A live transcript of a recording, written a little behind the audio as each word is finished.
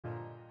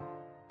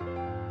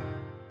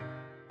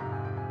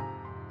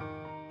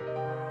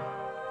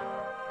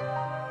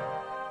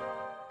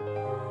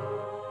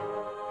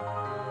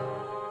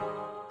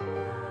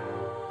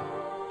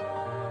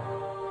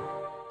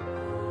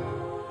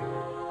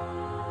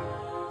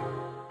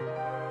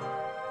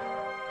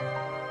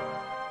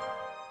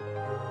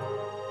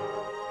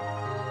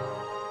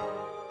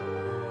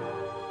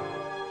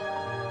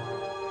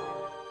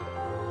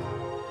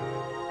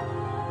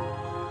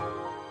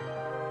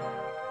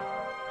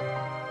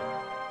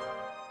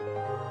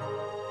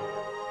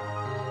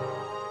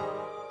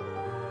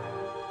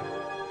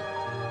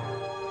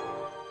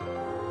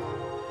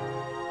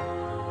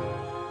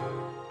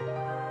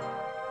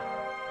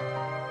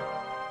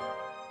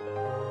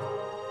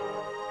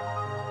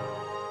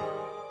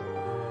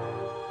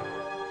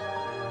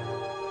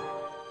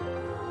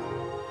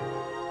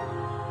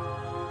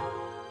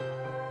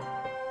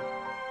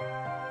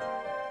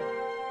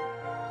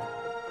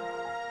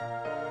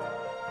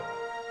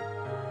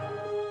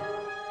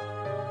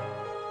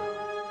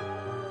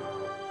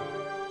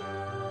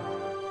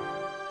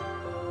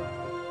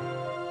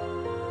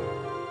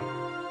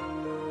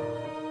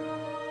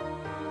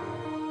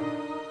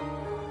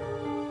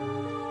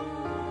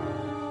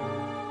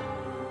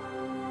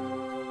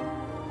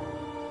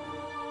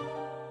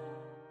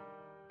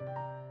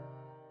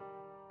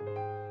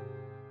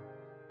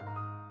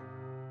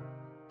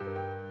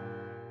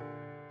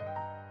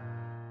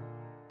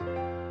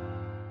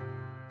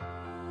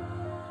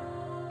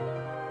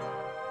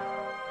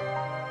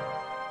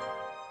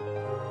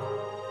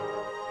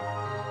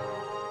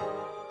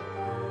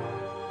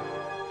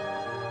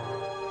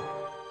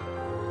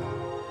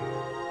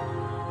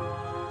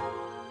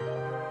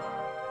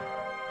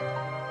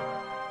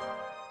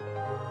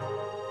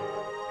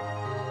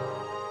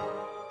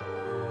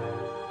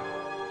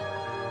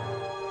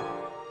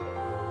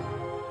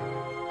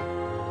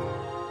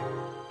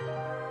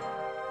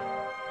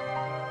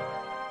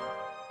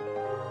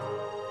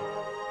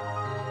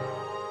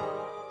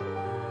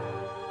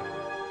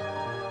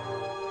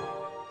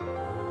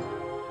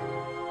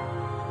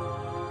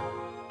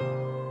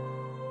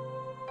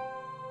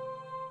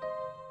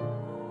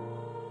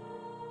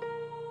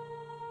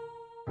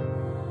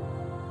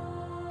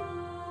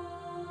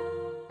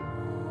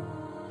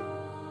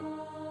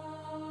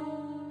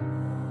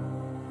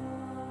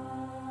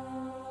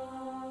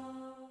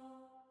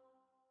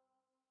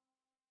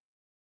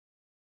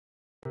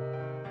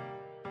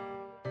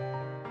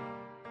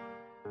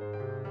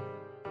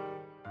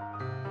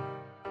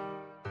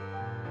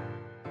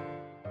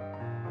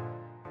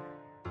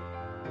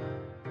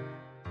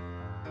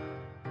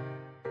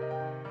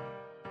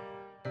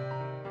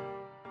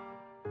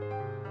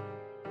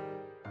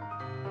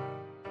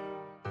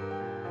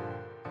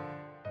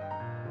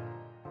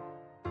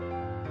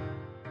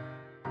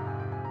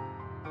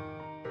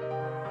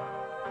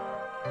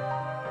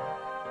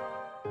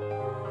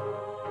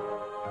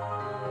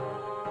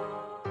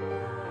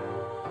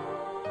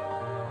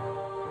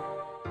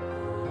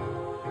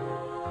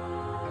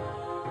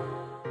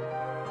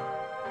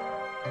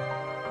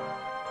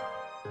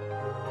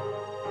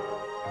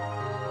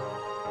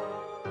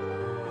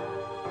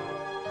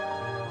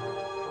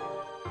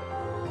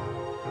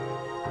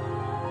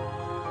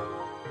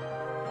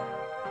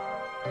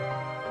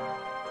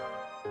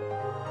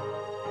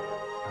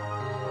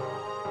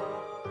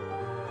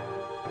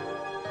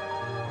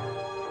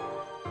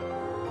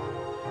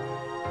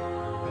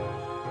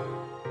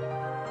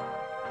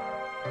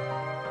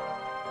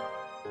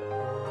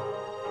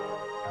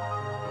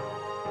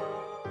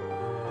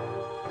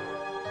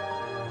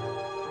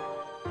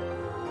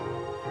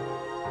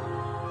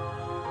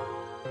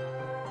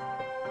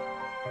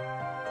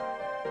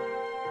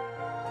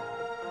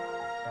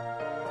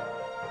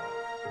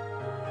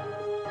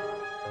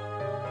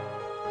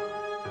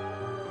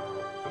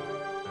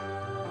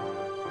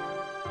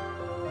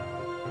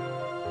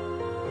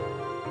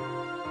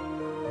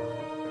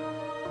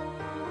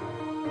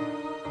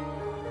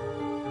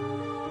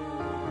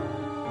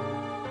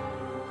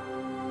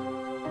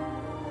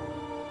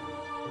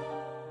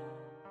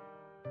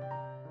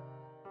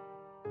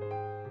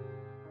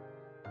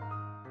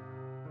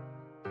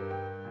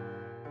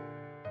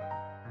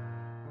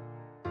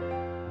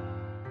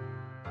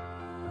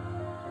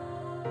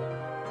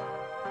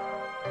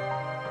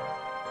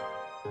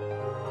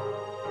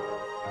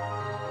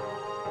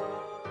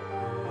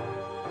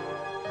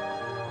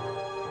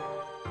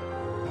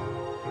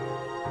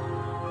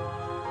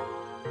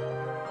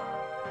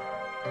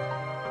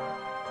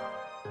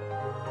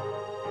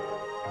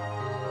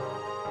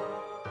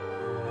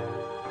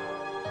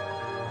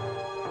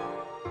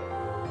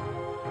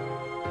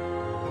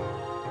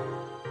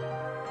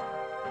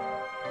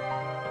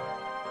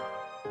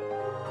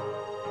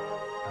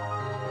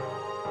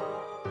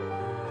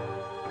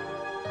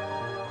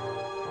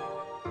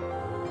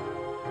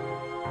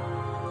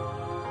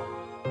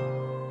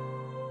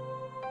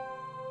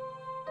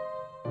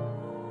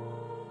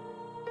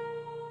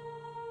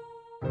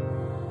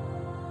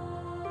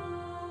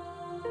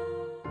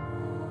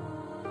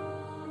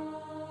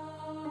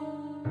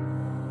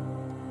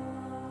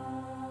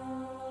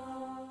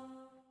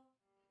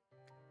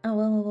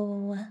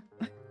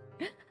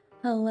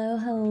Hello,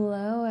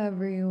 hello,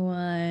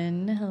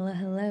 everyone. Hello,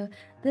 hello.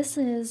 This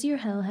is your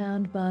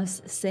Hellhound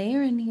boss,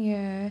 Seirin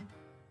here.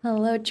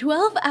 Hello,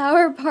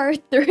 12-hour part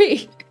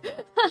 3.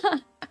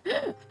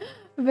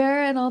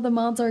 Vera and all the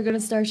mods are gonna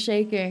start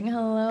shaking.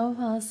 Hello,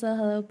 Pasa.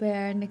 Hello,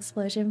 Bear and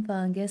Explosion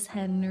Fungus,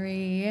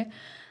 Henry.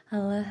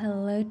 Hello,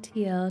 hello,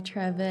 Teal,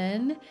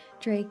 Trevin,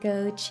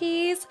 Draco,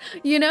 Cheese.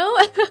 You know,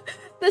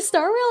 the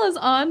star rail is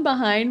on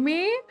behind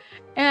me,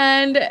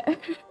 and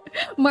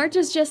March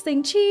is just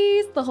saying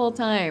cheese the whole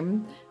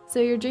time. So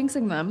you're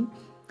jinxing them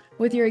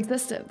with your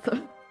existence.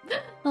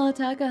 Hello,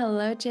 Taka.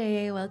 Hello,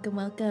 J.A. Welcome,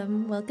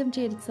 welcome. Welcome,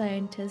 Jaded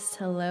Scientist.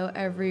 Hello,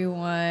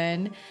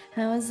 everyone.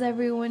 How is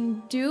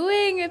everyone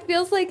doing? It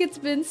feels like it's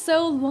been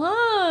so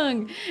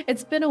long.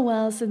 It's been a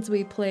while since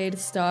we played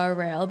Star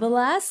Rail. The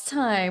last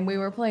time we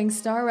were playing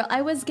Star Rail,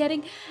 I was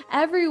getting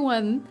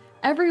everyone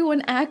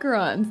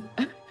Acherons.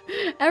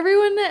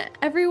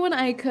 everyone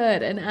I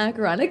could an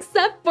Acheron,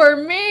 except for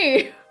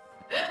me.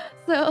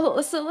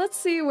 So let's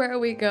see where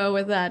we go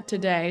with that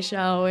today,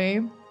 shall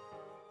we?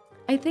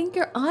 I think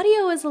your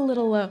audio is a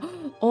little low.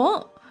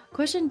 Oh,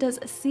 question, does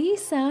C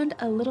sound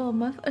a little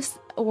muffled,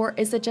 or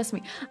is it just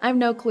me? I have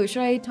no clue.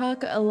 Should I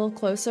talk a little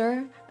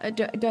closer?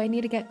 Do I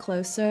need to get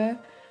closer?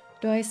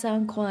 Do I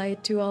sound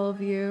quiet to all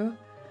of you?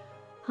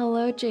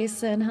 Hello,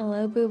 Jason.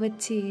 Hello, Booba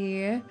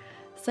T.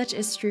 Such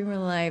is streamer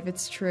life,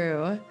 it's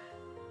true.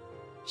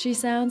 She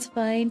sounds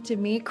fine to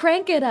me.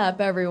 Crank it up,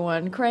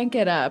 everyone. Crank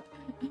it up.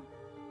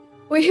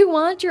 We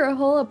want your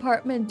whole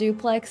apartment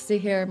duplex to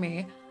hear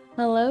me.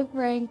 Hello,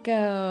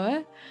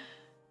 Franco.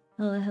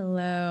 Hello,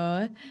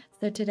 hello.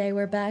 So today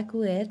we're back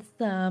with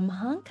some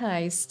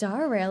Honkai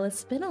Star Rail.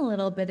 It's been a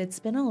little bit.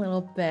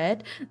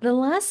 The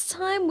last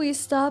time we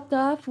stopped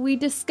off, we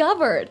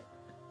discovered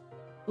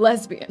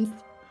lesbians.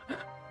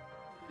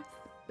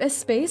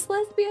 Space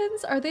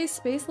lesbians? Are they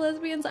space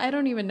lesbians? I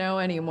don't even know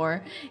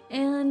anymore.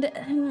 And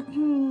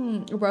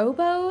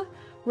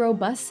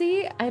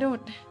Robussy?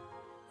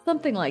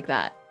 Something like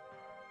that.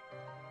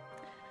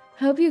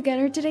 Hope you get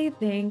her today.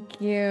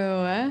 Thank you.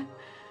 And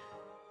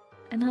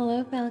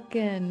hello,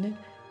 Falcon.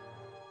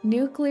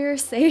 Nuclear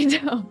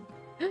Sado.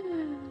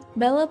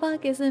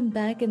 Bellabach isn't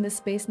back in the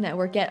space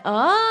network yet.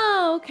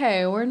 Oh,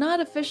 okay. We're not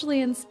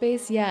officially in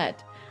space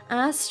yet.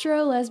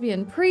 Astro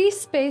lesbian.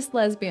 Pre-space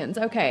lesbians.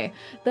 Okay.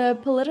 The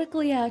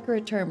politically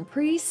accurate term.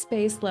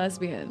 Pre-space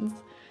lesbians.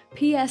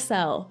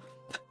 PSL.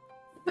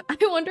 I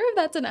wonder if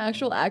that's an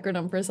actual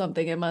acronym for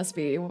something. It must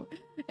be.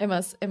 It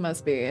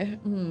must be.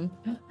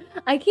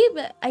 I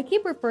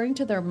keep referring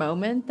to their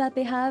moment that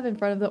they have in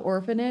front of the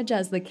orphanage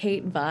as the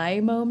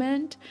𝐒𝐡𝐚𝐭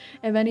moment.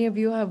 If any of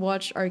you have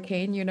watched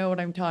Arcane, you know what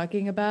I'm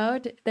talking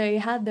about. They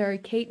had their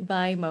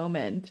𝐒𝐡𝐚𝐭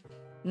moment.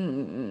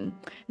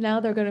 Now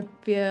they're gonna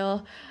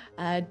feel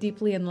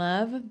deeply in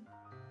love.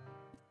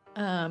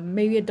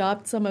 Maybe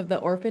adopt some of the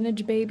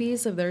orphanage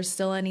babies if there's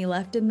still any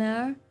left in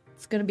there.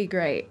 It's gonna be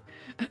great.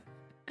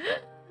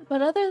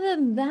 But other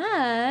than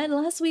that,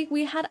 last week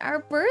we had our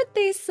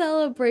birthday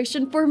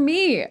celebration for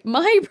me.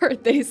 My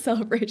birthday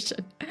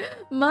celebration.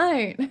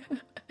 Mine.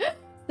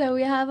 So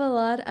we have a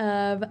lot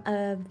of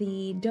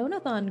the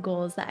donathon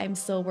goals that I'm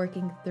still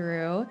working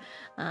through.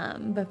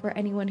 But for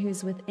anyone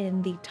who's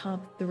within the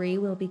top 3,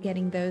 we'll be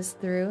getting those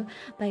through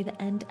by the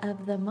end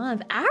of the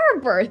month. Our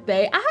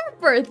birthday! Our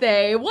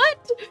birthday!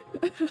 What?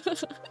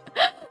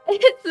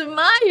 It's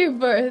my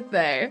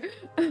birthday!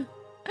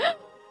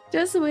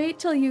 Just wait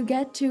till you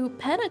get to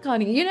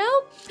Penacony. You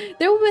know,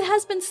 there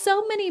has been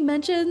so many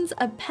mentions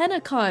of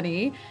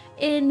Penacony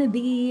in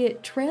the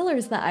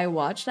trailers that I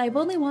watched. I've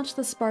only watched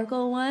the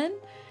Sparkle one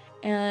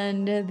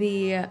and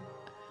I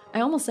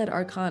almost said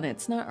Arcana.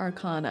 It's not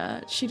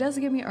Arcana. She does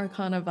give me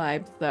Arcana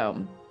vibes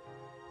though.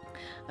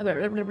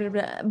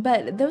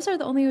 But those are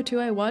the only 2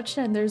 I watched,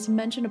 and there's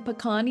mention of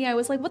Pecani. I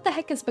was like, what the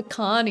heck is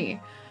Pecani?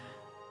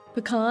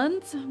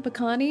 Pecans?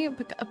 Pecani?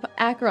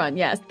 Acheron,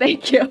 yes,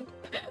 thank you.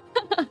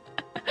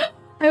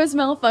 I was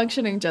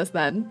malfunctioning just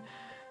then.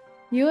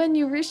 You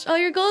reached all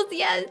your goals?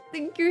 Yes,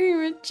 thank you,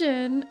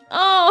 Richin.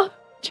 Oh,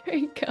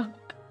 Draco.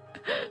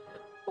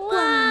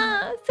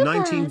 Wow,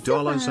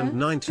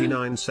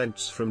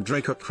 $19.99 from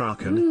Draco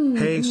Kraken.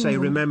 Hey, say,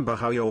 remember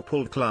how you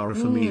pulled Clara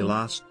for me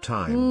last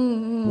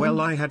time? Well,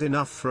 I had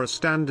enough for a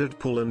standard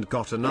pull and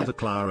got another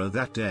Clara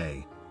that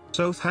day.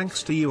 So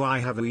thanks to you, I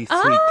have a 3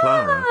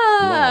 Clara.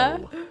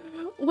 Lol.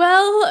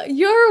 Well,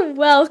 you're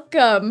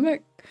welcome,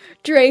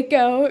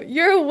 Draco.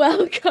 You're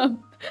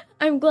welcome.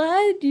 I'm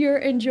glad you're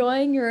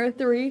enjoying your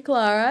 3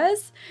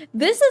 Claras.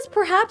 This is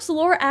perhaps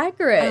lore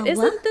accurate,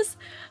 isn't this?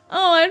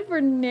 Oh, and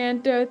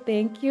Fernando,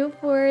 thank you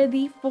for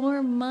the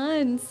 4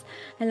 months.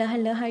 Hello,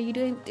 hello, how are you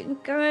doing? Doing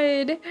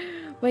good.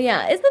 But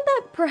yeah, isn't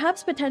that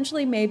perhaps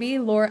potentially maybe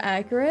lore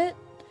accurate?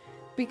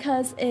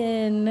 Because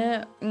in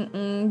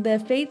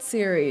the Fate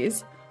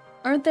series,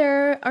 aren't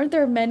there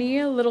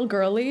many little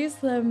girlies,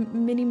 the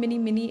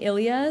mini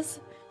Ilias?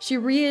 She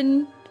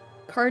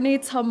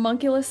reincarnates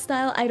homunculus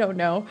style? I don't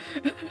know.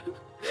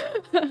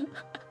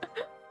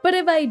 But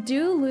if I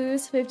do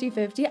lose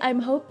 50-50, I'm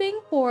hoping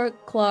for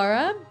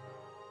Clara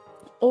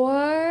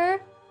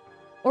or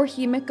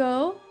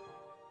𝐒𝐚𝐭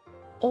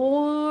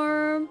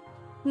Or,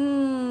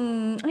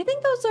 I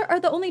think those are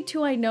the only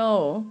two I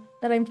know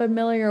that I'm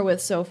familiar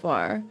with so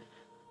far.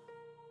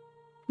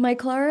 My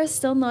Clara is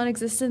still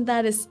non-existent.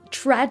 That is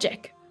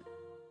tragic.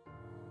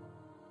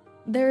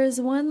 There is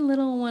one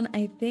little one,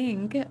 I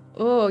think.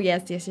 Oh,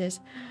 yes, yes, yes.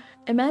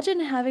 Imagine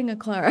having a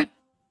Clara.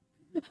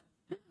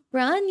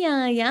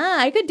 Branya, yeah,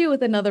 I could do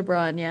with another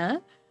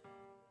Branya.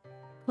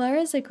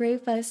 Clara's a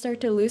great 5-star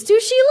to lose to.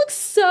 She looks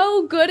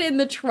so good in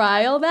the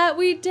trial that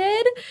we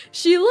did.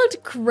 She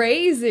looked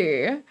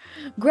crazy.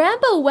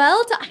 Grandpa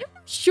Welt? I'm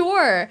not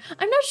sure.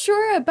 I'm not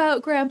sure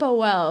about Grandpa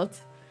Welt.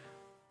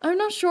 I'm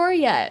not sure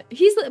yet.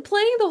 He's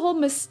playing the whole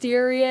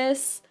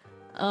mysterious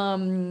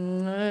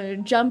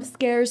jump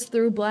scares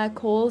through black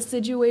hole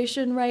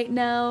situation right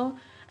now.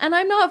 And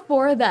I'm not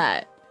for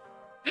that.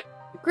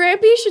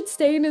 Grampy should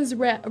stay in his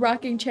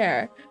rocking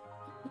chair.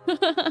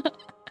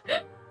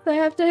 So I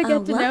have to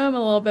get to know him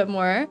a little bit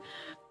more.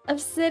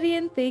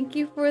 Obsidian, thank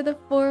you for the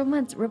 4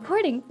 months.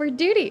 Reporting for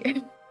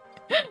duty.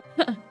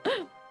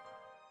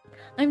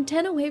 I'm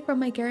 10 away from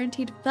my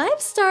guaranteed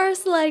 5-star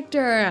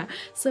selector.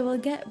 So we'll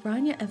get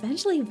Rania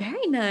eventually.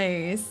 Very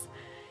nice.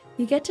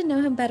 You get to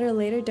know him better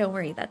later. Don't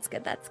worry. That's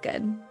good. That's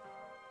good.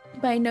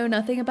 But I know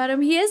nothing about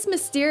him. He is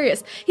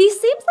mysterious. He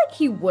seems like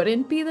he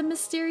wouldn't be the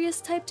mysterious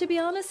type, to be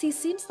honest. He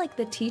seems like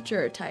the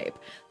teacher type,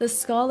 the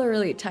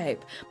scholarly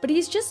type. But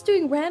he's just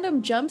doing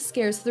random jump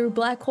scares through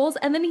black holes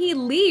and then he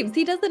leaves.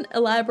 He doesn't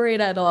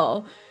elaborate at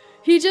all.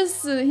 He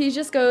just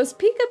goes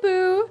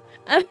peekaboo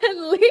and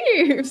then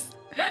leaves.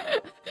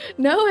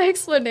 No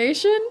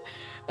explanation.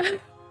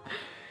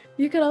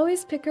 You could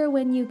always pick her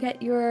when you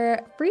get your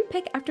free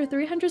pick after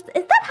 300. Is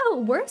that how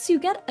it works? You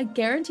get a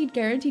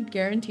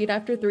guaranteed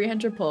after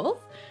 300 pulls?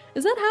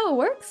 Is that how it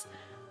works?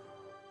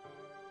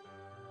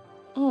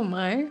 Oh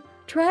my.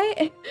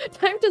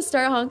 Time to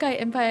start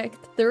Honkai Impact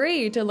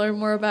 3 to learn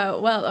more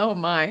about, well, oh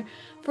my.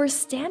 For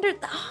standard,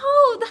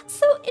 oh, that's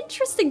so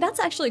interesting. That's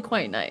actually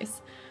quite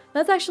nice.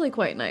 That's actually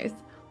quite nice.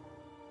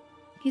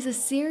 He's a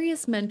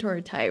serious mentor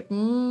type.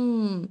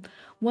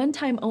 One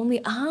time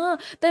only.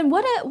 Then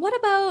what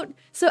about,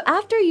 so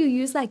after you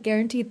use that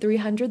guaranteed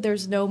 300,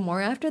 there's no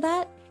more after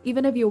that?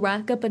 Even if you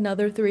rack up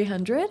another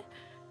 300?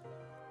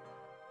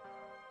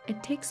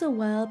 It takes a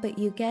while, but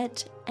you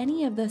get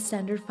any of the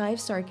standard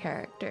 5-star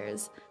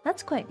characters.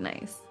 That's quite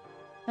nice.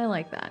 I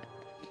like that.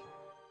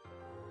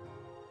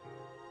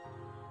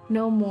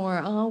 No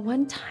more. Oh,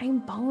 one-time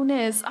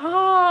bonus.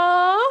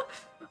 Oh,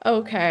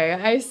 okay,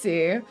 I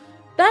see.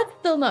 That's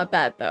still not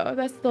bad, though.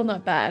 That's still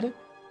not bad.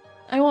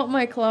 I want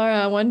my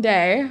Clara one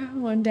day.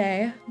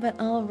 But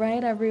all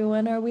right,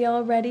 everyone, are we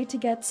all ready to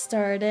get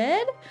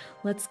started?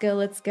 Let's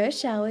go,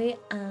 shall we?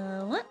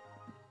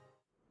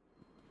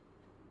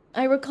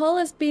 I recall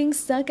us being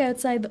stuck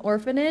outside the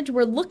orphanage.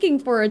 We're looking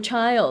for a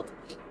child.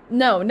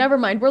 No, never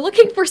mind. We're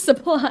looking for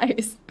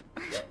supplies.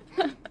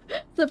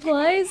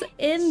 Supplies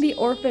in the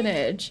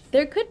orphanage.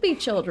 There could be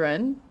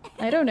children.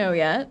 I don't know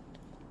yet.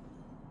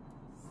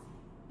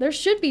 There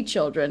should be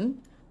children.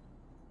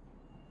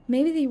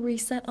 Maybe they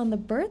reset on the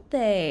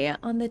birthday,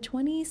 on the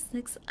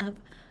 26th of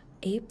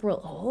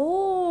April.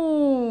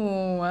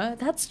 Oh,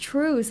 that's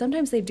true.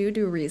 Sometimes they do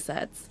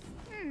resets.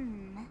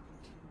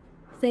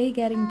 Say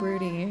getting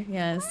broody,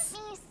 yes.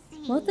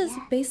 Well, this is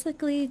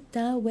basically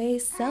the way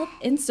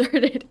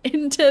self-inserted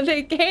into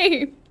the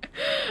game.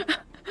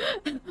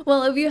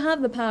 Well, if you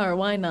have the power,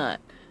 why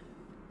not?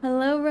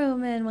 Hello,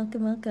 Roman.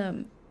 Welcome,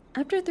 welcome.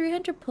 After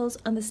 300 pulls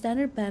on the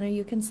standard banner,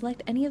 you can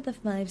select any of the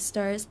 5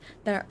 stars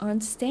that are on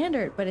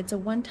standard, but it's a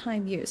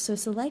one-time use. So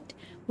select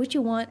what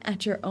you want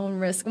at your own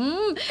risk.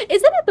 Isn't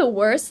it the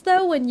worst,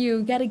 though, when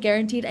you get a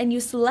guaranteed and you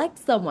select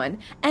someone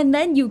and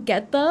then you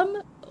get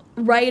them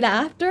right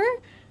after?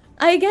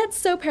 I get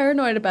so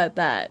paranoid about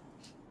that.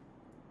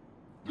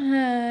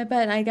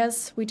 But I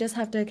guess we just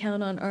have to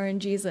count on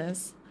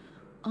RNGesus.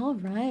 All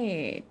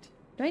right.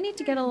 Do I need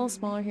to get a little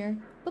smaller here?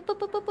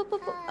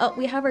 Oh,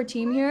 we have our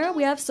team here.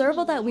 We have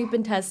Serval that we've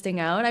been testing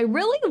out. I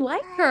really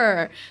like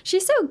her.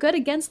 She's so good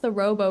against the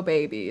Robo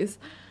babies.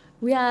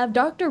 We have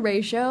Dr.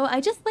 Ratio. I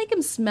just like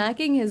him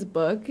smacking his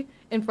book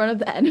in front of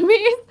the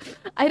enemies.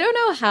 I don't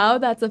know how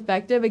that's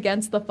effective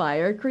against the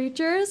fire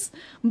creatures,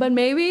 but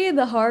maybe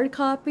the hard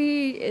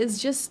copy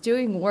is just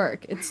doing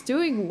work. It's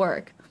doing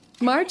work.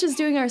 March is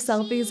doing our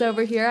selfies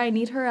over here. I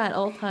need her at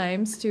all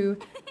times to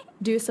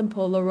do some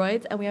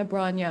Polaroids, and we have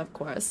Branya, of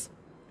course.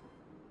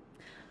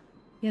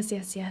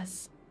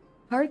 Yes.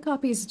 Hard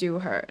copies do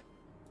hurt.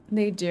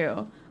 They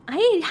do.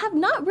 I have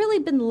not really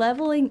been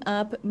leveling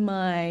up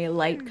my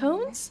light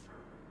cones.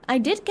 I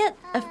did get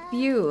a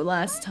few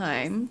last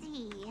time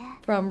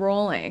from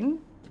rolling,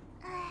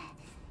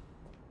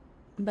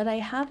 but I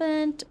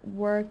haven't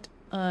worked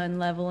on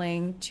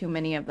leveling too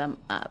many of them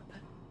up.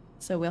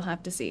 So we'll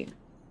have to see.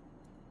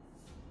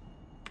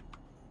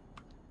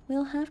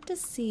 We'll have to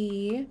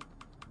see.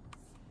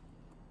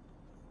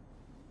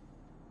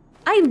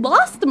 I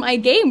lost my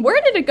game.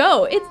 Where did it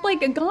go? It's like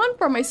gone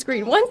from my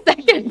screen. 1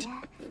 second.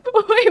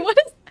 Wait, what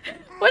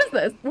is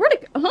this? Where'd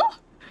it go? Huh?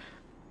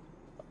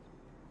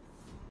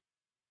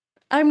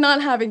 I'm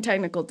not having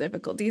technical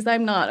difficulties.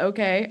 I'm not,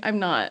 okay? I'm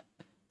not.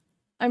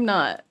 I'm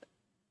not.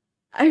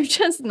 I'm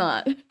just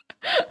not. It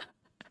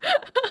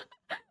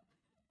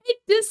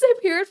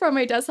disappeared from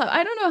my desktop.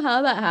 I don't know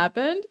how that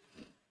happened.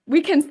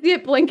 We can see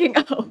it blinking.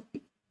 Oh.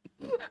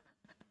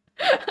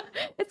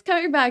 It's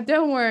coming back,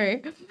 don't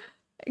worry.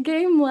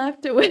 Game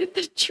left with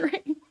the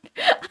train.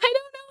 I don't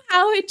know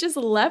how it just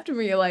left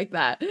me like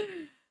that.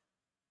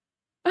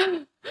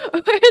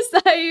 Where's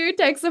that you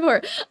tech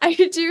support? I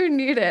do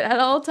need it at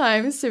all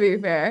times, to be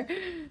fair.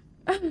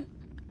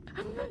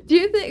 Do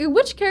you think,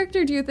 which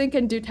character do you think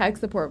can do tech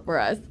support for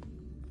us?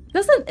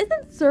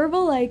 Isn't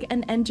Serval like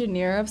an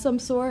engineer of some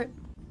sort?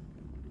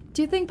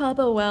 Do you think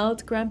Papa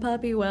Welt,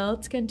 Grandpappy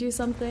Welt can do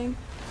something?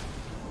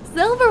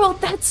 Silverwelt,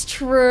 that's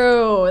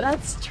true.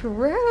 That's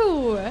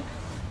true.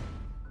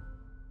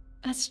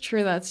 That's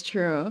true, that's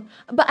true.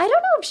 But I don't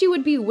know if she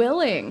would be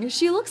willing.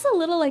 She looks a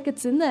little like a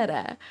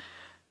tsundere.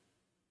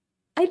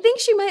 I think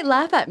she might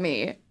laugh at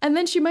me, and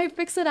then she might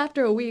fix it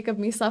after a week of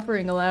me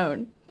suffering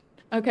alone.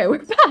 Okay, we're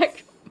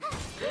back.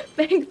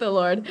 Thank the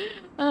Lord.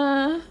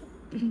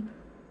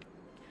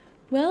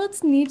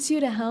 Welts needs you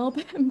to help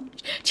him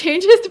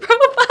change his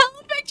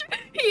profile picture.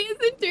 He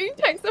isn't doing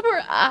tech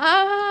support.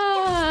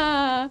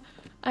 Ah,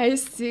 I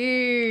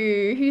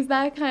see. He's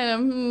that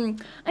kind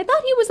of, I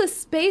thought he was a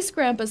space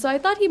grandpa, so I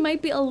thought he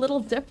might be a little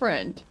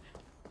different.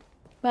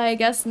 But I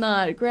guess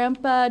not.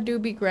 Grandpa do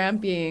be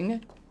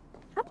gramping.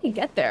 How did he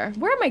get there?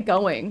 Where am I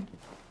going?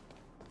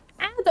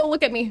 Ah, don't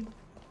look at me.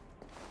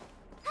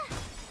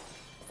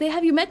 Say,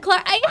 have you met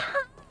Clara? I have!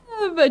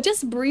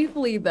 Just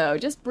briefly, though.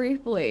 Just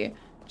briefly.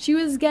 She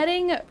was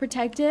getting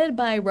protected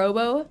by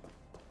Robusy.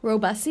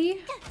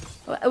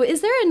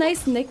 Is there a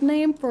nice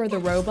nickname for the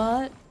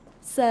robot?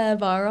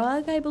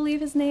 Sevarog, I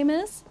believe his name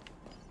is.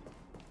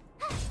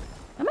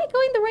 Am I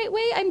going the right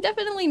way? I'm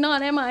definitely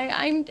not, am I?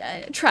 I'm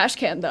trash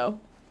can, though.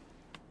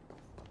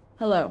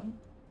 Hello.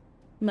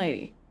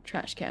 Mighty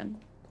trash can.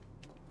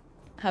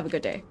 Have a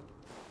good day.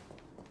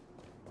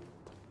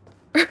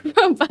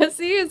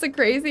 Bussy is a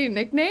crazy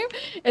nickname?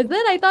 Is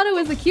it? I thought it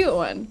was a cute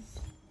one.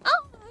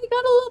 Oh, I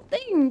got a little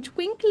thing.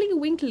 Twinkly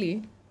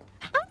winkly.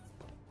 Huh?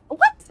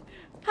 What?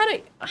 How do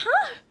I...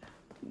 Huh?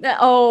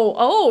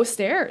 Oh,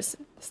 stairs.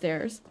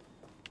 Stairs.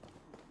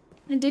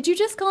 And did you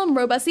just call him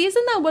Robusy?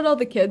 Isn't that what all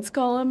the kids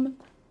call him?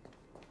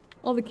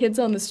 All the kids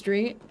on the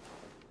street?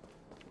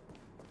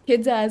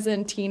 Kids as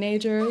in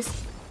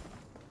teenagers?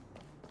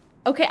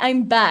 Okay,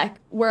 I'm back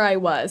where I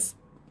was.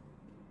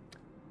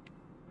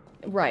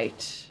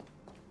 Right.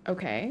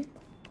 Okay.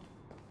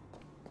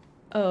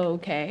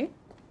 Okay.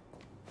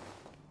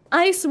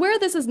 I swear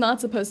this is not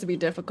supposed to be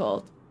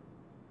difficult.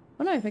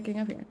 What am I picking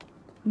up here?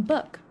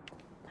 Book.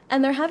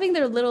 And they're having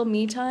their little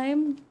me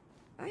time.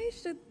 I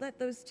should let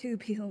those two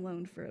be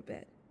alone for a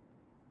bit.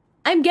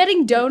 I'm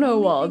getting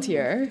dono-walled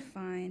here.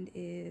 Find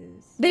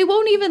is... They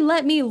won't even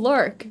let me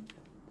lurk.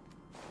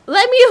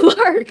 Let me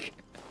lurk!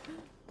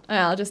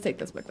 I'll just take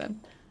this book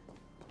then.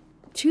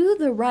 To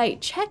the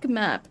right. Check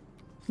map.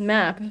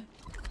 Map.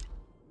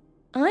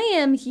 I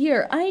am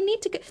here. I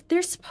need to go.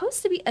 There's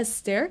supposed to be a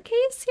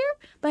staircase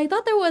here, but I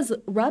thought there was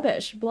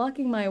rubbish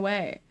blocking my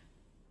way.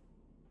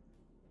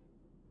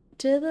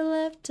 To the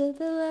left, to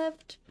the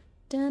left.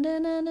 Da, da,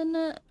 da, da,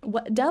 da.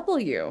 What?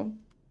 W?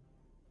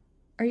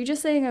 Are you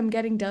just saying I'm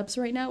getting dubs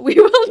right now? We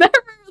will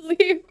never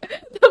leave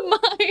the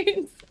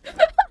mines.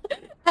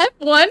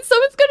 F1?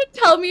 Someone's gonna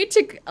tell me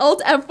to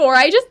Alt F4.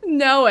 I just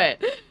know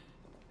it.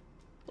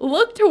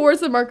 Look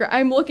towards the marker.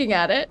 I'm looking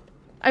at it.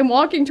 I'm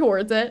walking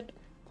towards it.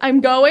 I'm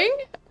going.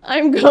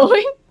 I'm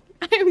going.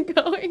 I'm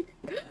going.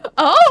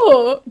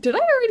 Oh! Did I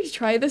already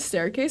try this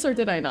staircase or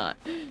did I not?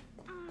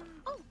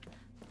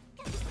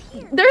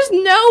 There's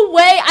no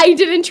way I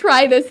didn't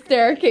try this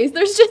staircase.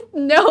 There's just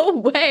no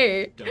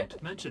way.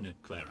 Don't mention it,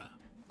 Clara.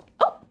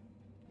 Oh!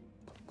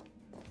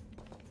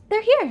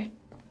 They're here.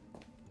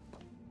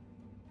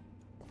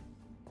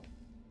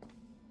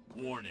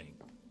 Warning.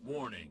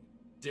 Warning.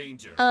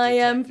 Danger. I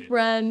am detected.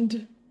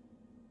 friend.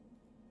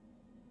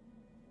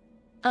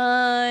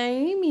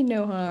 I mean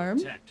no harm.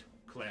 Protect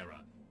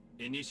Clara.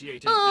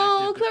 Initiating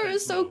Oh, active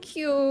Clara's defense so mode.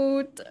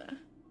 cute.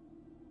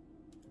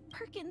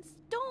 Perkins,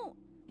 don't!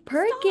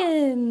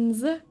 Perkins.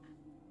 Stop.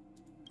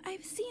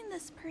 I've seen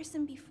this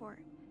person before.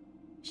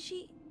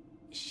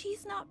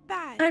 She's not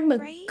bad, I'm a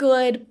right?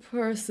 good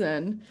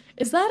person.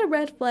 Is that a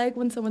red flag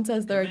when someone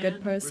says they're a good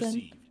Command person?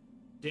 Received.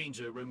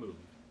 Danger removed.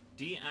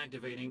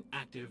 Deactivating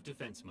active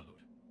defense mode.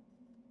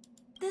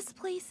 This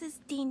place is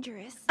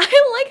dangerous. I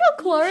like how You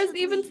Clara's should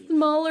even leave.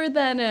 smaller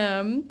than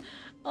him.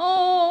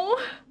 Oh.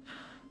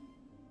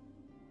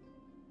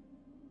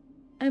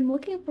 I'm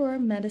looking for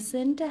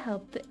medicine to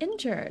help the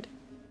injured.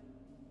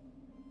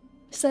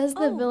 Says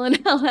the Oh, villain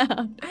out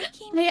loud. I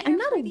came Hey, here I'm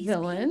not for a these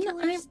villain.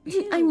 painkillers,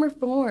 too. I'm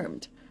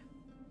reformed.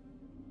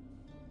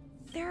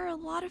 There are a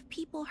lot of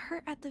people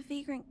hurt at the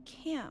vagrant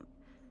camp.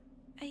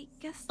 I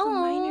guess the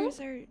Aw. miners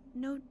are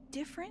no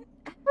different.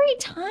 Every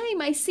time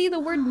I see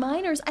the word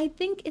minors, I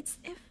think it's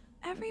If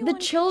everyone the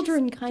could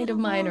children just kind get of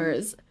along,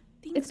 minors.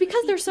 things It's would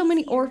because be there's so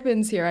many easier.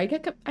 orphans here.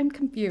 I'm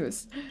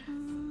confused.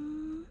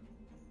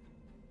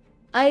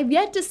 I've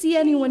yet to see Here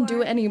anyone you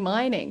do are. any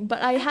mining,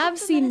 but I hope have the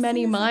seen medicine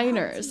many isn't harm to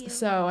miners, you.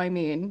 so I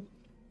mean...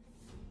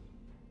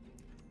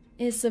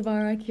 Is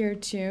𝐒𝐴𝐴𝐴𝐴 here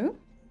too?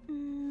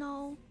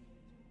 No.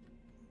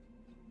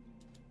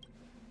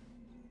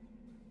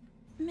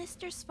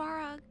 Mr.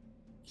 Svarog,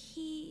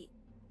 You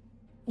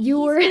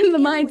he's were my in the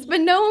mines, family.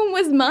 but no one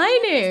was I met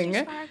mining!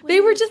 Mr. Svarog when They I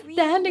were was just really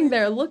standing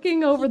there little.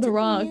 looking over the He took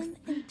rocks. me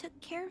in and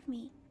took care of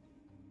me.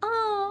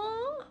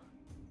 Aww.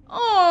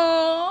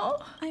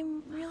 Aww.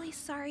 I'm really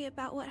sorry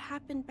about what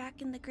happened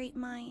back in the Great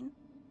Mine.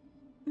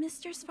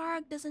 Mr.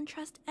 Svarog doesn't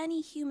trust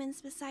any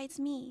humans besides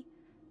me,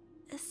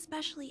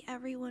 especially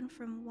everyone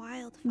from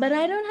Wildfire. But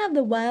I don't have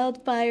the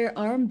Wildfire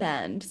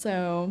armband,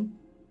 so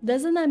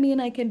doesn't that mean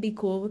I can be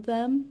cool with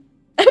them?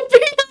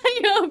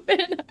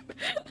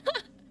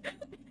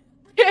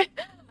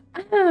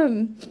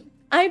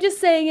 I'm just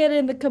saying it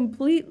in the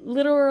complete,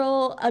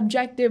 literal,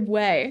 objective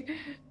way.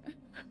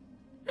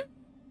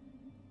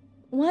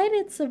 Why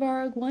did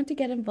Svarog want to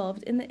get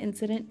involved in the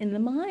incident in the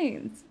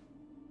mines?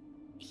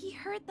 He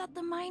heard that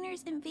the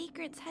miners and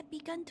vagrants had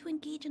begun to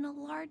engage in a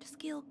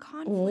large-scale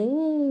conflict.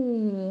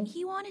 Oh.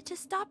 He wanted to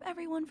stop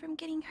everyone from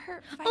getting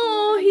hurt fighting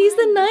Oh, over the he's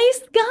a mines.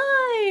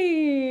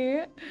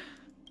 nice guy.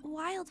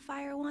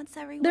 Wildfire wants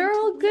everyone They're to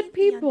all good leave the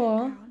people.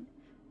 underground.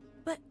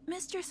 But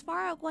Mr.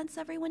 Svarog wants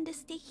everyone to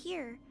stay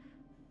here.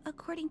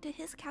 According to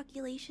his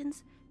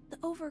calculations, the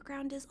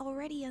overground is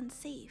already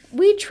unsafe.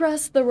 We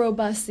trust the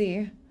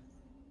Robussi.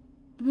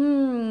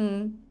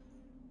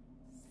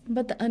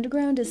 But the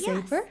underground is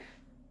Yes. safer?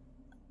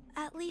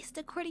 At least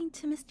according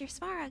to Mr.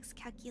 Svarog's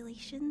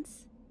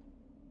calculations.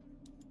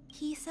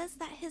 He says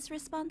that his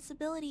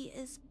responsibility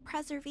is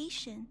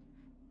preservation.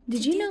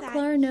 Did To you do know that,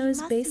 Clara he knows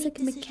must basic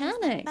make decisions that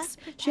mechanics? best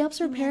She protect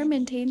helps repair and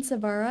humanity. maintain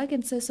Svarog,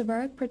 and so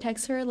Svarog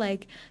protects her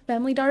like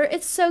family daughter.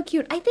 It's so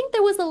cute. I think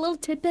there was a little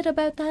tidbit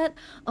about that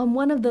on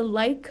one of the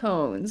light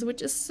cones,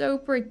 which is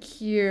super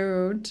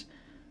cute.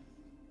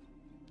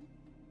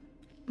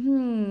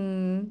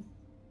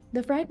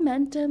 The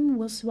fragmentum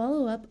will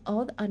swallow up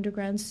all the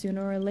underground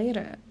sooner or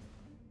later.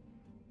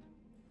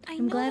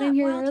 I'm glad I'm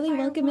here early.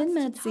 Welcome in,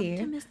 Metzi.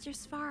 To Mr.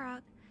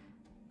 Svarog,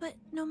 but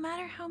no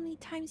matter how many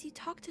times you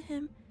talk to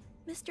him,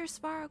 Mr.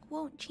 Svarog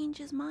won't change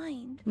his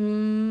mind.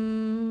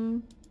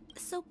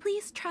 So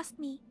please trust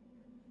me.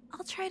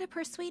 I'll try to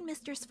persuade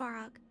Mr.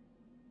 Svarog.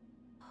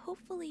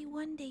 Hopefully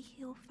one day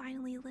he'll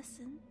finally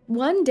listen.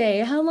 One day?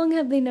 How long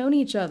have they known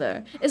each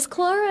other? Is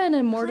Clara an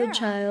immortal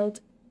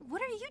child?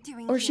 What are you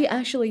doing Or is she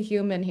actually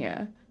human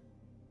here?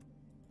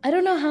 I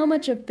don't know how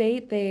much of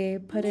fate they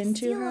put Miss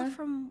into Seela her.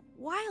 from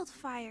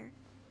Wildfire.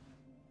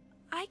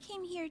 I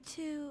came here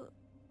to...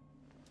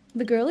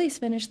 The girlies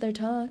finished their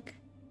talk.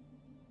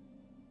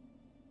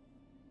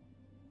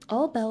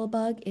 All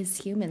Belobog is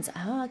humans.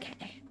 Ah,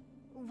 okay.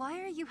 Why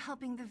are you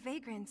helping the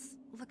vagrants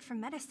look for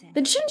medicine?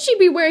 Then shouldn't she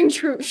be wearing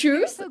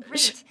shoes? So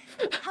great.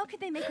 How could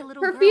they make a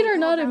little Her girl feet are go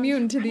not around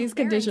immune to running these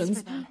errands conditions.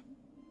 for them?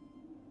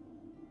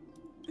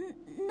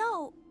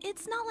 No,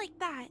 it's not like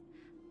that.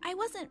 I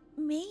wasn't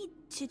made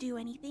to do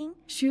anything.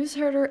 Shoes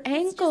hurt her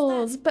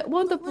ankles, but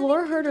won't the the floor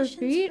living hurt her conditions for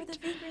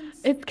feet? the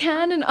vagrants It's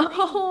canon.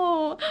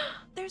 Oh,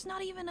 There's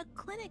not even a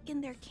clinic in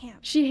their camp.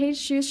 she hates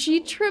shoes. She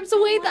trips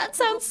away. That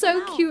sounds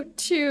so cute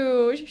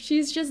too.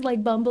 She's just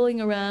like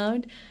bumbling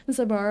around, and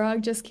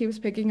Svarog just keeps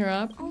picking her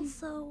up.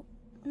 Also,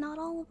 not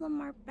all of them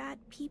are bad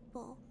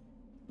people.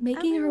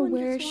 Making her Everyone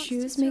wear just wants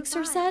shoes to makes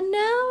her survive. sad.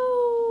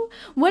 No.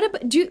 What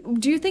about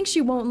do you think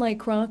she won't like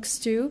Crocs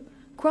too?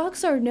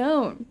 Crocs are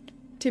known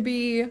to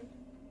be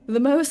the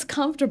most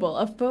comfortable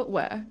of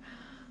footwear.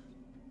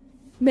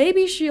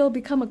 Maybe she'll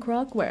become a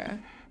Croc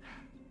wearer.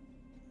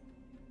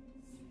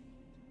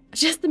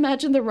 Just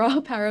imagine the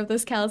raw power of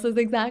those calluses.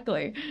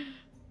 Exactly.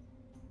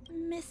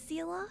 Miss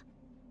Seela,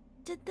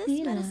 did this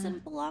Seela. medicine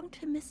belong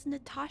to Miss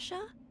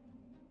Natasha?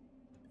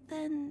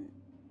 Then,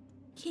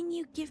 can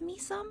you give me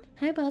some?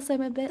 Hi boss,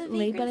 I'm a The bit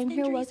late, but I'm vagrant's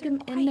here. injuries are Welcome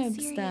in, quite noob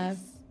serious. stuff.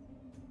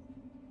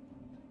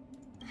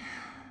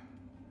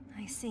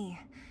 I see.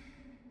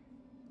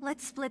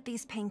 Let's split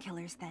these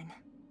painkillers then.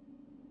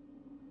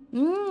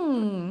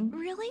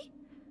 Really?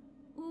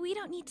 We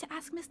don't need to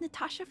ask Miss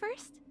Natasha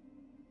first?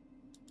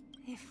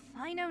 If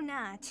I know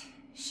Nat,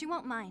 she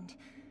won't mind.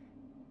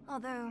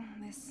 Although,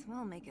 this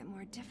will make it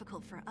more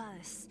difficult for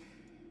us.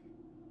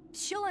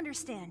 She'll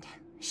understand.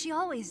 She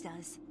always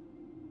does.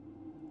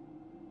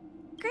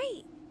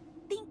 Great.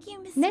 Thank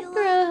you, Miss Necro,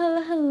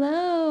 Seela.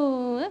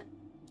 hello.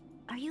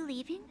 Are you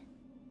leaving?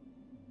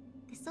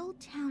 This old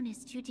town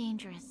is too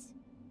dangerous.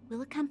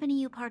 We'll accompany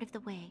you part of the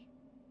way.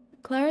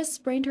 Clara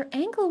sprained her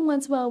ankle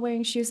once while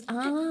wearing shoes.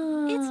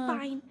 Ah. It's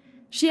fine.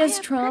 She I has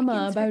have trauma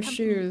Perkins for about company.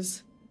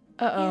 shoes.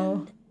 Uh-oh.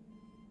 And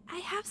I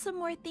have some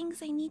more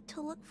things I need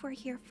to look for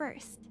here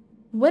first.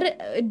 What?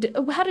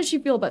 How does she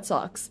feel about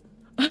socks?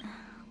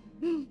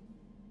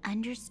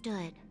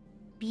 Understood.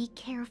 Be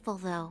careful,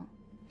 though.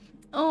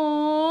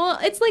 Oh,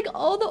 it's like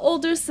all the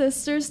older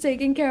sisters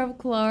taking care of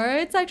Clara.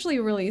 It's actually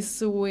really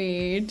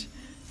sweet.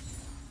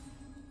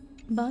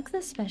 Box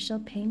of special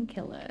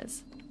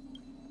painkillers.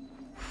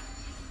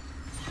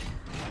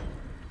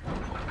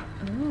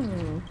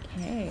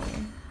 Okay.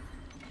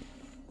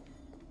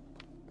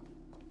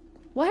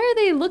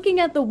 they looking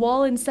at the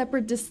wall in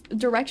separate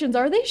directions?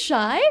 Are they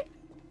shy?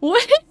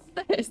 What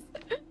is this?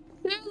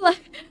 They're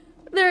like,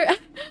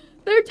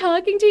 they're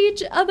talking to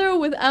each other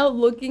without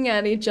looking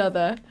at each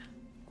other.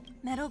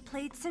 Metal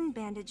plates and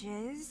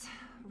bandages,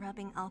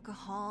 rubbing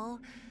alcohol,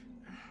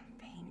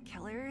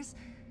 painkillers.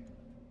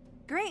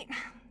 Great,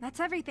 that's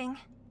everything.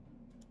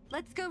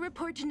 Let's go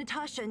report to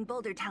Natasha in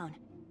Boulder Town.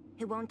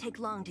 It won't take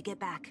long to get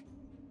back.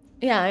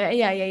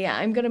 Yeah.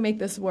 I'm gonna make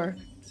this work.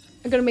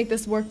 I'm gonna make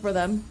this work for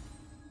them.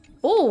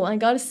 Oh, I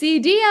got a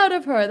CD out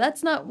of her.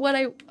 That's not what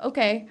I...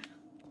 Okay.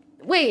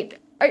 Wait,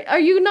 are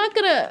you not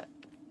gonna...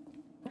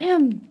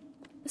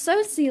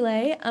 So,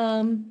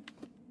 𝐒𝐨𝐜𝐢,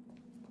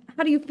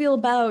 how do you feel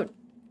about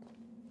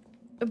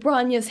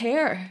Bronya's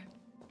hair?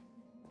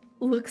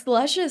 Looks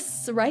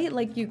luscious, right?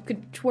 Like you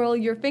could twirl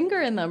your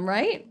finger in them,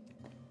 right?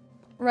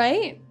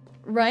 Right?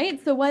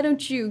 So why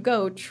don't you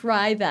go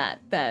try that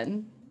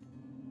then?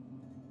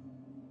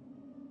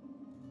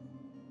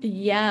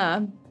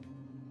 Yeah.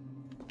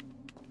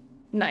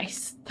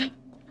 Nice.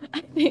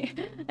 I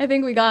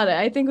think we got it.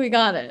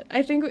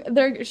 I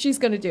think she's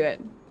gonna do it.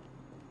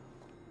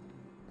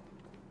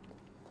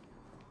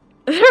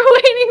 They're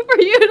waiting for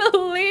you to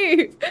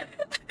leave.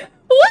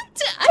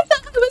 What? I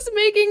thought I was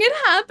making it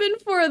happen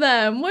for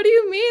them. What do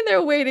you mean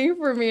they're waiting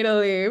for me to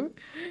leave?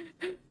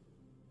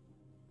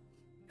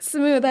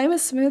 Smooth. I'm a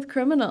smooth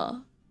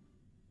criminal.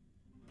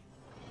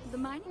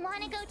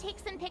 Wanna go take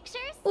some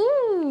pictures?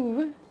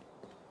 Ooh.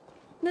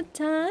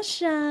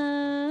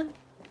 Natasha.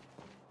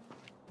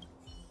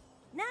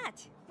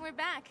 Nat, we're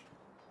back.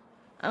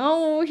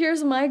 Oh,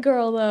 here's my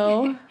girl,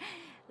 though.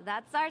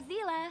 That's our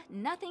𝐒𝐸𝐽.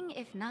 Nothing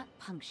if not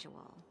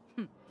punctual.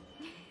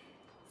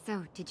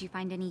 So, did you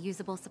find any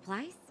usable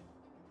supplies?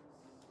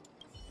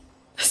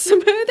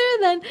 Smoother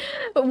than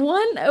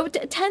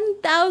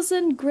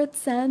 10,000 grit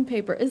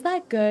sandpaper. Is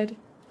that good?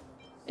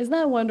 Is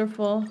that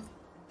wonderful?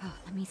 Oh,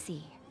 let me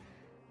see.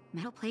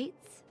 Metal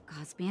plates,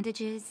 gauze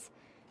bandages,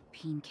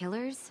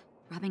 painkillers,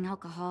 rubbing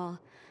alcohol.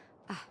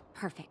 Ah,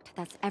 perfect.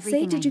 That's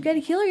everything. Say, did you get a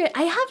healer yet?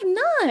 I have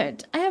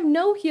not. I have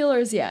no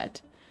healers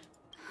yet.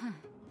 Huh.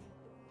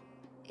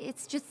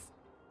 It's just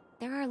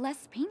there are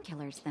less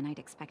painkillers than I'd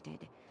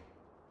expected.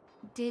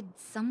 Did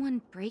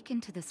someone break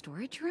into the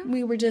storage room?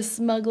 We were just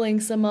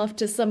smuggling some off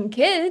to some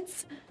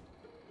kids.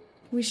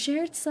 We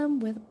shared some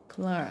with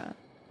Clara.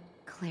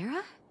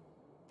 Clara?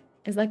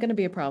 Is that going to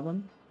be a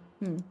problem?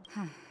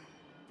 Huh.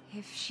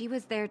 If she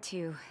was there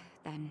too,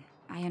 then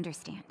I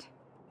understand.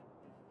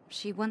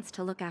 She wants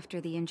to look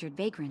after the injured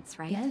vagrants,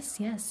 right? Yes.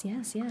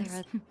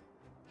 Clara,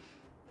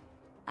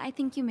 I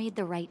think you made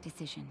the right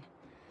decision.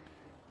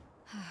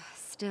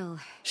 Still,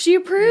 she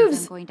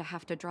approves. I'm going to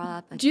have to draw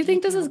up a Do you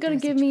think this is going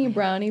to give me plan.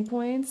 brownie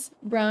points?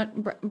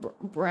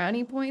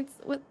 Brownie points?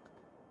 What?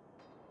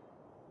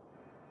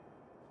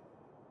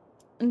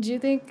 Do you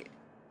think...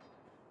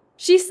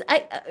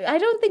 I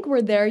don't think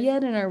we're there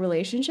yet in our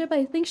relationship.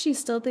 I think she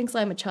still thinks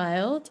I'm a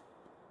child.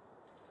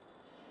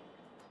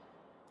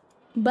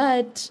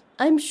 But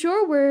I'm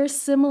sure we're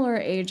similar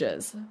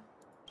ages.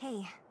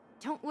 Hey,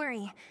 don't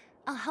worry.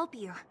 I'll help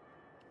you.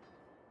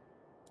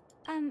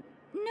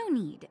 No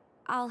need.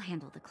 I'll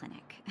handle the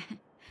clinic.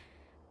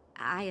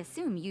 I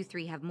assume you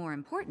three have more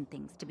important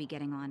things to be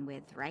getting on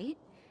with, right?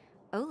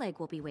 Oleg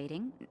will be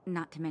waiting,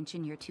 not to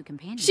mention your two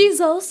companions. She's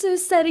also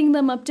setting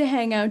them up to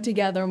hang out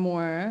together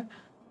more.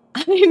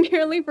 I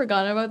nearly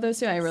forgot about those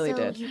two. I really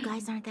did. So you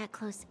guys aren't that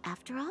close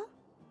after all?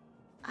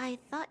 I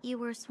thought you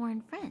were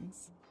sworn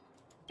friends.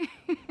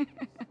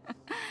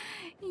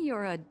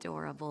 You're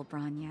adorable,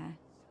 Bronya.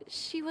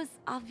 She was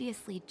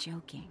obviously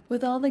joking.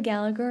 With all the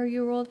Gallagher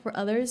you rolled for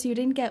others, you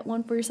didn't get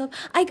one for yourself.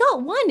 I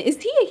got one.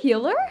 Is he a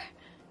healer?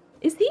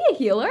 Is he a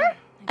healer?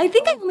 I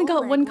think I only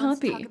got one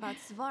copy. Talk about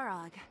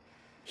Svarog.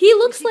 He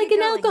looks like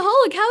an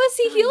alcoholic. How is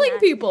he healing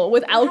people?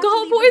 With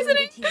alcohol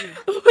poisoning?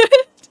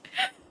 What?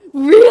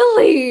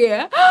 Really?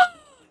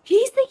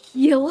 He's a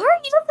healer?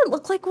 He doesn't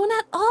look like one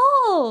at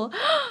all.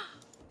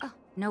 Oh,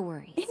 no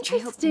worries.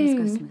 Interesting. I hope things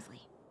go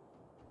smoothly.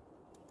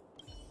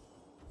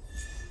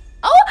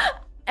 Oh!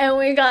 And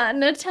we got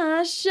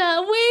Natasha.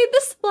 Wait,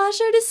 the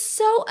splash art is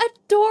so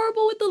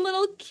adorable with the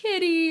little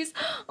kitties.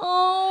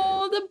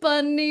 Oh, the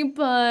bunny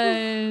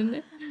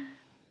bun.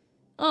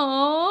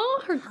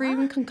 Oh, her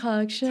green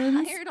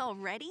concoctions. Tired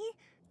already?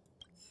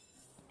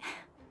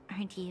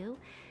 Aren't you?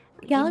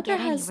 Gallagher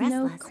has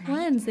no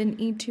cleanse in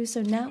E2,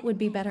 so Nat would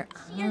be better.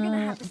 You're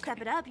gonna have to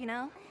step it up, you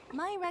know?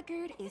 My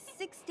record is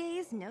 6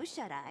 days, no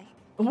shut-eye.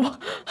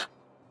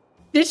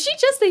 Did she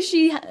just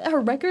say her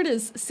record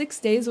is 6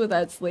 days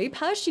without sleep?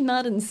 How is she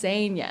not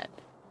insane yet?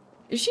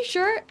 Is she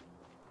sure?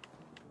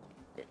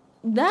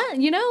 That,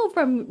 you know,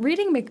 from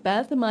reading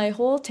Macbeth, my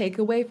whole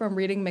takeaway from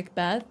reading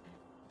Macbeth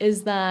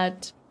is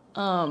that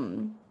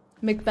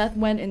Macbeth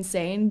went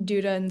insane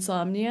due to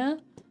insomnia.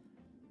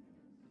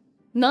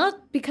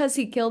 Not because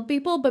he killed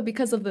people, but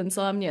because of the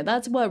insomnia.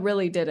 That's what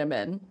really did him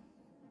in.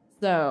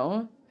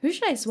 So, who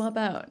should I swap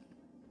out?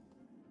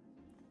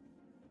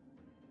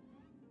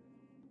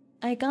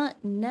 I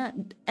got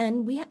Nat,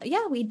 and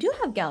we do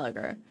have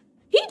Gallagher.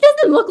 He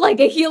doesn't look like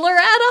a healer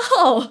at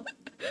all.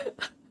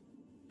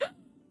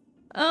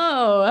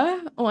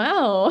 Oh,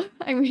 wow.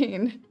 I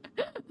mean,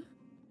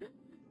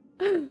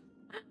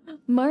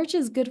 March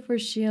is good for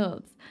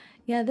shields.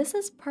 Yeah, this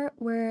is part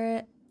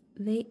where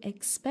they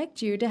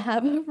expect you to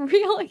have a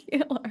real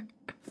healer.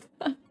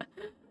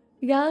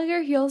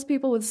 Gallagher heals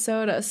people with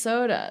soda.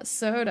 Soda.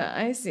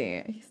 I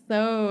see.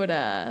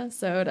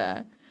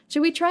 Soda.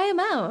 Should we try him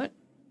out?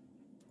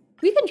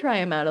 We can try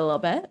him out a little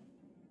bit.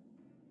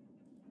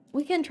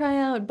 We can try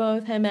out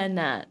both him and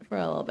Nat for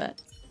a little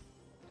bit.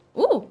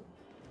 Ooh.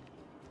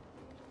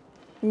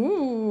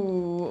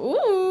 Ooh.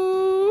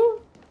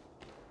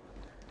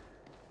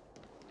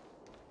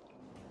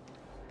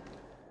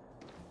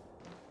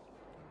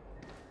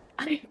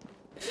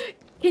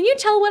 Can you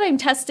tell what I'm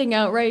testing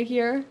out right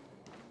here?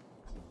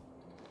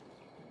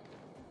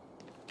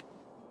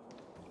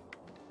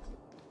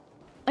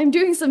 I'm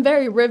doing some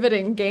very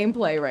riveting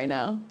gameplay right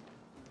now.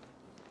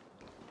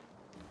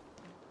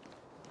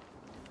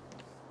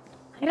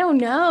 I don't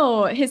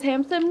know. His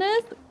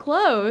handsomeness?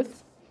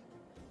 Close.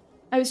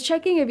 I was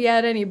checking if he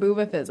had any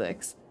booba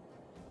physics.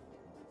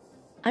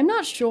 I'm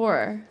not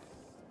sure.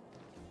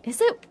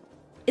 Is it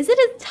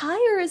his tie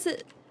or is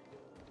it...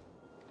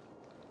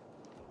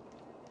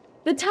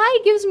 The tie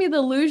gives me the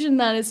illusion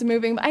that it's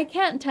moving, but I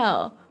can't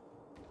tell.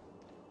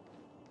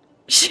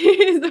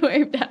 She's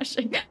wave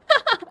dashing.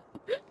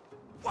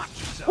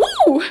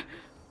 Ooh!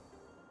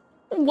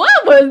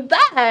 What was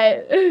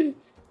that?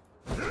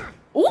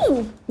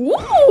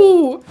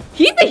 Ooh!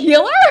 He's a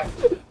healer?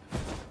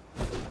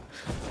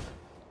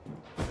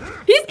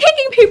 He's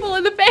kicking people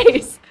in the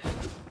face.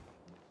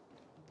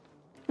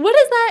 What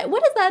is that?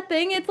 What is that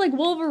thing? It's like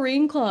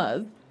Wolverine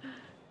claws.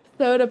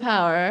 Soda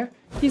power.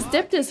 He's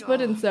dipped his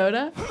foot in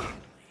soda.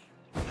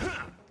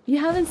 You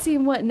haven't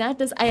seen what Nat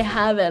does? I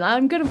haven't.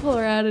 I'm gonna pull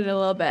her out in a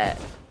little bit.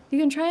 You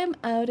can try him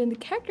out in the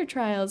character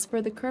trials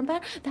for the current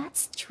battle.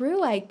 That's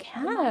true, I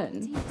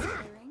can.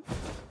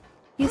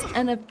 He's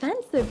an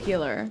offensive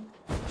healer.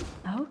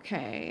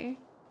 Okay.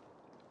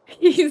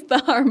 He's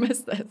the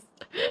armistice.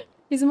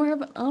 He's more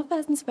of an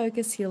offense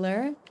focused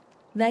healer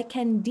that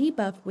can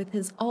debuff with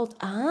his ult.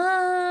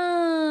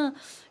 Ah!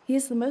 He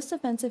is the most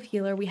offensive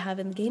healer we have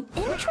in the game.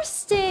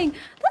 Interesting!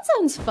 That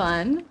sounds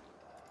fun.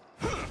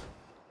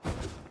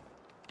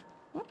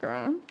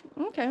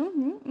 Okay.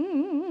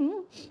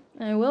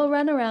 I will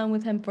run around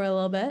with him for a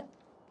little bit.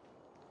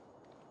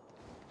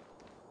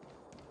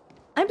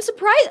 I'm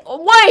surprised.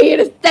 Wait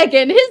a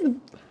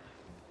second.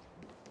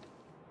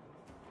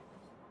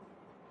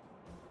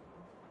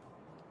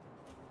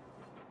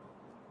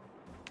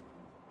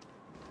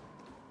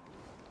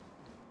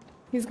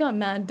 He's got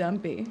mad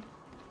dumpy.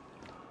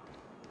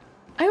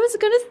 I was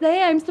gonna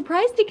say, I'm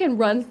surprised he can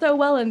run so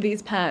well in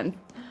these pants.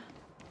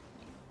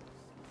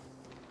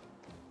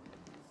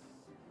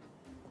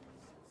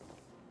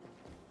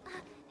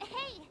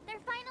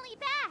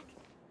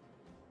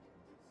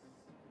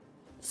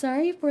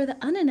 Sorry for the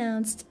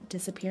unannounced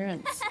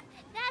disappearance.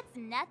 That's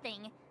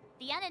nothing.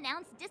 The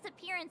unannounced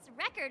disappearance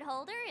record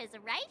holder is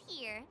right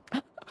here.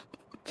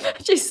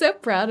 She's so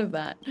proud of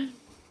that.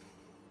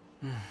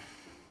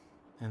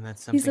 And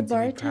that's something He's a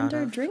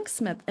bartender,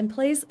 drinksmith, and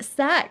plays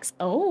sax.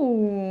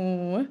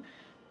 Oh.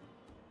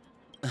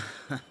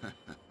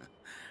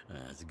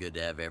 It's good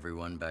to have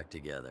everyone back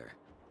together.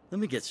 Let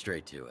me get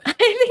straight to it. I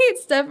think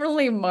it's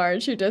definitely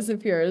March who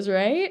disappears,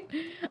 right?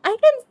 I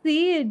can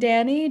see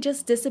Danny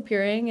just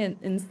disappearing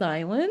in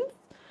silence.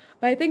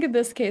 But I think in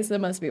this case,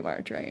 it must be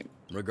March, right?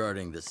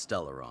 Regarding the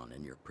Stellaron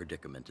and your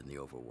predicament in the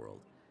overworld,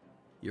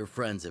 your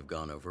friends have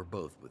gone over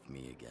both with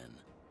me again.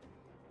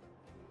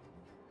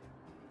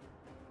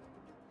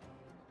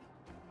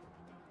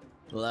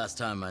 The last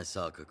time I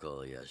saw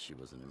𝐒𝐿𝐤, she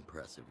was an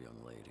impressive young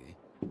lady.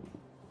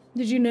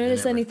 Did you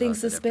notice anything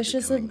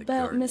suspicious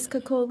about Miss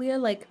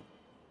𝐒𝐿𝐤? Like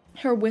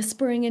her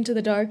whispering into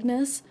the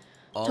darkness,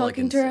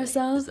 talking to herself?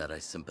 All I can say is that I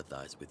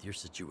sympathize with your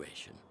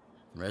situation.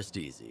 Rest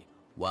easy.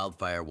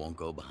 Wildfire won't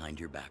go behind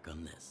your back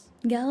on this.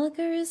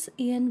 Gallagher's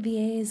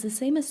ENVA is the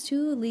same as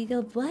two League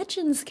of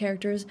Legends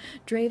characters,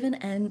 Draven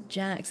and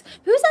Jax.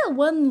 Who's that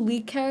one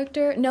League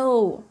character?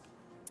 No.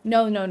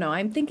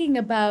 I'm thinking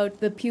about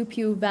the Pew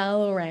Pew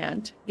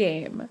Valorant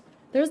game.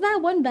 There's that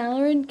one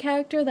Valorant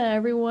character that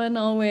everyone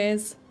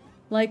always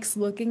likes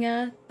looking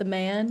at, the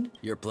man.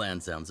 Your plan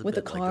sounds a with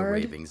bit a like card. the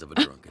ravings of a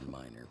drunken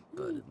miner,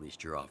 but at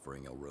least you're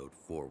offering a road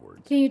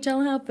forward. Can you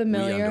tell how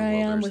familiar I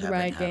am with We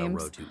Riot underworlders haven't had a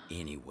games? road to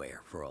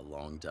anywhere for a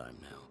long time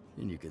now,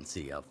 and you can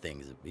see how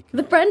things have become.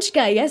 The French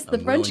guy, yes, the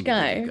I'm French willing to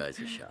guy. give you guys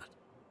a shot.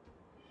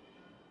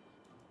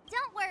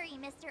 Don't worry,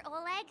 Mr.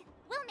 Oleg.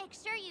 We'll make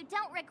sure you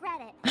don't regret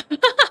it.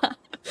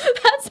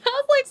 That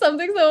sounds like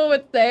something someone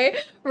would say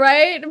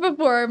right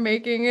before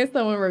making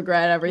someone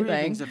regret everything.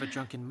 Ravings of a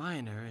drunken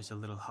miner is a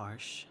little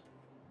harsh.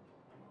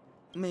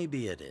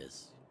 Maybe it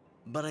is,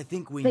 but I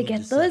think we They need get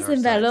to set those our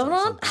in sights on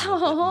Valorant? something a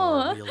bit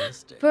more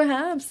realistic.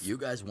 Perhaps. You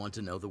guys want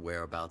to know the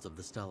whereabouts of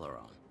the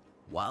Stellaron.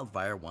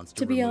 Wildfire wants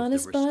to To be remove the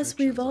honest, boss, we've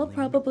restrictions all on the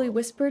probably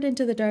whispered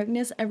into the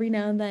darkness every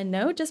now and then.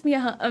 No, just me.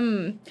 In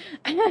other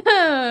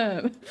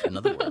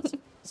words,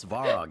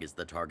 Svarog is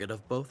the target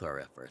of both our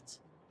efforts.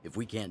 If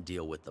we can't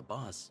deal with the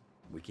boss,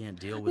 We can't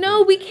deal with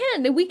No, we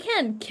anything.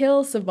 can't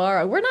kill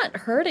Savara. We're not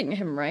hurting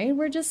him, right?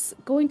 We're just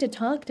going to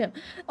talk to him.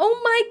 Oh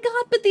my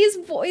god, but these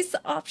voice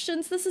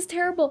options, this is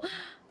terrible.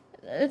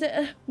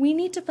 We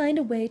need to find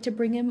a way to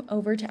bring him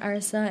over to our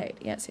side.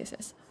 Yes, yes,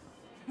 yes.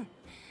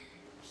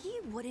 He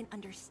wouldn't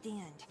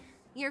understand.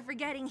 You're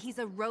forgetting he's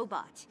a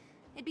robot.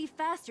 It'd be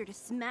faster to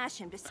smash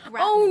him to scrap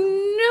metal. Oh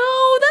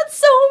no, that's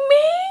so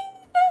mean!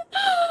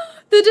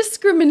 The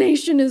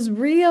discrimination is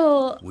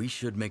real. We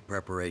should make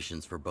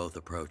preparations for both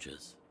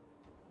approaches.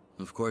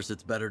 Of course,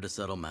 it's better to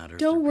settle matters.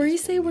 Don't worry,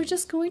 say we're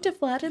just going to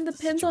flatten the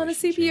pins on a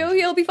CPU.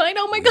 He'll be fine.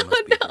 Oh my god,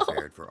 must be no!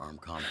 prepared for armed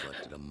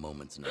conflict at a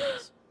moment's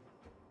notice.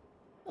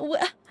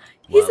 Well,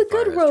 he's a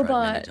good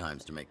robot.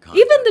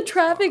 Even the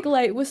traffic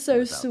light was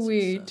so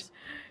sweet. Success.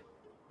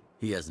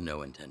 He has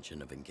no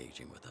intention of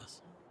engaging with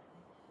us.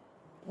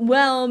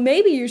 Well,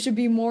 maybe you should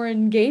be more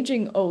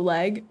engaging,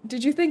 Oleg.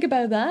 Did you think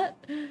about that?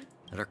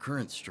 At our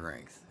current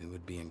strength, it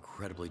would be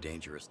incredibly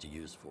dangerous to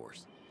use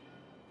force.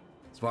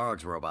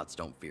 Svarog's robots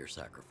don't fear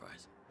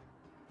sacrifice,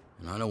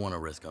 and I don't want to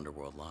risk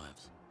underworld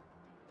lives.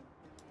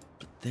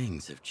 But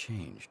things have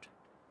changed.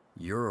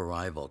 Your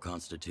arrival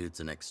constitutes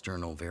an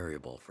external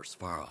variable for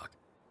Svarog.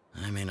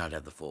 I may not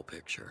have the full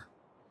picture,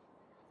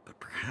 but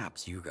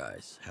perhaps you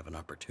guys have an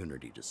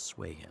opportunity to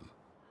sway him.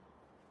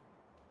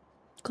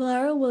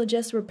 Clara will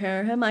just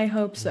repair him, I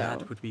hope so.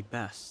 That would be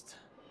best.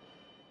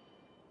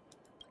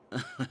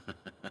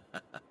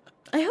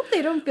 I hope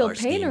they don't feel Our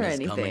pain or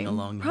steam is coming anything.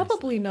 along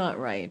Probably not,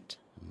 right?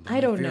 But I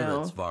don't fear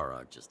know. that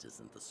Svarog just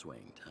isn't the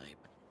swaying type.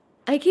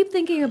 I keep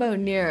thinking about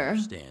Nier.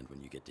 Understand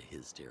when you get to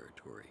his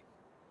territory.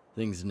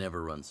 Things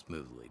never run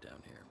smoothly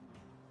down here.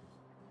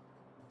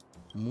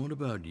 And what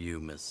about you,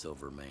 Miss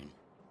Silvermane?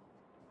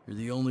 You're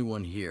the only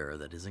one here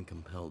that isn't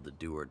compelled to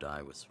do or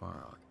die with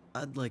Svarog.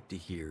 I'd like to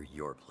hear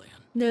your plan.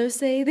 No,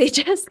 say they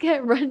just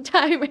get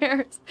runtime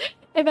errors.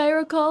 If I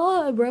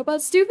recall,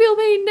 robots do feel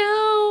pain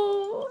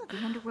now. The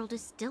underworld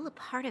is still a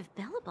part of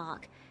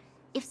Belobog.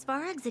 If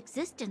Svarog's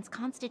existence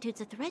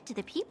constitutes a threat to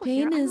the people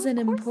here, Pain I is will an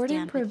of course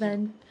important stand with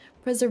you.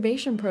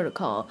 preservation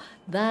protocol.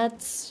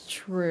 That's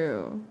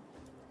true.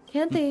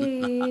 Can't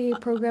they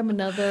program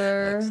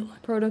another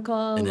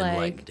protocol An like,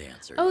 enlightened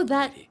answer, oh, young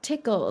that lady.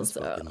 tickles.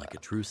 Spoken like a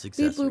true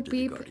successor boop, to the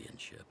beep.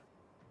 guardianship.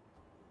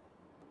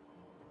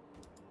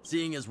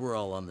 Seeing as we're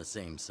all on the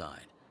same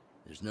side,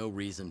 there's no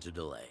reason to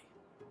delay.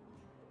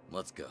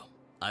 Let's go.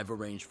 I've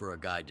arranged for a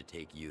guide to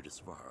take you to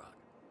Svarog.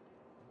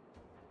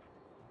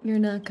 You're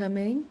not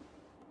coming?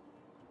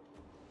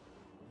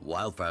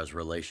 Wildfire's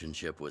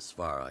relationship with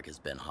Svarog has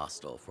been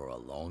hostile for a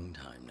long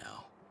time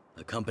now.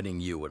 Accompanying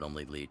you would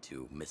only lead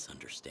to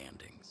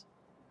misunderstandings.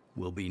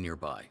 We'll be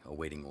nearby,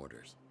 awaiting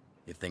orders.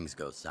 If things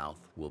go south,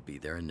 we'll be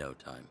there in no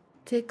time.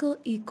 Tickle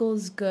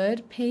equals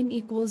good, pain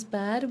equals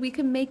bad. We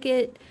can make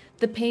it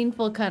the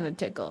painful kind of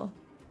tickle.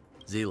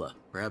 Zila,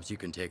 perhaps you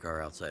can take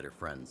our outsider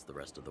friends the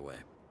rest of the way.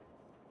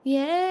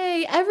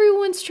 Yay!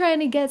 Everyone's trying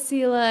to get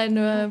Sela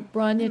and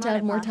Bronya to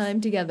have more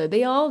time together.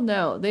 They all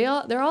know.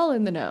 They're all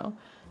in the know.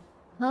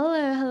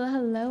 Hello, hello,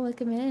 hello.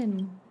 Welcome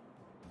in.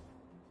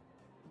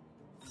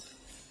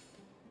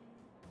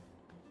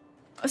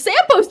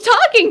 Sampo's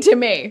talking to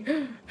me!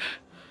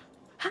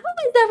 How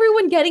is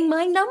everyone getting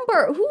my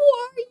number? Who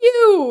are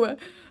you?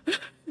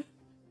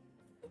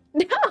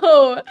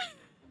 No!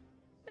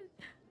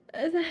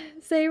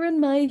 Seiren,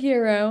 my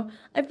hero.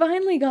 I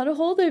finally got a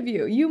hold of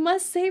you. You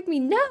must save me.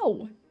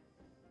 No!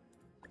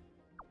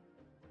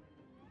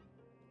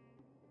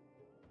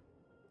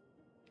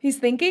 He's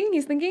thinking?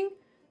 He's thinking?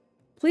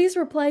 Please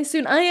reply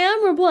soon. I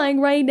am replying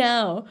right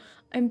now.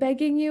 I'm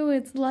begging you,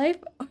 it's life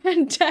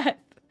and death.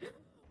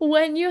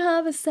 When you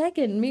have a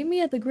second, meet me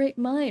at the Great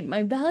Mine,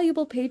 my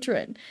valuable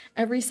patron.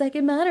 Every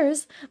second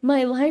matters.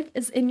 My life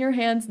is in your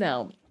hands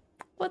now.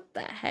 What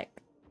the heck?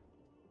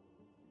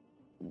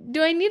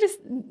 Do I need to...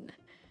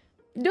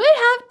 Do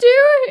I have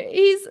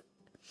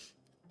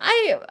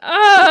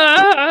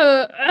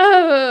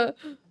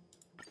to?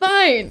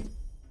 Fine.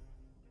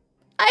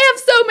 I have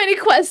so many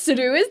quests to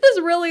do. Is this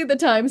really the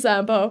time,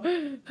 Sampo?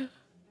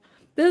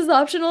 This is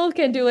optional.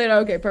 Can't do later.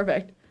 Okay,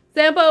 perfect.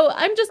 Sampo,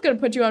 I'm just gonna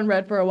put you on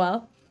red for a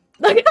while.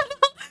 What?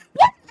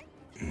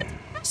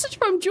 Message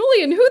from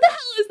Julian. Who the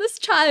hell is this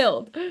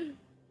child?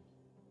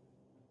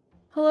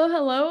 Hello,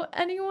 hello.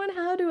 Anyone?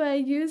 How do I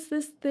use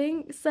this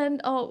thing?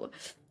 Send. Oh,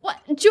 what?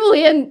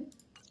 Julian.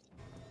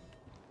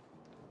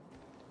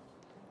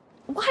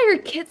 Why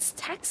are kids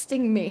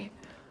texting me?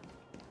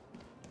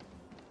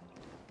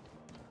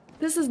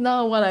 This is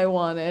not what I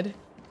wanted.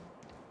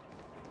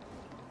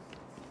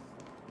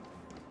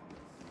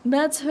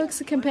 That's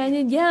Hook's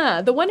companion?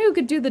 Yeah, the one who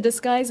could do the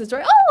disguises,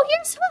 right? Oh,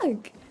 here's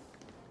Hook!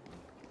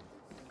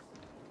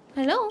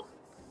 Hello?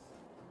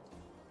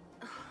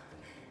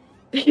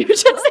 You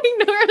just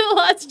ignored the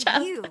last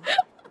child.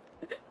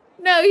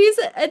 No, he's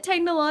a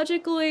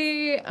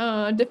technologically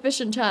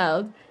deficient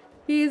child.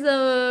 He's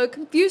a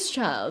confused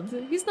child.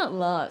 He's not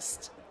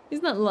lost.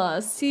 He's not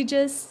lost. He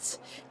just...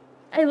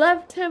 I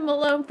left him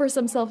alone for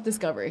some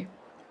self-discovery.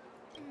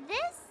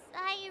 This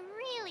I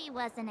really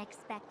wasn't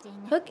expecting.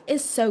 Hook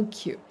is so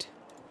cute.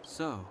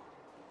 So,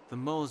 The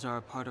moles are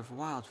a part of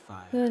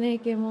Wildfire. The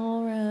naked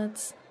mole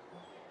rats.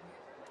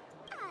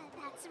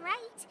 That's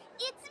right.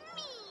 It's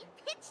me,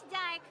 Pitch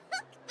Dark,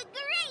 Hook the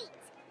Great.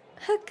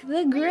 Hook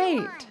the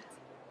Great.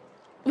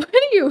 What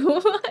do you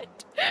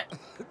want?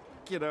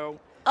 Kiddo,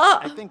 Oh.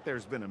 I think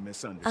there's been a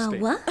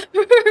misunderstanding. What?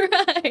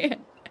 Right.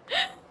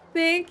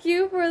 Thank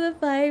you for the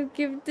 5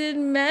 gifted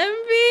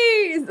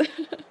membies.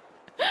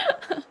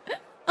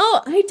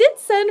 Oh, I did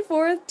send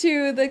forth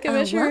to the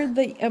commissioner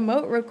the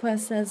emote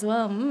requests as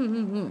well.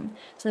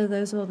 So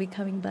those will be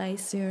coming by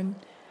soon.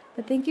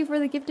 But thank you for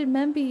the gifted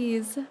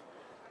membies.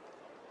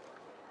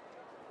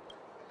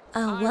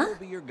 I will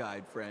be your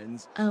guide,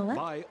 friends, what?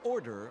 by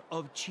order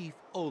of Chief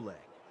𝐒𝐚𝐿.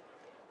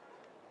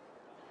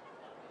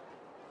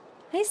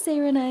 Hi,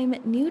 Saren. I'm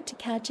new to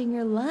catching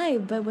your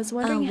live, but was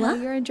wondering how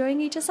you're enjoying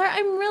HSR.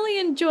 I'm really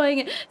enjoying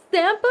it.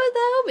 Sampo,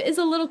 though, is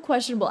a little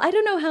questionable. I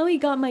don't know how he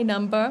got my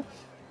number.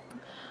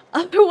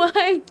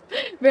 Otherwise,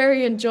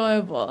 very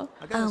enjoyable.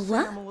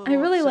 I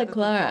really like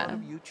Clara.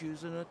 You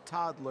choosing a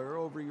toddler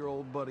over your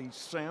old buddy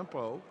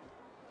Sampo.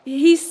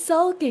 He's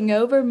sulking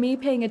over me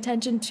paying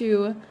attention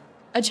to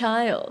a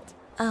child.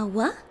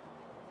 What?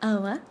 All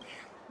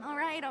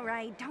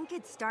right, don't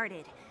get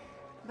started.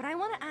 But I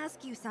want to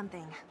ask you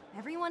something.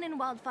 Everyone in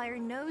Wildfire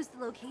knows the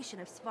location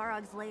of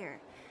Svarog's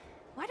lair.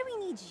 Why do we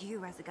need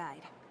you as a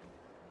guide?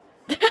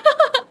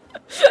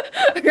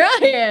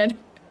 Ryan!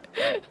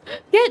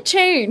 Get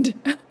chained!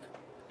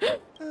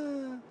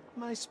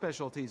 My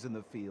specialty's in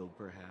the field,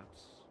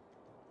 perhaps.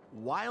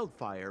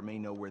 Wildfire may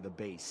know where the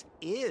base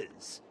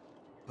is,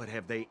 but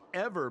have they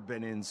ever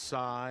been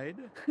inside?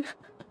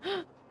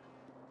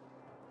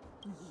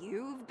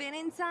 You've been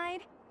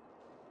inside?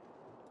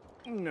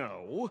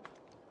 No,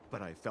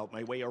 but I felt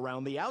my way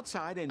around the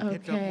outside and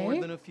picked up more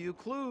than a few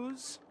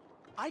clues.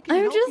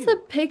 I'm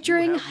just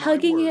picturing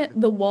hugging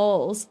the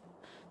walls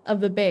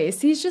of the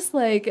base. He's just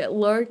like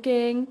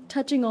lurking,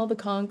 touching all the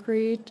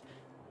concrete.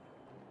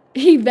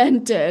 He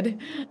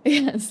vented.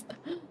 Yes.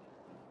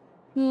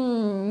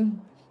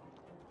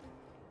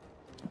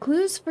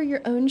 Clues for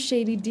your own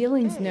shady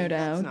dealings, no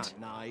doubt. That's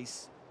not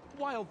nice.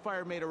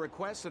 Wildfire made a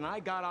request and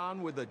I got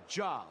on with the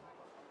job.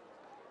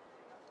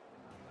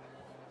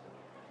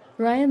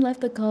 Ryan left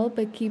the cult,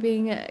 but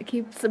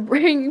keeps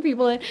bringing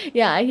people in.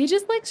 Yeah, he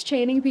just likes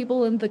chaining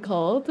people in the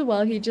cult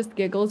while he just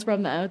giggles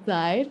from the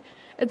outside.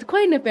 It's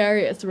quite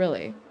nefarious,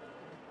 really.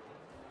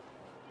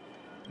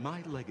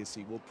 My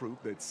legacy will prove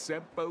that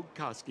𝐒𝐴𝐵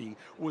𝐂𝐡𝐚𝐭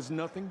was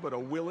nothing but a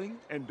willing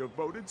and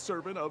devoted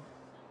servant of...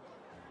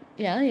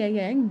 Yeah.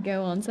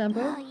 Go on,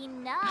 Sampo. Oh,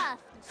 enough.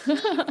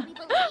 Jeez, we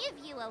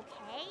believe you,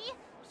 okay?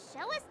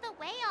 Show us the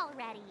way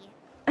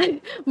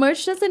already.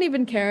 March doesn't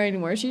even care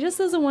anymore. She just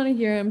doesn't want to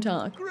hear him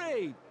talk.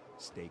 Great.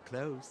 Stay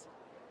close.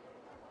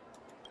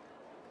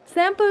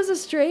 Sampo's a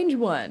strange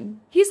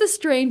one. He's a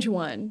strange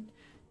one.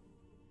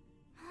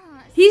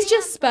 He's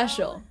just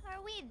special.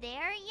 Are we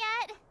there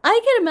yet? I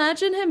can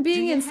imagine him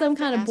being in some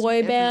kind of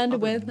boy band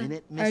with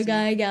our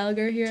guy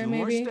Gallagher here,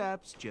 maybe. 2 more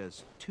steps,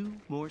 just 2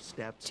 more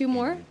steps. 2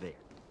 more?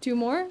 2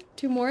 more?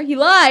 2 more? He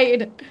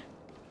lied!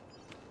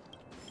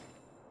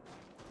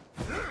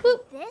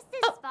 This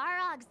is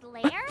Svarog's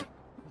lair?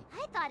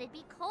 I thought it'd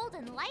be cold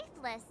and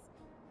lifeless.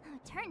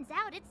 Turns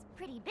out it's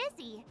pretty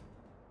busy.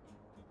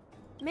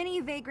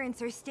 Many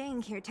vagrants are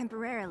staying here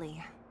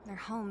temporarily. Their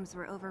homes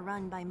were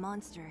overrun by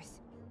monsters.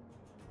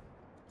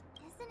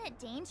 Isn't it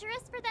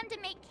dangerous for them to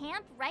make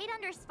camp right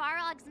under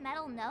Svarog's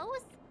metal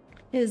nose?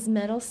 His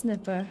metal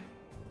sniffer.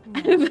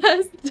 No.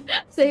 Best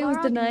say he was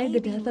denied the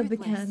death of the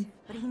can.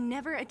 But he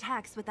never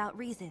attacks without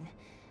reason.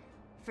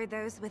 For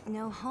those with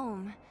no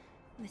home,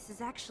 this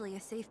is actually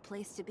a safe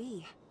place to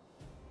be.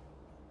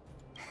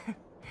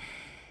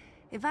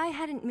 If I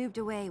hadn't moved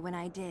away when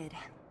I did,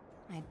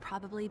 I'd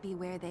probably be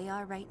where they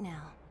are right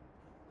now.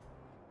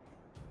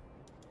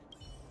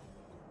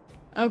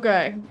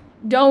 Okay.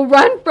 Don't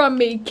run from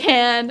me,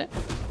 Can!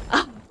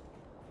 Ah,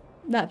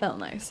 that felt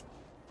nice.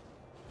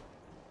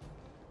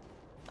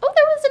 Oh,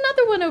 there was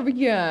another one over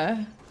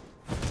here.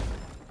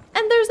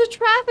 And there's a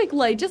traffic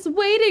light just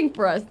waiting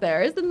for us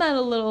there. Isn't that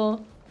a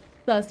little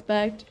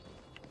suspect?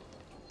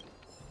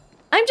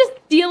 I'm just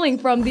stealing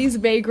from these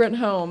vagrant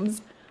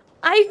homes.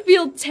 I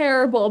feel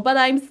terrible, but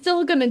I'm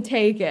still gonna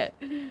take it.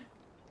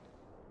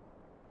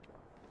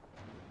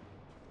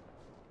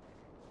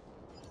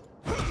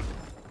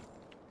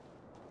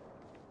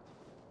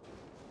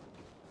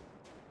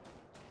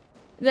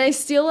 Did I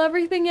steal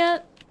everything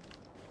yet?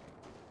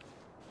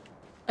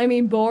 I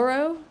mean,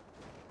 borrow?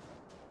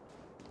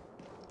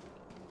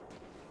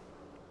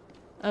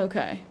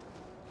 Okay.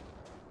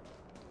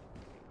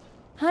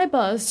 Hi,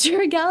 boss.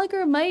 Sure,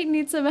 Gallagher might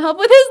need some help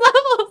with his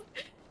levels.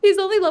 He's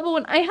only level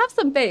 1. I have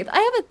some faith. I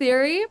have a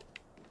theory.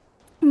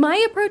 My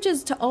approach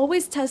is to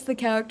always test the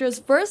characters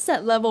first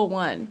at level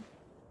 1.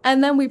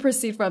 And then we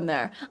proceed from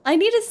there. I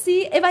need to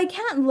see if I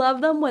can't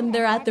love them when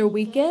they're at their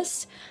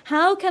weakest.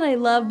 How can I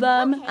love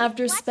them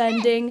after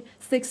spending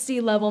 60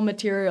 level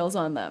materials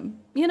on them?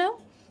 You know?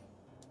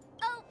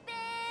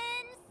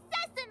 Open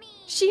sesame!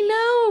 She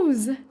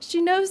knows!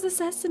 She knows the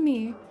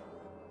sesame.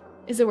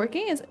 Is it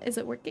working? Is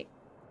it working?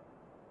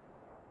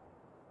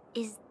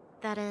 Is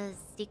that a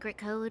secret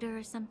code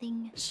or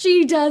something?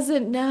 She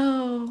doesn't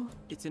know.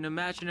 It's an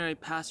imaginary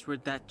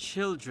password that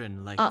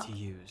children like to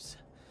use.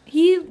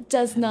 He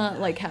does not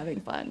like having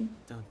fun.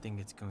 Don't think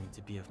it's going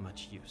to be of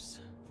much use.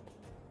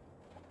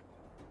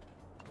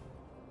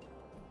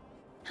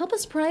 Help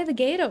us pry the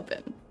gate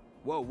open.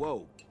 Whoa,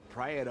 whoa.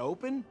 Pry it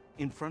open?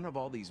 In front of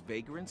all these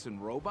vagrants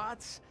and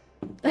robots?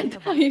 That's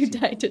how you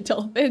died to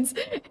dolphins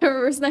in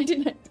reverse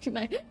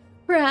 1999.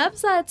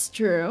 Perhaps that's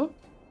true.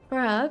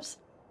 Perhaps.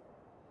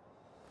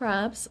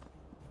 Perhaps.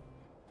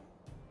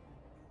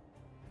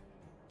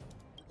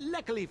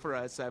 Luckily for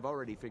us, I've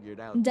already figured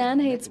out. Dan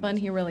hates fun,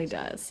 he really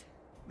does.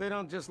 They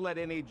don't just let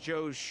any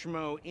Joe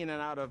Schmo in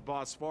and out of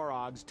Boss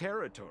Svarog's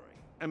territory.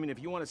 I mean,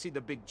 if you want to see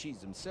the big cheese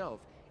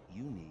himself,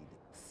 you need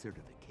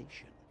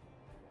certification.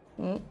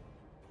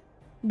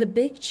 The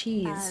big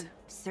cheese.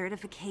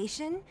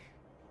 Certification?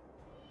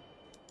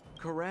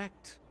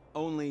 Correct.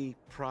 Only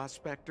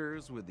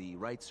prospectors with the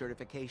right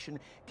certification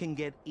can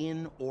get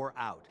in or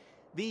out.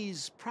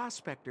 These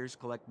prospectors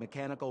collect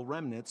mechanical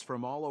remnants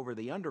from all over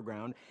the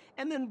underground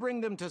and then bring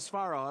them to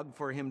Svarog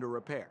for him to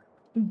repair.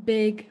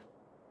 Big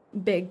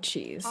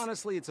cheese.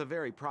 Honestly, it's a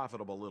very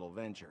profitable little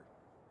venture.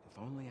 If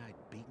only I'd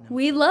beaten him.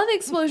 We love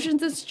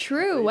explosions, it's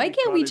true. Why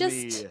can't we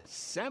just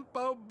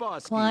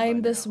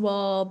climb this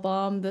wall,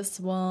 bomb this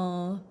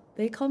wall?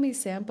 They call me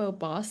Sampo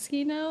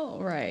Bosky now?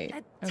 Right.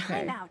 Okay.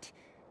 Time out.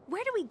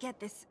 Where do we get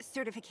this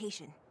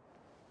certification?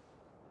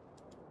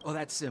 Oh,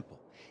 that's simple.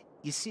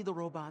 You see the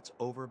robots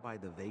over by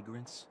the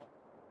vagrants?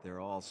 They're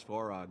all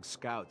Svarog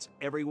scouts.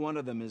 Every one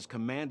of them is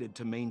commanded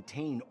to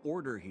maintain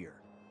order here.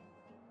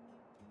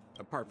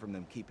 Apart from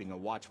them keeping a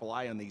watchful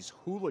eye on these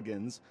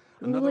hooligans,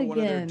 another one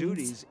of their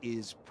duties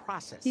is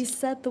processing. He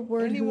said the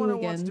word Anyone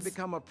hooligans. who wants to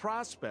become a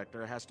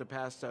prospector has to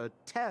pass a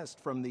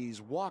test from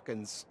these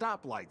walk-in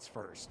stoplights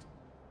first.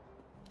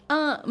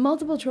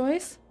 Multiple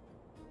choice?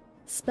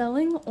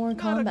 Spelling or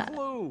combat? Not a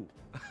clue.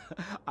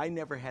 I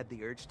never had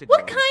the urge to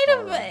What go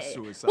kind of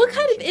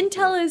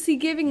intel is he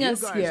giving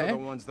us here? Are the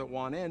ones that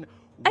want in.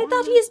 I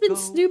thought he's been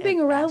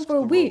snooping around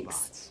for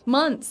weeks,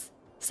 months,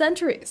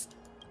 centuries.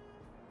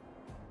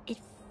 It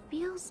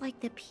feels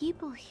like the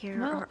people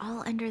here are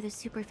all under the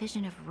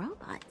supervision of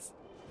robots.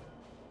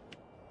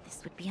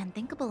 This would be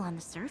unthinkable on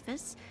the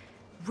surface.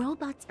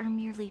 Robots are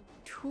merely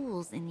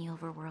tools in the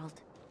overworld.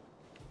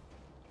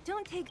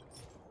 Don't take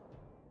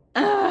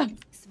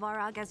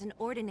Svarog as an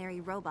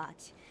ordinary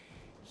robot.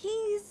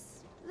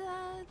 He's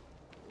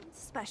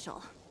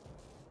special.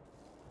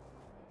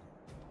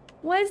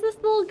 Why is this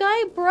little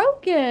guy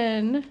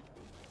broken?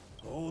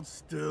 Hold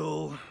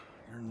still.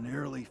 You're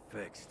nearly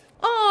fixed.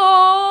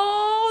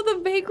 Oh, the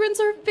vagrants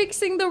are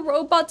fixing the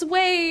robot's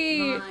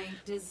way. My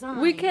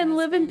design We can has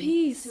live in been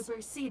peace.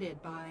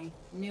 Superseded by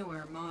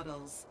newer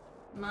models.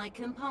 My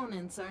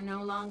components are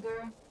no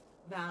longer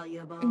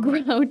valuable.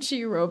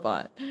 Grouchy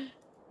robot.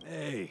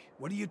 Hey,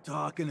 what are you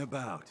talking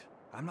about?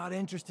 I'm not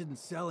interested in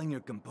selling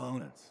your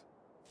components.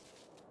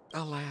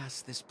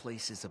 Alas, this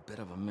place is a bit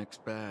of a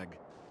mixed bag.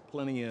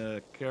 Plenty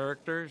of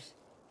characters.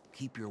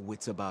 Keep your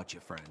wits about you,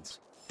 friends.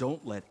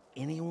 Don't let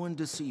anyone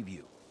deceive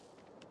you.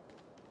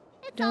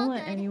 Don't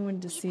let anyone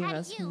deceive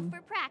us. You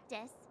for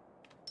practice.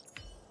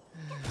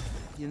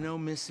 You know,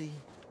 Missy,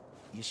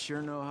 you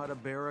sure know how to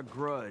bear a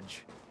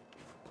grudge.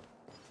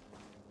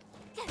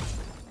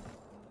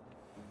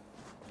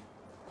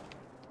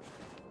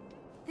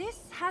 This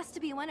has to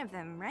be one of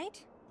them,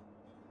 right?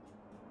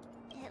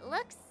 It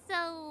looks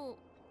so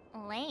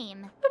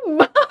lame.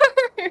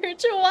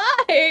 March,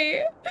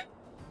 why?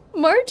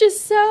 March is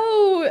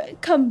so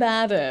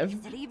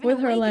combative with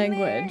her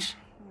language.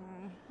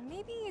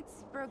 Maybe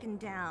it's broken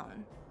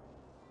down.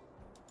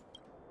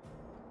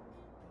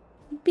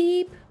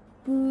 Beep,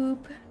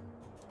 boop.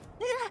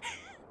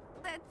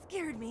 That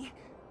scared me.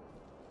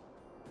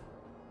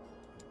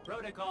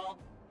 Protocol.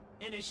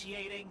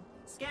 Initiating.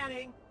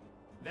 Scanning.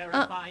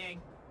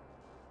 Verifying.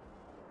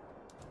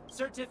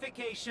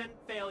 Certification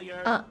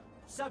failure.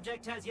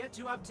 Subject has yet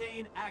to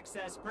obtain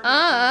access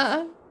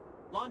permissions.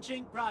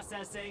 Launching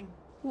processing.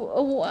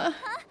 Are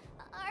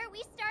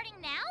we starting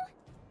now?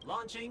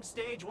 Launching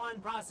stage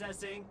 1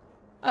 processing.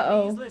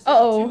 Uh-oh. Please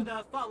listen to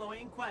the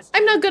following question.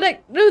 I'm not good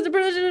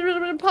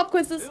at pop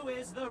quizzes. Who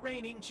is the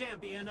reigning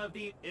champion of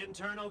the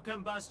internal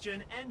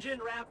combustion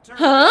engine rap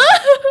tournament?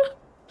 Huh?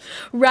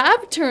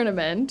 Rap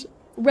tournament?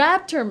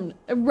 Rap, like,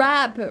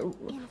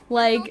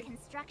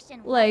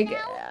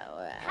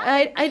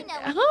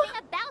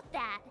 about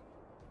that?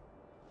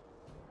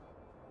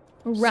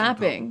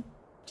 Rapping.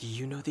 Do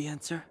you know the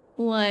answer?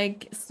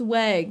 Like,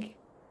 swag,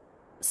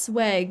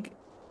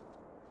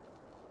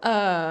 dog.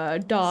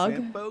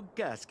 Sampo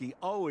Gasky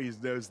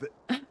always knows that.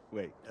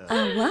 Wait,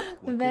 what?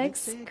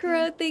 Vex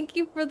Crow, thank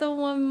you for the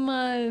 1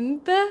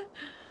 month.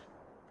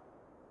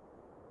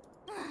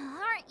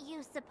 Aren't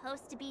you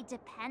supposed to be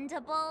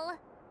dependable?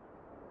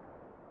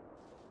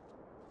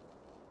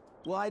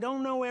 Well, I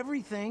don't know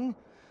everything.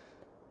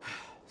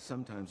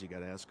 Sometimes you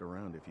gotta ask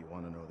around if you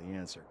want to know the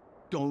answer.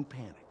 Don't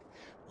panic.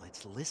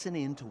 Let's listen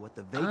in to what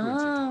the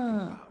vagrants are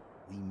talking about.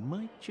 We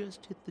might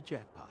just hit the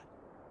jackpot.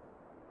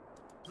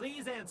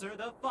 Please answer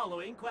the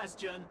following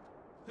question.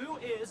 Who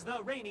is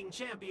the reigning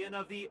champion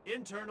of the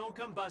internal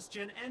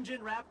combustion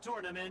engine rap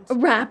tournament?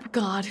 Rap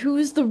god. Who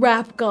is the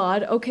rap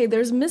god? Okay,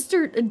 there's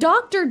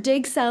Dr.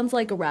 Dig sounds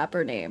like a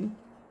rapper name.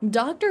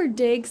 Dr.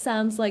 Dig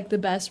sounds like the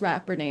best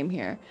rapper name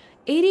here.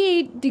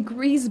 88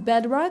 Degrees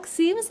Bedrock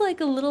seems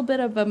like a little bit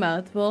of a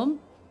mouthful.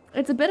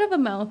 It's a bit of a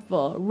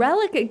mouthful.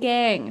 Relic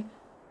Gang.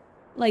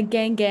 Like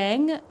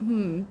gang?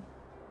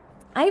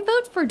 I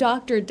vote for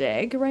Dr.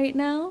 Dig right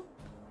now.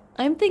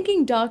 I'm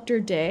thinking Dr.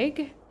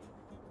 Dig.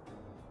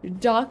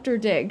 Dr.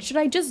 Dig. Should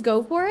I just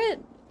go for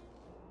it?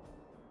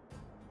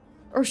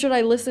 Or should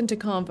I listen to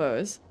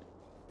combos?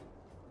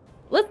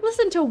 Let's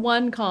listen to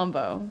one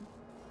combo.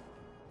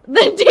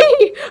 The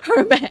D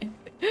Hermit.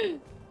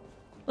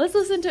 Let's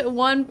listen to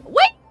one.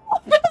 Wait!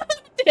 Who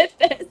did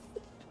this?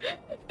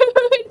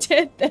 Who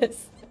did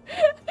this?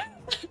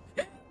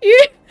 You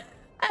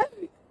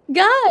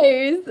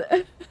guys.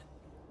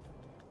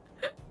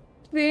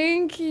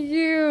 Thank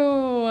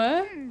you.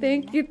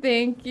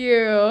 Thank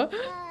you.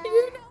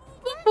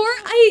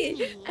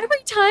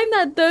 Every time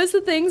that those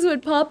things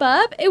would pop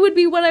up, it would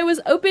be when I was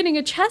opening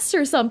a chest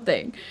or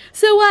something.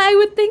 So I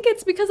would think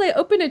it's because I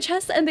opened a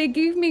chest and they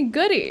gave me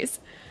goodies.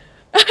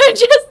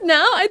 Just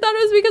now, I thought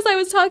it was because I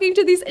was talking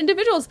to these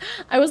individuals.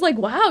 I was like,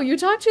 wow, you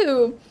talk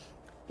to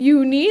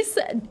Eunice,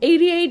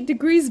 88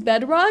 Degrees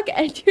Bedrock,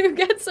 and you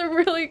get some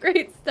really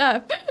great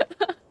stuff.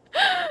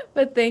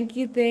 But thank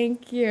you.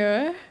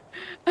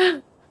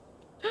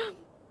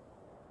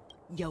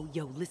 Yo,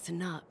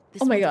 listen up.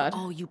 This Oh my one's god. for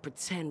all you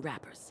pretend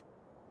rappers.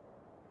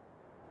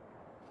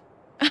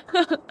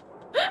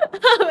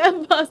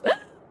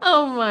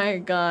 Oh my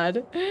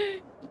god.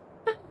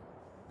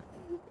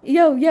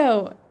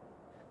 Yo.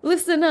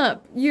 Listen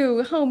up,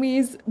 you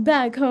homies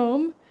back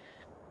home.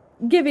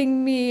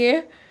 Giving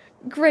me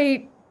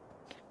great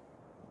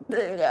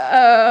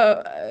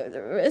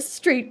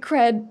street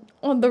cred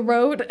on the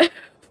road.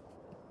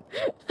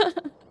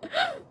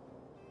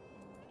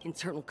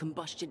 Internal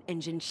combustion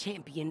engine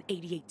champion,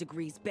 88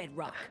 Degrees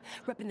Bedrock.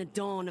 Repping the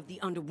dawn of the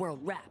underworld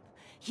rap.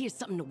 Here's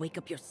something to wake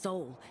up your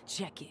soul.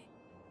 Check it.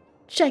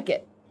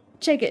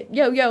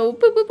 Yo.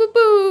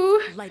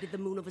 Boo. Lighted the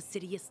moon of a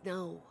city of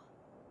snow.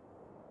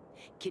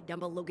 Kid down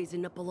below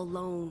gazing up all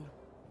alone.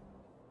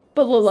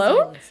 Below?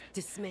 Silence,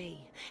 dismay.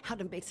 How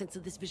to make sense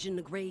of this vision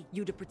of gray.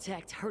 You to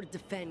protect, her to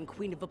defend.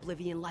 Queen of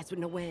oblivion lies with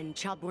no end.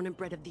 Child born and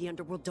bred of the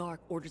underworld dark.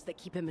 Orders that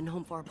keep him and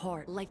home far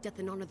apart. Life, death,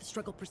 and honor, the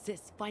struggle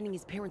persists. Finding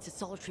his parents a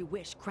solitary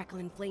wish.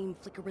 Crackling flame,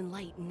 flickering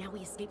light. And now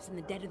he escapes in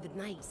the dead of the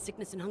night.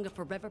 Sickness and hunger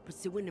forever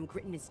pursuing him.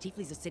 Gritting his teeth,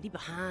 leaves a city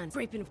behind.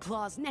 Scraping of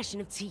claws, gnashing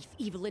of teeth.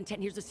 Evil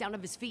intent hears the sound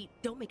of his feet.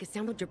 Don't make a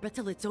sound, hold your breath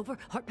till it's over.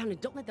 Heart pounding,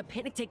 don't let the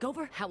panic take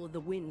over. Howl of the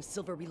wind,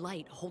 silvery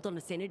light. Hold on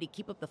to sanity,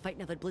 keep up the fight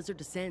now that blizzard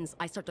descends.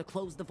 I start to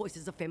close the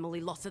voices of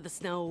family lost to the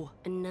snow.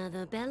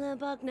 Another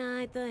Bellabug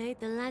night, the hate,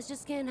 the lies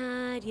just can't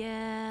hide,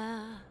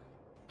 yeah.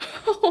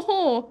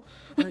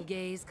 A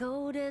gaze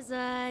cold as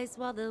ice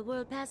while the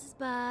world passes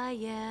by,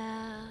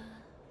 yeah.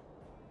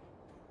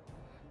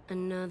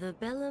 Another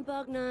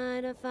Bellabug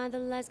night, I find the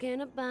lies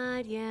can't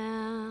abide,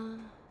 yeah.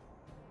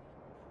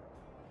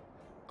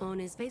 On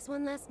his face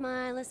one last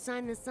smile, a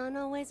sign the sun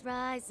always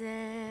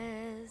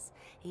rises,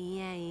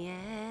 yeah.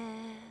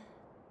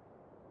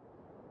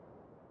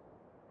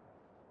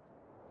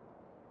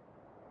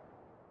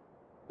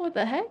 What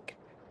the heck?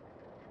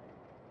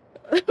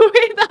 Wait,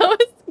 that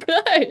was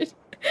good.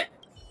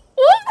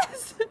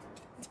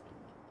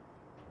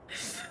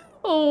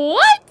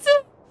 What?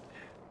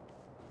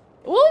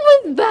 What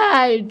was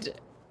that?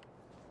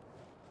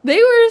 They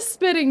were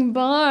spitting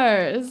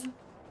bars.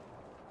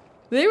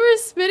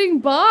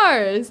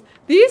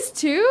 These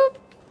two?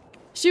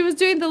 She was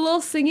doing the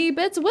little singy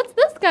bits. What's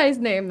this guy's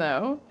name,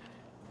 though?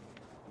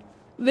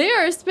 They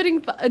are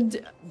spitting.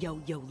 Yo,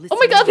 listen. Oh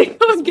my god, they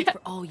go again. For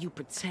all you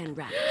pretend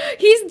rap.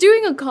 He's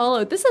doing a call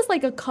out. This is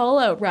like a call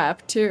out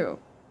rap too.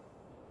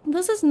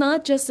 This is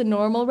not just a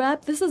normal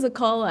rap. This is a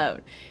call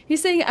out.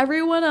 He's saying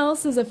everyone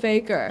else is a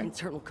faker.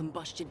 Internal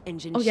combustion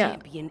engine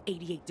champion,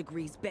 88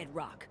 Degrees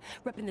Bedrock.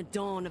 Repping the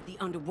dawn of the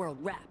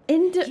underworld rap.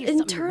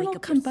 Internal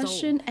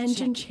combustion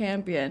engine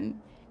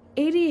champion,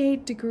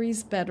 88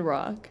 Degrees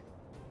Bedrock.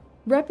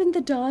 Repping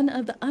the dawn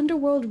of the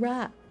underworld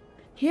rap.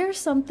 Here's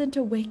something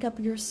to wake up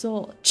your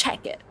soul.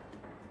 Check it.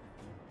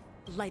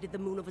 Lighted the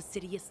moon of a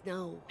city of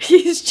snow.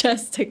 He's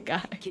just a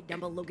guy. Kid down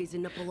below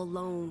gazing up all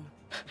alone.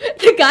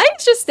 The guy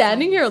is just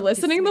standing here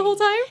listening the whole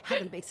time.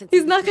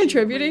 He's not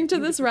contributing to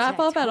this wrap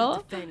up at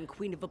all.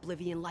 Queen of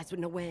oblivion lies with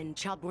no end.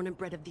 Child born and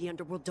bred of the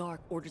underworld dark.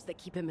 Orders that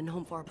keep him and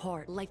home far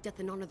apart. Life, death,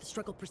 and honor, the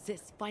struggle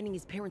persists. Finding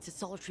his parents a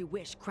solitary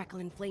wish.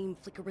 Crackling flame,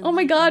 flickering. Oh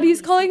my god, he's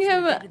calling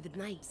him.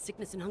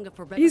 Sickness and hunger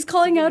forever. He's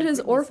calling out his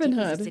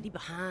orphanhood. City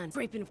behind.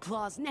 Scraping of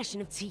claws, gnashing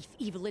of teeth.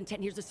 Evil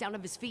intent hears the sound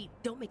of his feet.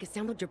 Don't make a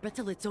sound, hold your breath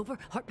till it's over.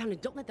 Heart pounding,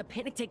 don't let the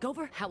panic take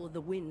over. Howl of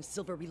the wind,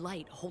 silvery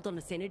light. Hold on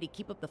to sanity,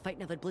 keep up the fight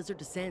now that blizzard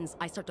descends.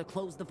 I start to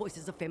close the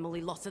voices of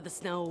family lost to the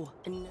snow.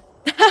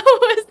 That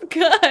was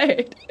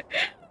good.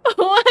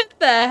 What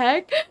the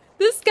heck?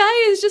 This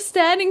guy is just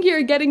standing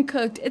here getting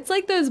cooked. It's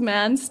like those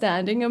man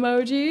standing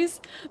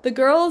emojis. The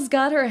girl's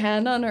got her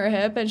hand on her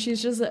hip and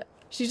she's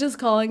just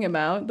calling him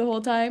out the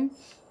whole time.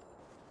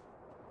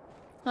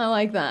 I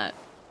like that.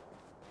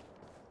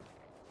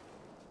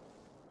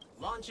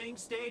 Launching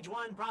stage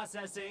 1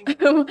 processing.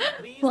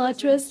 Plot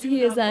twist,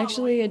 he is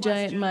actually a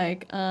giant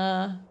mic.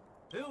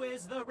 Who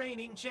is the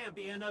reigning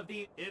champion of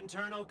the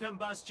Internal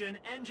Combustion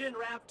Engine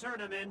Rap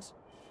Tournament?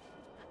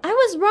 I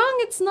was wrong,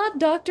 it's not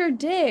Dr.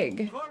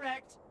 Dig.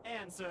 Correct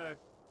answer.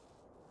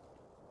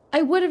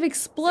 I would have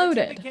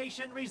exploded.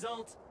 Certification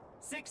result.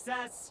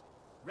 Success.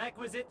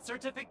 Requisite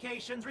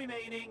certifications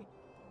remaining.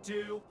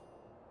 2.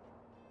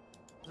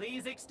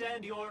 Please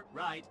extend your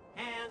right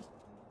hand.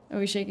 Are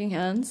we shaking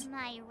hands?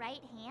 My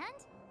right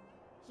hand?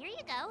 Here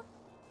you go.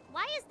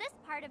 Why is this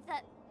part of the...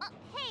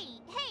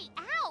 hey,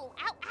 ow,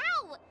 ow,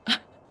 ow!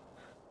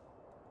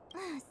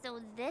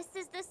 So this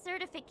is the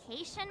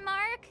certification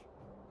mark?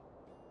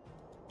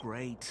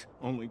 Great.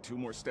 Only 2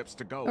 more steps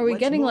to go. Are we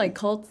Let's getting move. like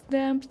cult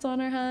stamps on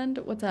our hand?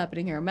 What's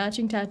happening here?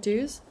 Matching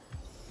tattoos?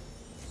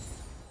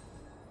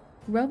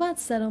 Robot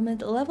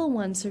settlement level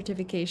 1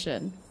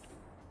 certification.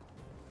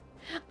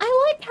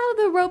 I like how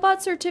the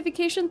robot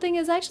certification thing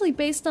is actually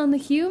based on the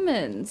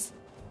humans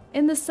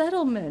in the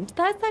settlement.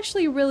 That's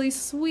actually really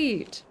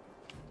sweet.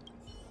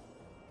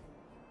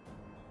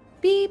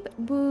 Beep,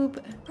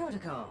 boop.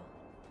 Protocol.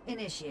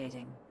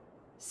 Initiating.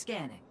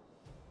 Scanning.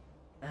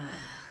 Ugh,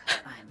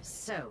 I'm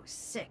so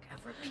sick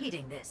of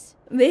repeating this.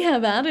 They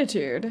have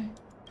attitude.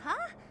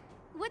 Huh?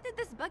 What did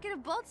this bucket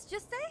of bolts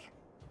just say?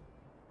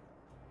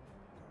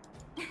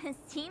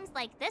 Seems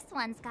like this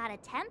one's got a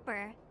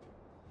temper.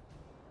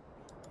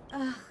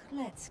 Ugh,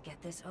 let's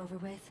get this over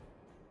with.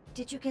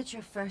 Did you get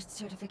your first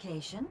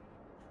certification?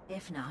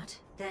 If not,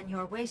 then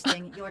you're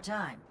wasting your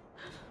time.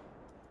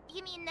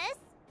 You mean this?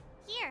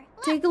 Here,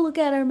 look. Take a look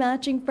at our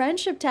matching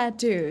friendship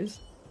tattoos.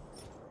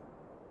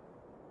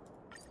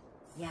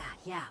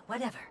 Yeah,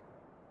 whatever.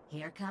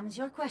 Here comes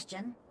your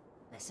question.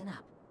 Listen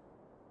up.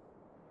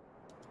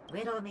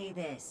 Riddle me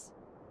this.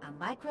 A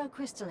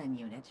microcrystalline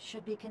unit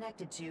should be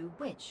connected to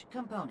which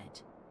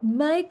component?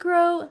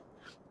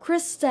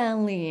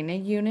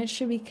 Microcrystalline unit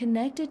should be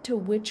connected to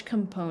which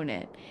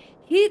component?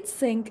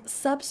 Heatsink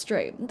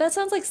substrate. That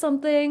sounds like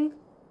something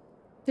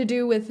to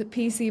do with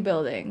PC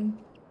building.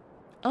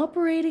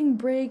 Operating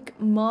brake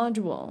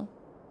module.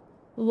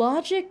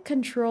 Logic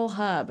control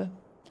hub.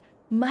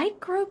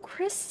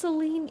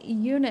 Microcrystalline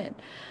unit.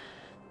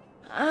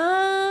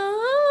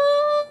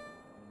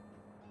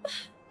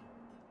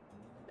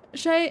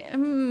 Should I,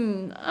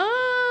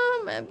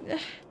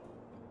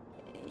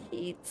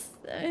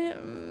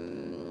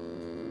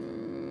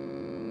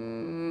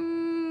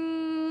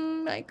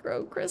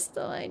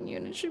 microcrystalline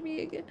unit should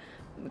be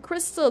a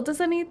crystal.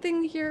 Does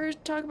anything here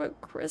talk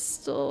about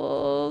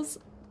crystals?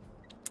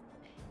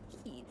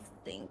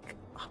 Heatsink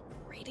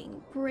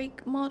operating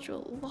brake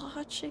module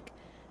logic.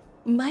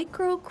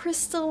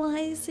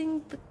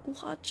 Microcrystallizing the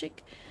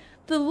logic.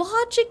 The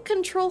logic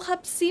control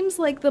hub seems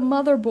like the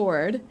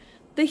motherboard.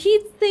 The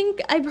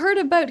heatsink, I've heard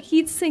about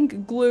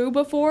heatsink glue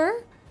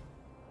before.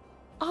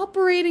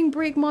 Operating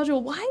brake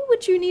module. Why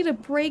would you need a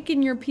brake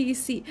in your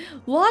PC?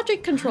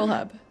 Logic control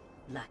hub.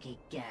 Lucky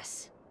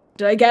guess.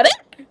 Did I get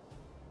it?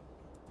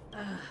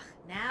 Now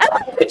Am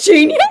I a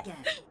genius?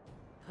 again.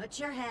 Put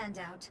your hand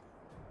out.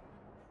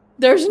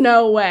 There's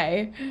no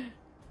way.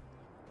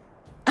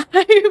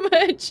 I'm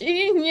a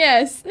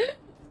genius.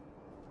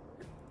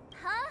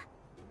 Huh?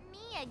 Me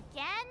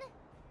again?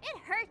 It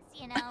hurts,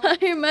 you know.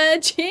 I'm a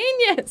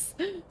genius.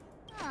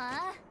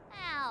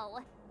 Ow.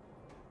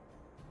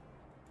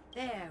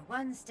 There,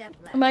 one step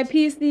left. My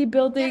PC Get out of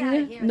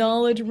building here,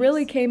 knowledge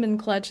really came in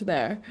clutch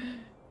there.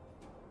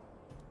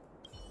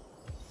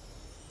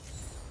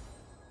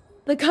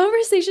 The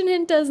conversation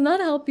hint does not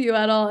help you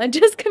at all and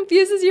just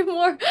confuses you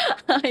more.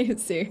 I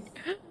see.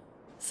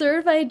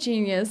 Certified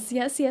genius.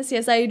 Yes, yes,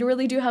 yes. I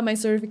really do have my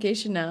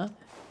certification now.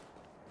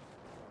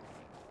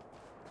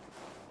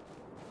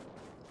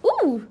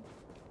 Ooh!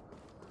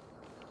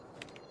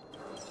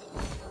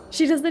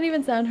 She doesn't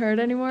even sound hurt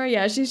anymore.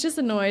 Yeah, she's just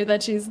annoyed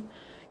that she's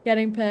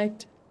getting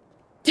picked.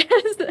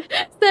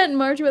 Sent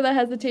March with a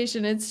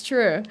hesitation. It's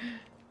true.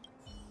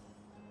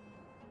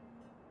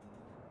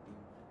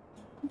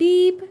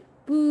 Beep.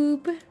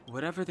 Boop.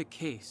 Whatever the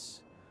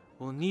case,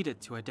 we'll need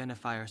it to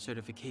identify our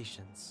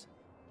certifications.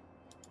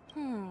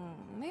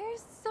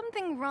 There's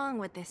something wrong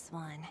with this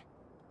one.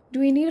 Do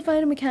we need to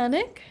find a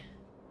mechanic?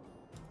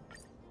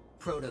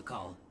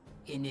 Protocol.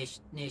 Nish.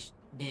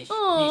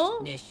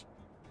 Aww.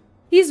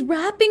 He's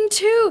rapping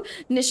too.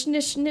 Nish.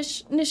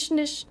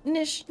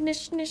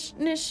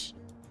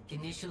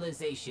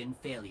 Initialization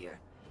failure.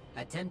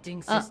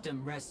 Attempting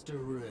system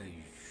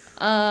restoration.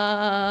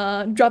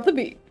 Drop the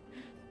beat.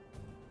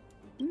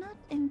 Not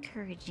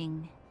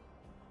encouraging.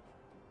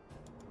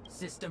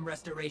 System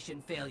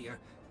restoration failure.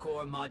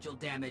 Core module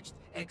damaged.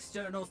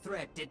 External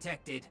threat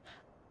detected.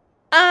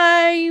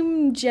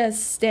 I'm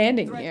just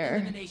standing Threat here.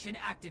 elimination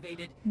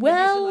activated.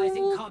 Well,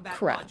 Initializing combat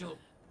crap. module.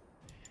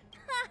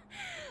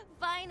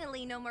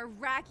 Finally, no more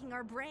racking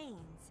our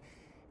brains.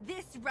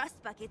 This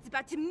rust bucket's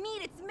about to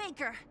meet its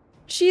maker.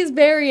 She's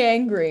very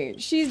angry.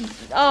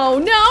 Oh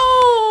no!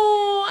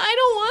 I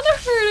don't want to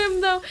hurt him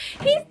though.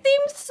 He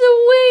seems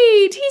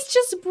sweet. He's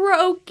just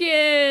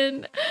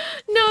broken.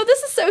 No,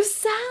 this is so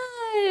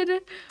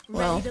sad.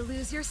 Well, Ready to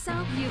lose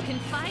yourself? You can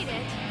fight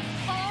it.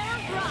 Or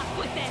rock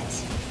with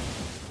it.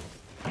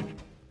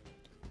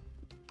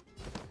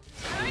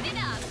 Turn it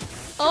up.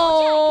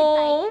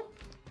 oh.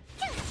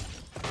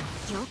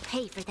 You'll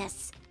pay for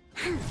this.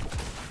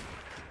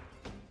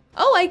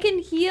 Oh, I can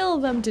heal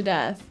them to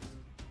death.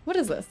 What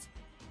is this?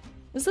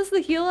 Is this the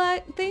heal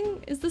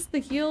thing? Is this the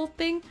heal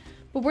thing?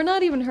 But we're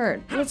not even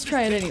hurt. Let's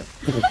try it anyway.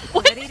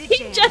 What did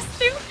he just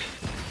do?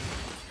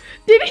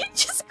 Did he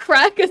just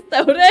crack a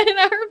soda in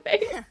our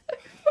face?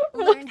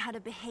 Learn how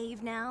to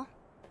behave now.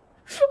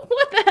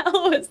 What the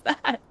hell was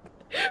that?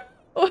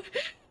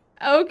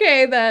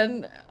 Okay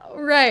then.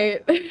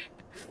 Right.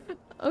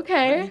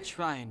 Okay. Let me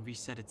try and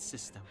reset its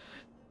system.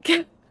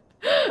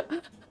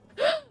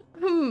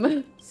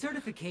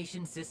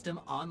 Certification system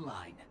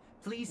online.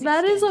 Please.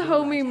 That is a extend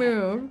your homie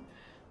move.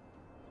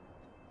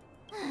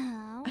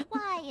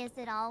 Why is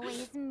it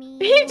always me?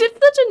 He did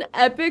such an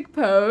epic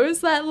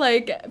pose, that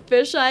like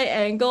fisheye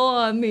angle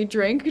on the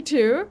drink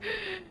too.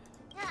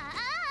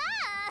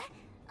 How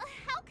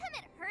come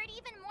it hurt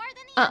even more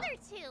than the other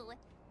two?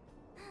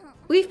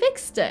 We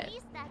fixed it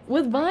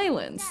with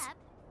violence.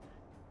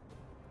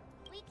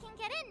 We can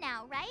get in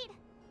now, right?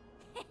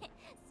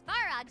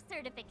 Svarog's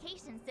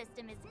certification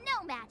system is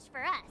no match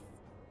for us.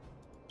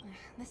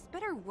 This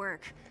better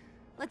work.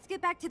 Let's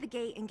get back to the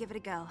gate and give it a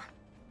go.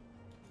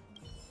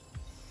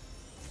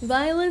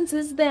 Violence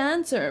is the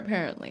answer,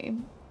 apparently.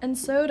 And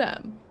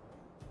soda.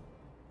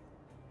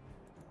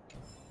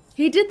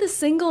 He did the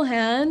single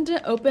hand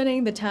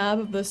opening the tab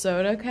of the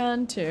soda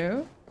can,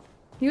 too.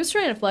 He was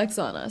trying to flex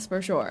on us, for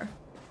sure.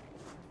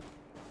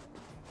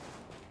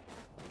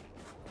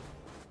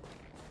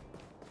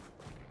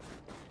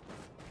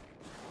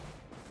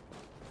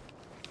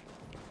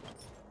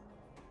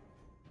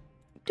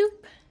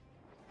 Doop.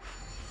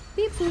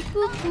 Beep boop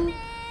boop boop.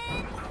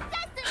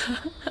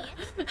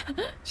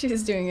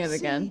 She's doing it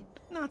again.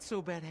 Not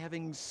so bad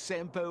having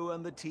Sampo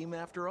on the team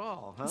after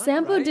all, huh?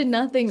 Sampo Right? did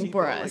nothing She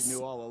for thought us. I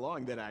knew all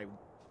along that I...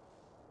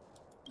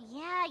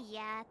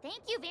 Yeah,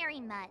 thank you very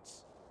much.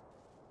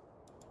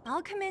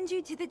 I'll commend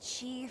you to the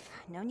chief.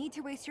 No need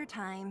to waste your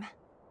time.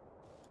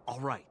 All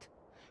right.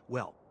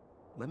 Well,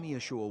 let me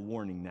issue a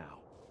warning now.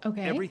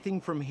 Okay. Everything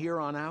from here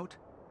on out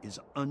is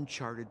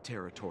uncharted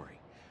territory.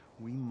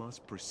 We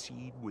must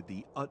proceed with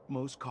the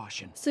utmost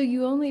caution. So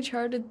you only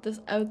charted this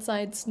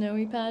outside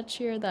snowy patch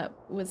here that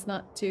was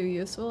not too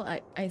useful?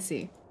 I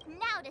see.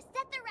 Now to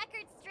set the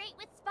record straight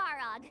with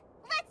Svarog.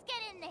 Let's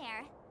get in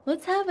there.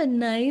 Let's have a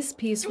nice,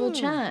 peaceful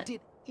chat. Did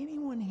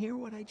anyone hear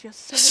what I just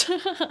said?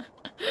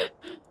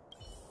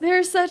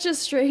 They're such a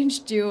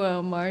strange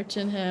duo, March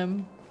and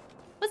him.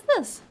 What's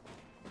this?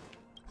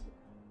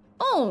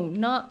 Oh,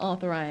 not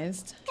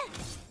authorized.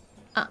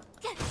 A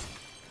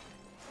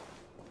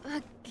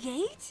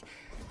gate?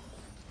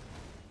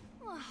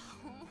 Oh,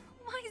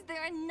 why is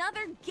there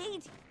another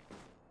gate?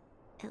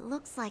 It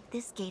looks like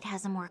this gate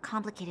has a more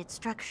complicated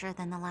structure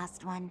than the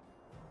last one.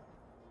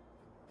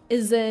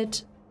 Is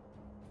it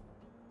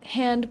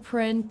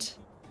handprint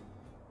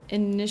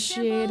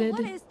initiated?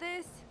 Sampo, what is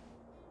this?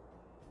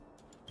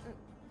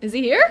 Is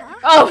he here? Huh?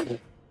 Oh!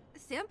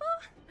 Sampo?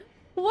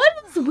 What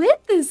is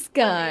with this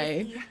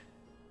guy?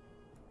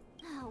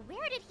 Oh,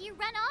 where did he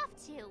run off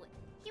to?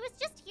 He was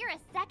just here a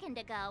second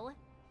ago.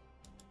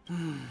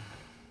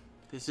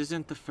 This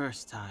isn't the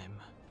first time.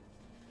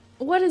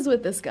 What is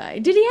with this guy?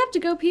 Did he have to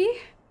go pee?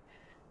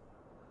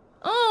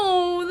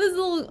 Oh, this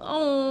little...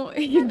 Oh,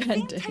 he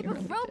bent it. Type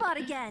of robot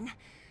again.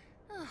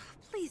 Ugh,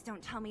 please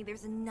don't tell me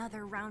there's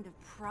another round of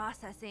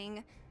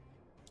processing.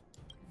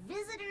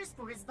 Visitors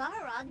for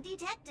Svarog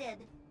detected.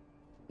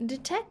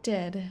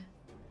 Detected.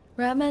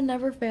 Ratman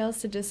never fails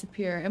to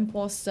disappear.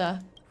 Imposter.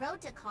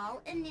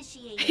 Protocol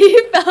initiated. He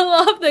fell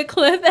off the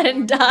cliff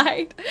and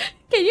died.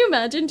 Can you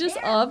imagine just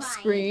off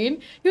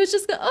screen? He was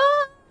just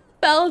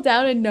fell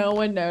down and no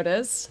one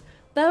noticed.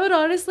 That would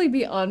honestly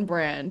be on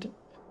brand.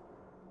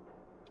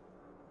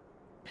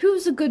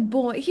 Who's a good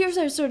boy? Here's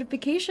our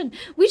certification.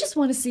 We just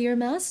want to see your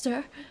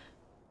master.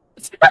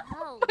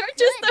 Oh,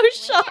 March is so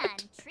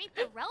shocked. Treat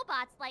the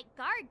robots like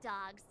guard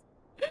dogs.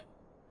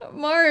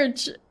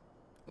 March.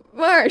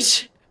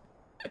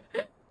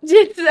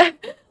 Just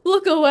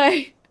look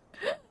away.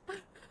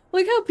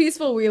 Look how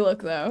peaceful we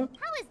look, though.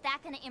 How is that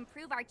going to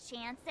improve our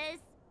chances?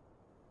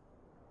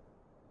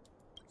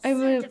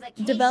 I'm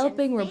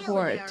developing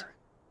report.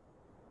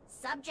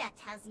 Subject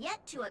has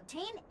yet to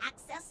obtain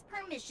access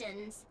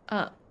permissions.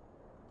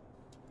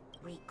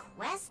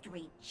 Request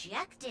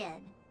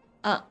rejected.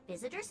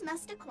 Visitors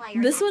must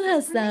acquire this one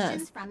has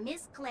permissions that. from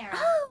Miss Clara.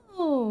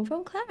 Oh,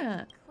 from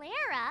Clara.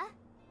 Clara?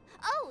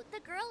 Oh, the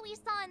girl we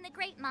saw in the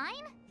Great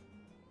Mine?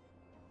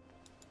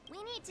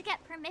 We need to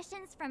get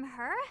permissions from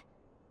her?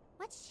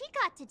 What's she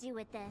got to do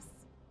with this?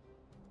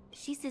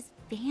 She's his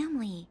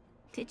family.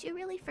 Did you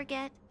really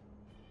forget?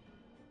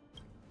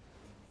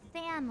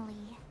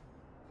 family.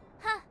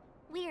 Huh,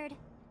 weird.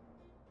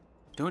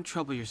 Don't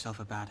trouble yourself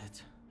about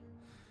it.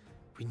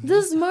 We need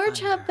Does to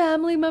March find have her.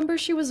 family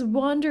members? She was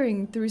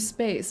wandering through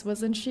space,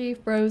 wasn't she?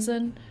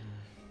 Frozen.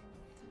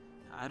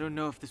 I don't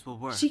know if this will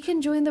work. She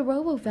can join the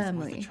Robo It's worth a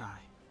family. try.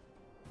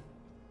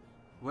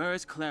 Where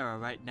is Clara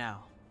right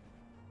now?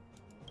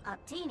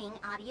 Obtaining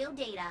audio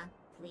data.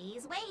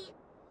 Please wait.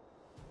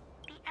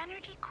 The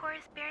energy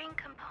core's bearing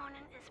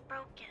component is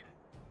broken.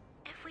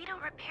 If we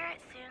don't repair it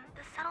soon,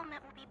 the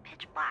settlement will be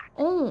pitch black.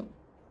 Oh.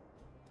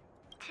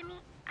 Timmy,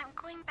 I'm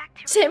going back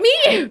to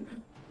Timmy!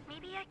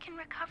 Maybe I can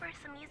recover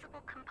some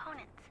usable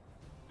components.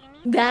 You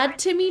need That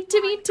Timmy?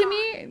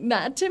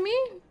 That Timmy?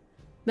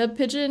 The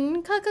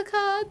pigeon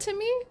ka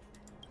Timmy?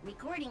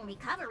 Recording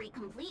recovery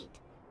complete.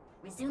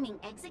 Resuming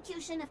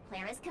execution of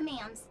Clara's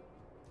commands.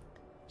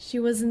 She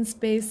was in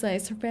space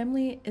ice. Her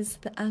family is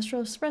the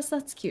Astral Express.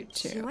 That's cute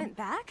too. She went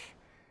back?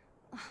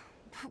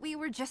 But we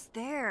were just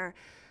there.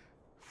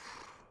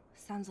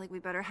 Sounds like we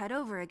better head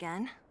over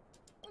again.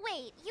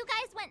 Wait, you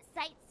guys went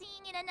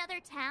sightseeing in another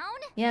town?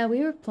 Yeah,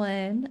 we were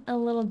playing a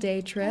little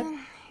day trip.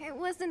 It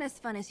wasn't as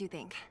fun as you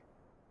think.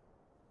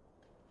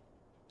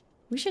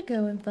 We should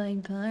go and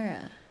find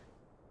Clara.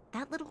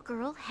 That little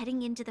girl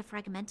heading into the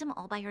Fragmentum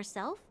all by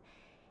herself?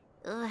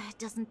 Ugh, it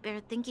doesn't bear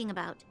thinking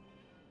about.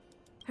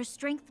 Her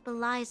strength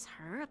belies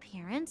her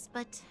appearance,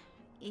 but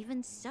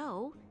even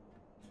so...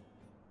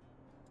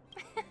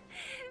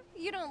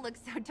 You don't look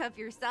so tough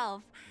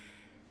yourself.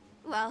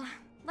 Well,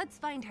 let's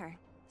find her.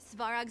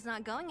 Svarog's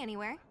not going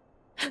anywhere.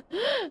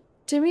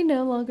 Timmy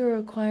no longer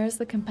requires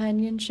the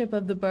companionship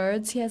of the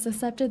birds. He has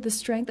accepted the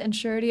strength and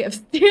surety of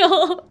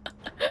steel.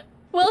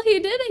 Well, he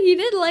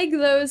did like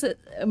those,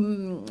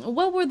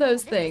 what were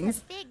those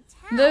things?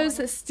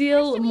 Those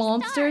steel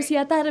monsters. He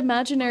had that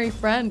imaginary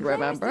friend,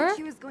 remember?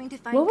 She was going to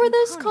find What were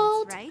those components,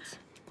 called? Right?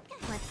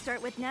 Let's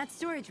start with Nat's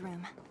storage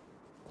room.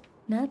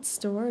 Nat's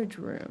storage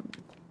room.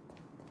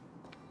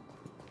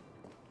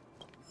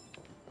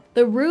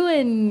 The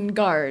ruin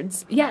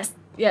guards. Yes,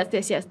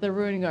 the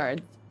ruin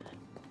guards.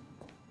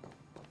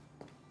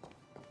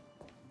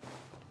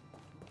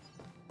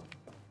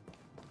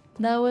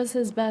 That was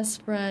his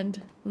best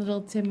friend,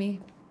 little Timmy.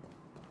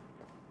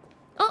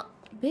 Oh,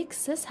 big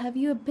sis, have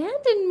you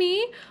abandoned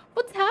me?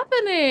 What's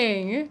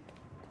happening?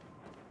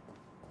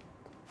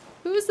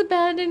 Who's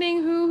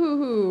abandoning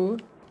who?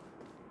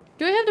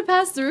 Do I have to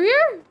pass through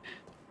here?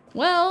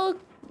 Well,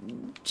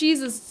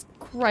 Jesus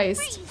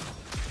Christ.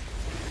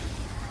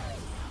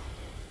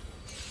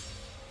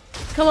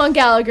 Come on,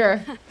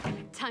 Gallagher.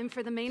 Time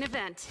for the main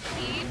event.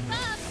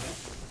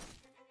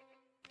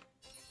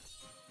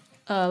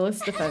 Let's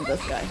defend this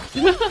guy.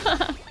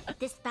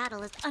 This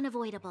battle is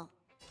unavoidable.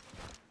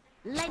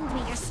 Lend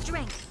me your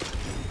strength.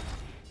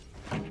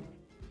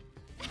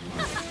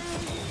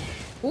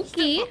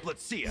 Okay.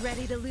 Let's see ya.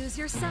 Ready to lose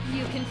yourself?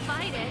 You can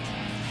fight it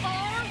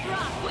or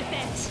rock with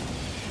it.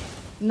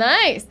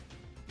 Nice.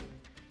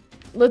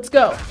 Let's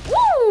go.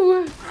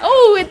 Woo!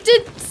 Oh, it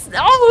did.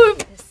 Oh,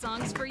 This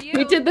song's for you.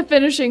 we did the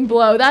finishing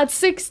blow. That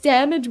 6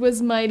 damage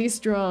was mighty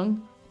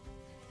strong.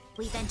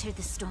 We've entered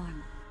the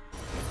storm.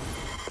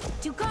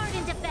 To guard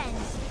and defend.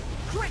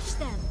 Crush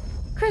them.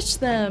 Crush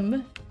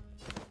them.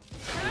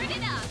 Turn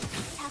it up.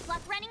 Tough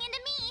luck running into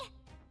me.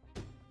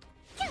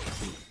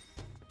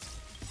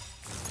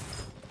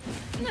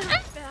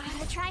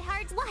 Gotta try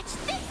hard to watch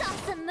this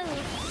awesome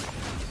move.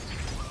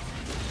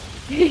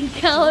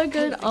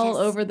 Gallagher all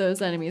over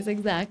those enemies,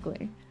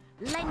 exactly.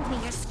 Lend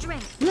me your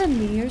strength. Lend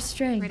me your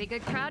strength. Pretty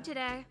good crowd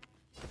today.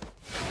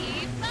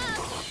 Keep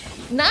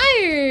up.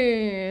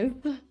 Nice.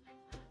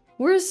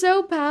 We're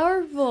so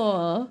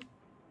powerful.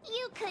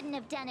 You couldn't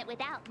have done it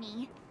without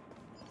me.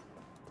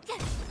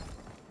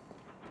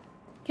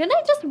 Can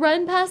I just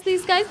run past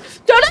these guys?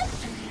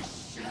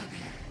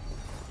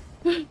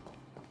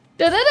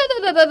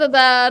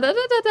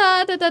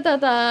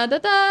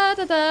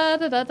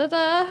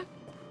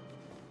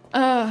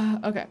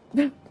 Okay.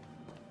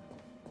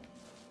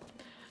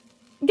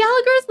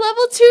 Gallagher's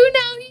level 2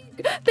 now.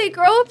 They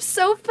grow up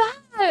so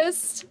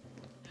fast.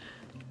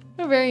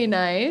 Very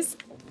nice.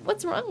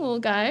 What's wrong, little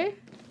guy?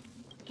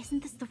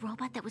 Isn't this the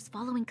robot that was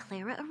following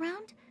Clara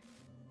around?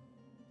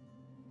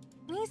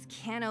 These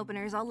can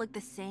openers all look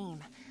the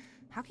same.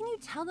 How can you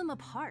tell them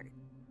apart?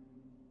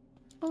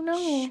 Oh no.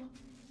 Shh.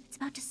 It's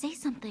about to say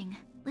something.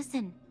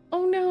 Listen.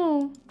 Oh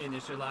no.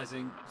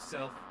 Initializing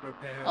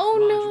self-repair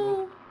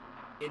Oh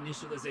module.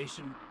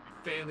 Initialization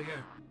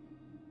failure.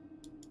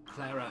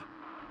 Clara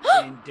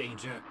in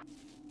danger.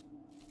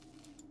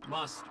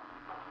 Must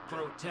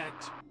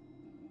protect.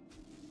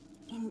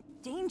 In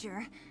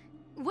danger?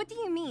 What do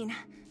you mean?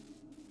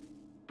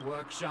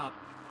 Workshop.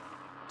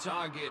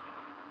 Target.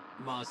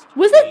 Must.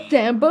 Was it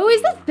Sambo?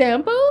 Is that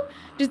Sambo?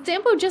 Did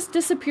Sambo just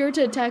disappear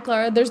to attack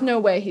Clara? There's no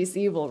way he's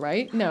evil,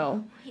 right?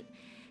 No. Wait,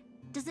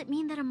 does it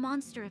mean that a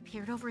monster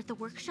appeared over at the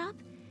workshop?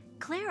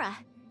 Clara,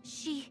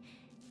 she...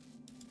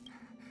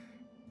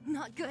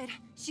 Not good.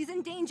 She's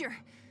in danger.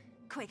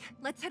 Quick,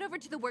 let's head over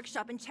to the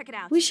workshop and check it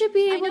out. We should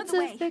be I able know the to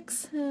way.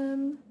 fix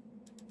him.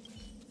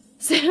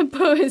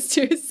 Sambo is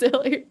too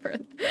silly for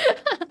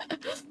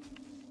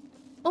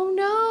Oh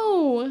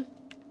no!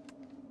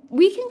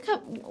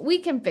 We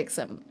can fix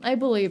him. I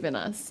believe in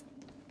us.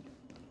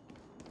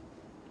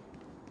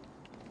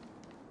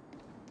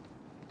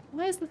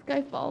 Why is this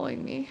guy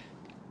following me?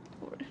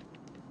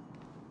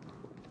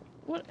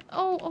 What?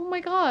 Oh my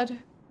god.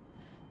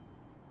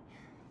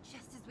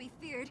 Just as we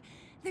feared,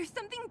 there's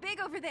something big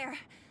over there.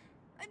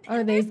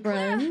 Are they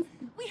friends?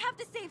 We have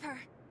to save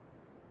her.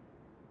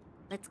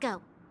 Let's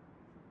go.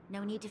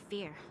 No need to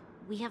fear.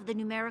 We have the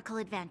numerical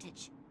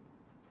advantage.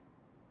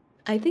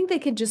 I think they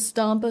could just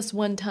stomp us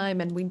one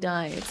time and we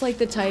die. It's like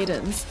the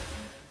Titans.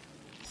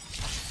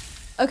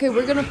 Okay,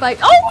 we're gonna fight.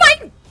 Oh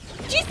my!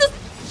 Jesus!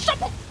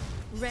 Shut up!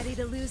 Ready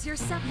to lose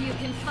yourself? You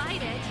can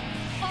fight it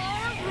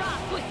or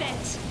rock with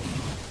it.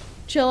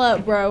 Chill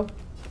out, bro.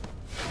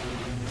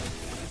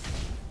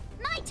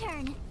 My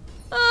turn.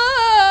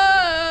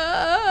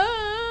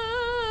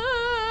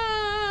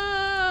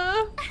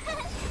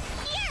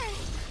 Here.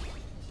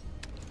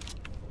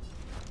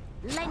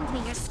 Lend me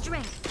your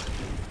strength.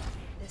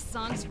 This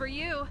song's for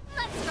you.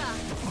 Let's rock.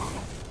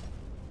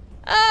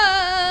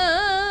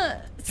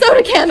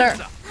 Soda canner.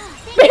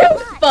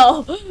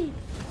 Beautiful.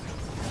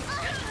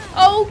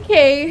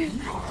 Okay.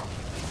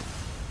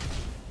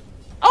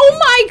 Oh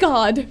my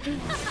god.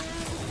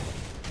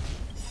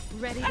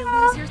 Ready to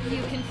lose your...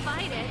 You can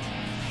fight it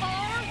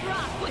or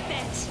rock with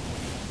it.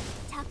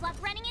 Tough luck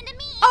running into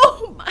me.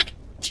 Oh my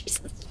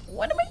Jesus.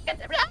 What am I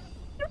gonna do?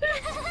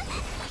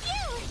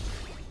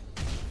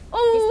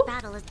 This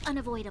battle is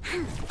unavoidable.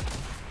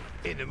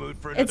 In the mood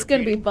for another It's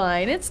gonna be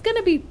fine. It's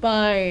gonna be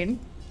fine.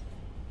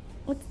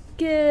 Let's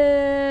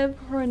give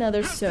her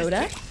another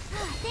soda.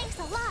 Thanks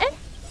a lot.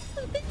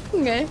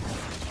 Okay.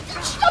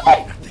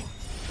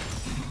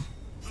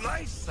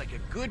 Nice, like a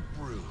good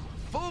brew.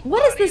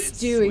 What does this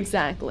do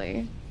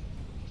exactly?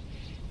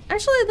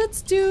 Actually,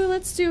 let's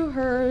do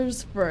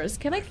hers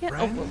first. Can I get?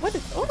 Oh, what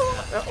is?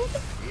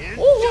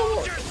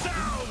 Oh,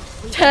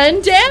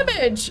 10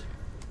 damage.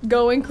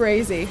 Going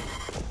crazy.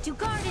 To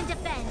guard and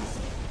defend.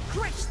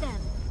 Crush them.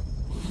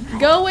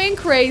 Going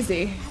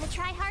crazy. Gotta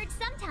try hard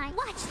sometime.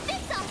 Watch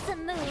this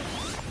awesome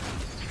move.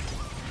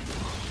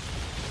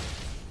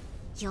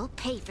 You'll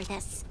pay for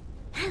this.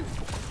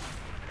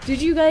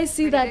 Did you guys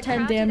see that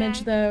 10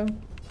 damage though?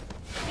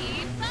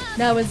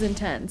 That was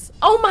intense.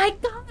 Oh my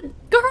god,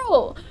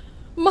 girl!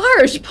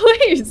 Marsh,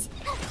 please!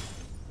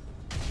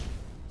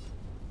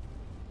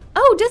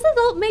 Oh, doesn't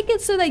that make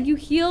it so that you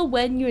heal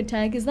when you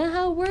attack? Is that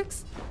how it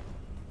works?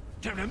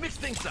 Time to mix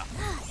things up.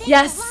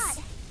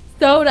 Yes!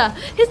 Soda!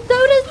 His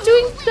soda's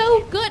doing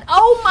so good!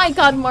 Oh my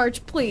god,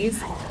 March,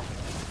 please!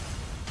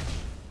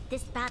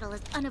 This battle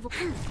is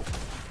unavoidable.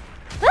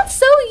 That's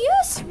so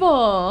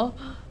useful!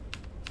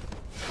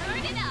 Turn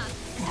it up.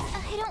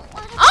 I don't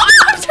want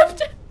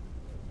to.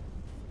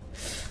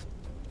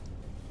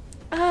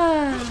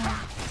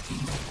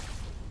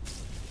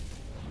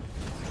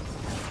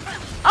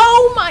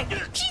 Oh my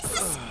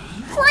Jesus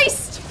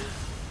Christ!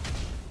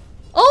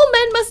 All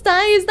men must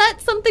die. Is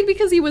that something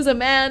because he was a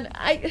man?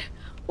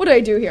 What do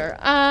I do here?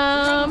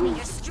 Oh.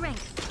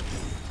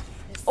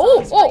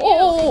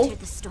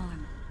 The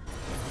storm.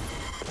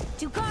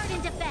 To guard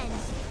and defend.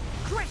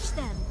 Crush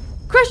them.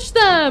 Crush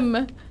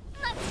them.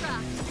 Let's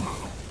rock.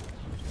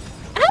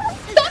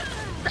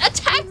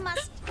 Attack.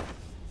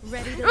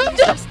 Ready to lose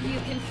yourself? You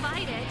can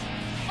fight it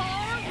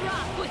or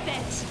rock with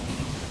it.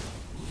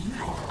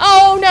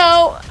 Oh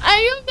no!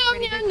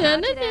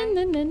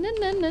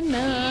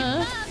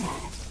 No.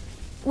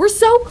 We're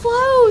so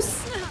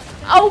close!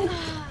 Oh!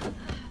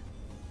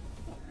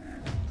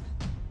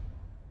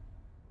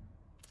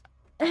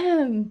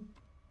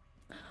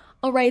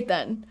 Alright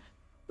then.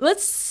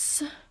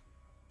 Let's...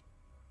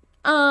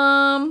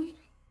 Bronya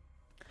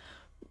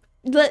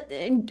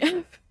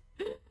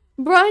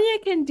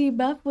can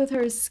debuff with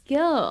her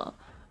skill.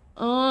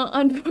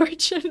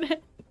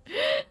 Unfortunate.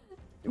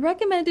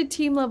 Recommended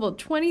team level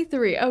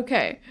 23.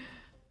 Okay.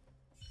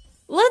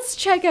 Let's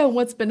check out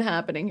what's been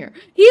happening here.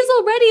 He's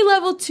already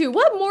level 2.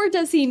 What more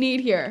does he need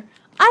here?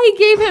 I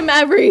gave him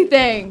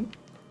everything.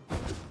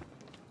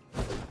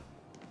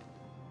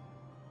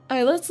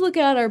 Alright, let's look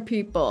at our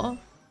people.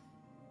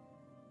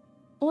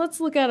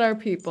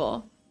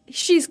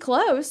 She's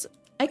close.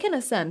 I can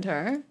ascend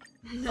her.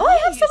 Nice. Oh, I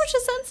have so much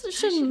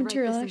ascension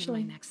material,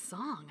 actually. My next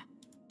song.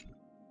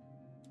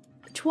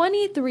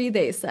 23,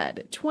 they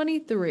said.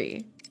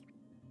 23.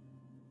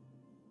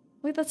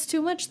 Wait, that's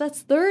too much.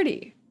 That's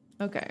 30.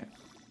 Okay.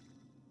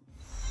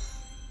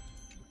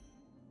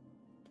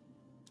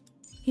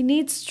 He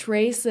needs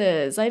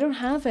traces. I don't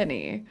have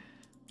any.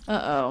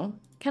 Uh-oh.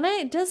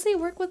 Does he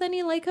work with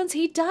any icons?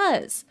 He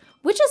does.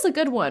 Which is a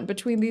good one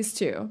between these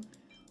two?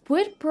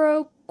 Quid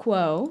pro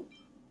quo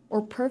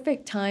or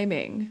perfect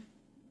timing?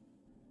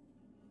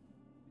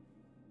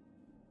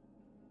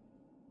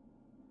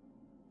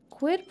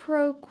 Quid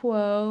pro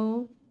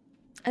quo.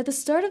 At the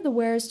start of the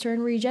wearer's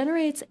turn,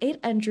 regenerates 8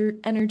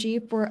 energy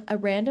for a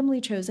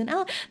randomly chosen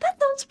ally. That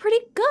sounds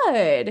pretty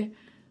good.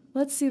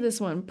 Let's see this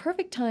one.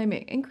 Perfect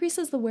timing.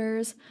 Increases the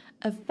wearer's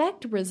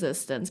effect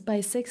resistance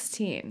by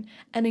 16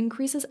 and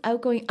increases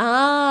outgoing.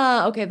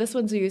 Ah, okay. This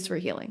one's used for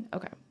healing.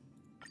 Okay.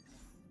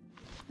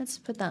 Let's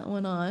put that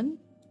one on.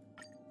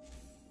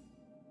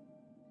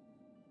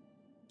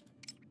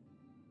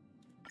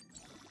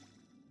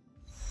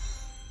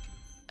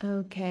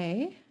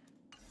 Okay.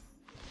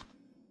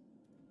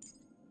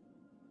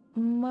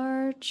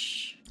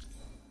 March.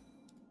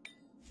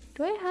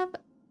 Do I have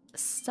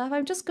stuff?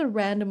 I'm just gonna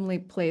randomly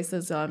place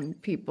this on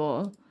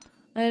people.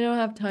 I don't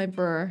have time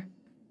for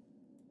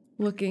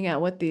looking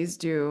at what these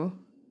do.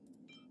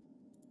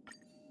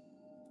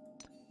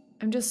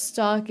 I'm just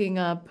stocking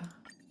up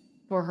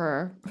for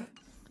her.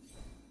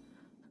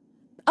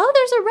 Oh,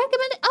 there's a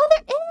recommended. Oh,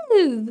 there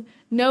is!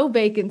 No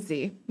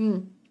vacancy.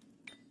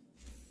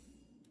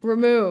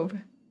 Remove.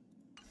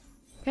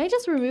 Can I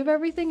just remove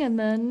everything and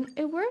then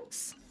it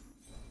works?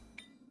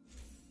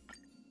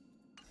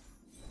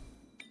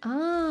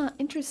 Ah,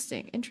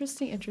 interesting,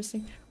 interesting,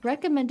 interesting.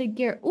 Recommended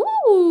gear.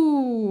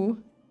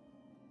 Ooh!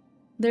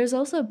 There's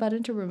also a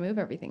button to remove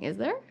everything, is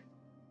there?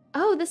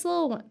 Oh, this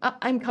little one.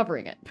 I'm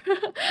covering it.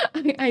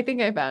 I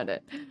think I found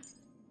it.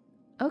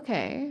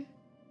 Okay,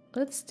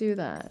 let's do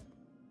that.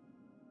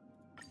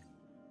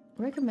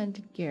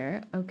 Recommended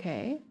gear,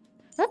 okay.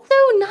 That's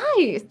so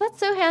nice! That's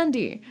so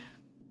handy.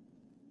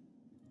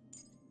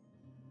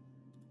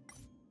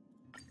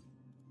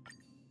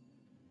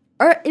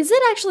 Or is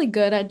it actually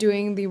good at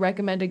doing the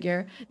recommended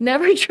gear?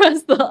 Never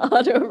trust the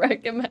auto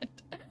recommend.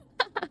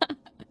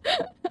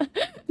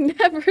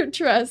 Never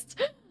trust.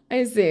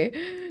 I see.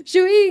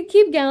 Should we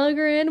keep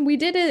Gallagher in? We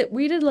did it.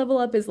 We did level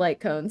up his light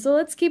cone. So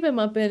let's keep him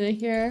up in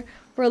here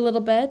for a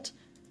little bit.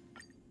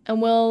 And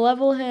we'll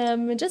level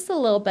him just a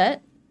little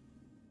bit.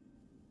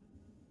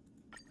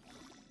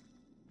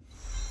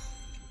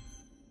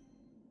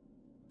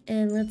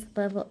 And let's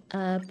level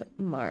up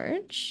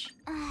March.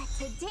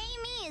 Today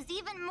me is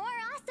even more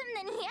awesome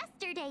than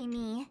yesterday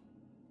me.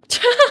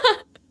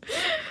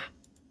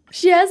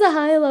 She has a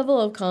high level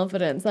of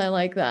confidence. I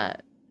like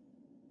that.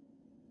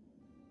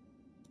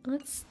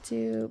 Let's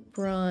do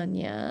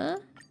Bronya.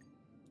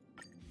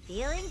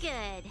 Feeling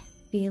good.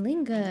 Feeling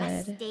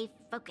Must good. stay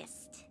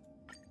focused.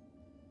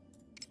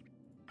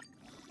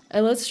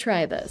 Let's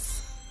try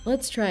this.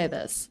 Let's try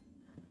this.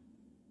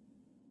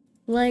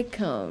 Light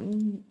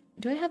cone.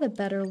 Do I have a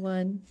better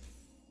one?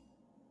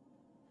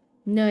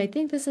 No, I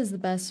think this is the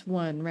best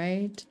one,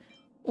 right?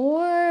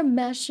 Or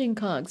meshing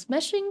cogs.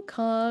 Meshing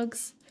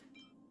cogs.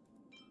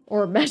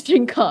 Or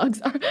meshing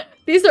cogs.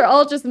 These are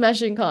all just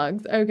meshing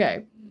cogs.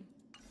 Okay.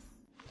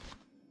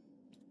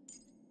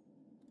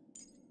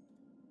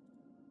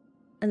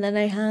 And then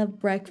I have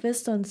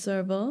breakfast on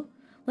servo.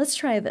 Let's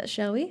try this,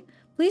 shall we?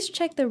 Please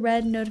check the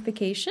red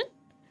notification.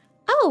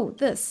 Oh,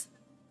 this.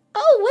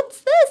 Oh,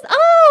 what's this?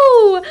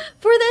 Oh,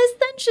 for the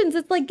ascensions,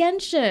 it's like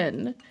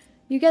Genshin.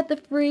 You get the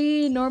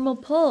free normal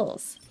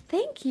pulse.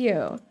 Thank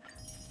you.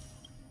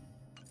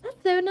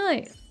 That's so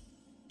nice.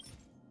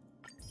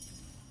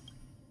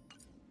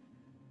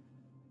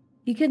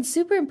 You can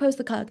superimpose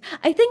the cog.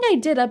 I think I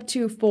did up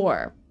to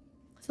 4.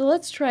 So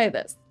let's try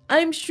this.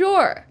 I'm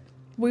sure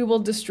we will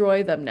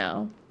destroy them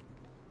now.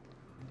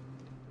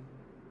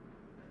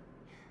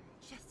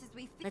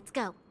 Let's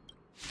go.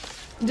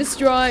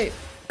 Destroy.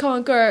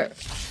 Conquer.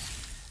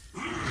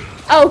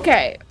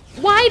 Okay.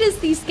 Why does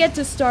these get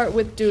to start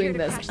with doing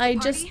this? I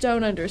just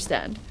don't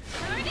understand.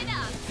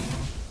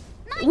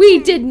 We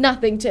did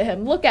nothing to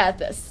him. Look at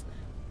this.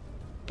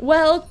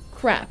 Well,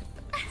 crap.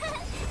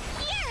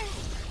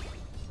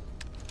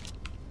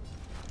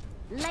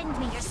 Lend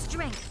me your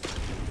strength.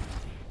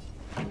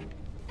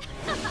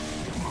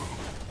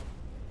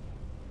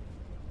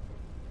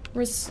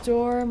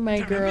 Restore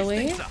my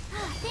girly.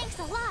 Thanks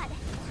a lot.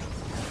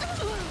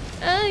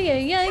 Yeah.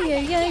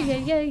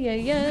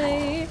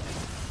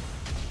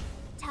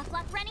 Tough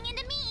luck running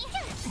into me.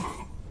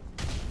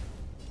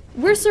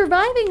 We're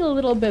surviving a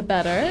little bit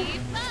better.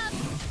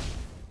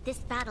 This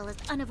battle is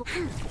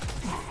unavoidable.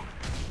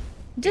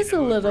 Just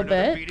a little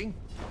bit.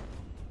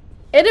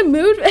 In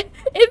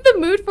the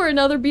mood for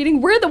another beating.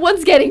 We're the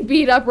ones getting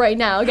beat up right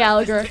now,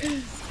 Gallagher.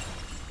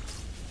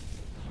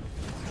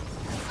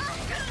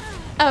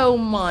 Oh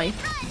my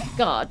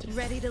god.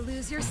 Ready to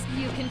lose your...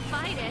 You can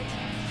fight it,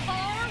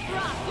 or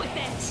rock with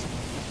it.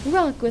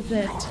 Rock with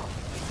it.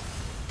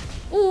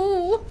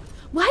 Ooh.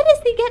 Why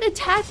does he get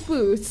attack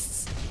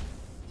boosts?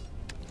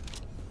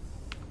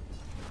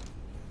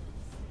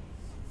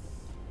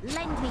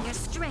 Lend me your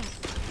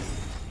strength.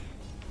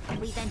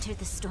 We've entered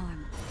the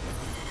storm.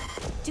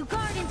 To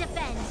guard and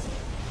defend.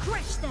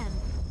 Crush them.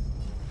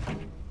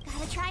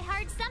 Gotta try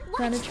hard some.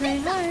 Gotta try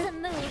hard.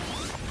 Awesome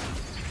move.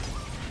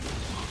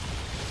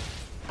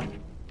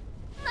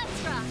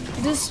 Let's rock.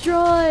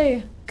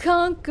 Destroy.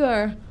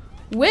 Conquer.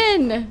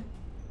 Win.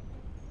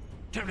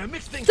 Time to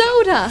mix things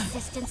Soda.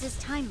 Resistance is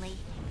timely.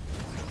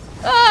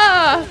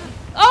 Ah!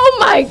 Oh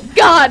my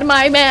god,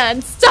 my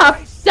man! Stop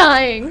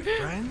dying!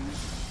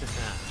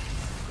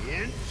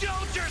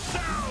 Indulge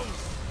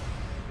yourselves!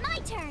 My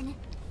turn.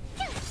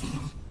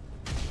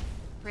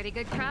 Pretty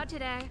good crowd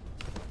today.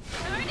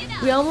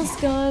 We almost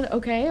got.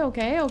 Okay.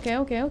 Okay.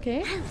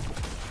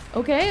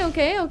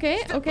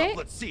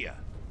 Let's see ya.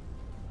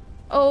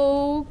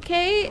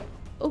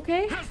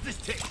 Okay. How's this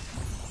taste?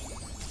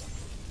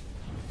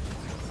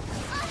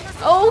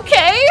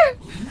 Okay.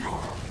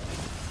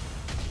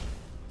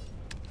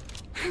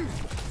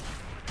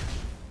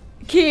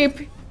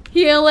 Keep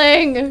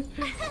healing.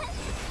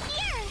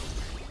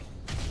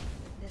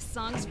 This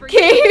song's for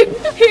Keep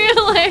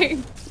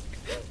healing.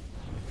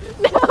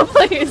 No,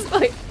 please,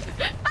 please.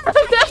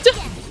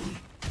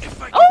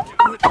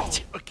 Oh,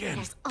 again.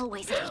 There's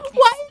always a weakness.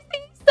 Why is he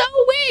so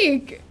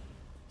weak?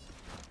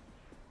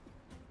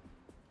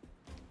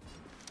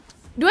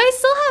 Do I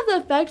still have the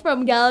effect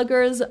from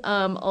Gallagher's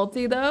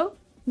ulti though?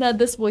 That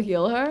this will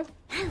heal her?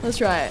 Let's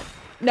try it.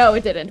 No,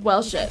 it didn't.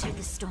 Well, shit.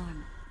 The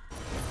storm.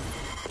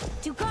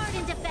 To guard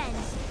and defend.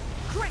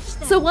 Crush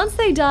them. So once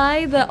they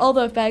die, all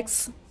the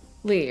effects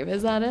leave.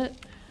 Is that it?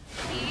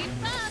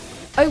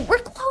 Oh, we're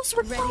close.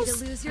 We're Ready close.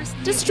 to lose your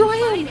Destroy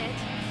him.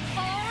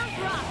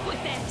 Or rock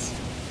with it.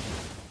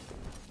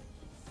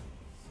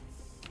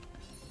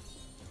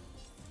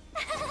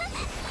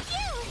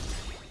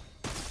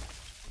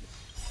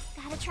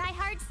 Gotta try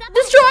hard some.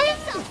 Destroy him.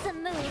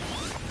 Some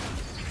moves.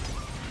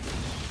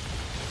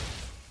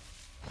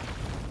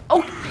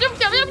 Oh,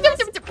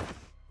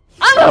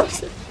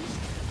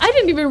 I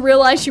didn't even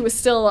realize she was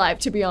still alive,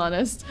 to be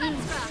honest.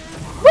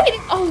 Wait.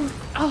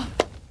 Oh.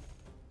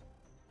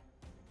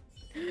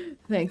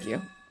 Thank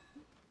you.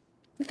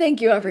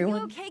 Thank you,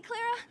 everyone. Okay,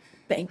 Clara?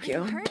 Thank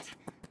you. Hurt?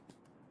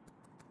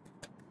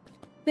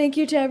 Thank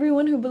you to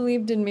everyone who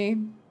believed in me.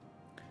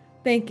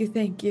 Thank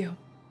you.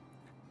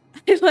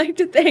 I'd like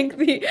to thank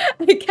the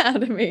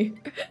Academy.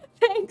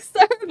 Thanks,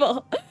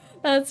 Serval.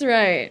 That's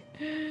right.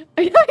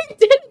 I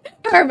did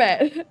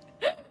Hermit.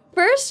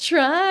 First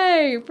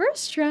try.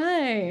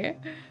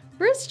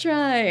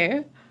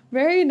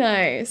 Very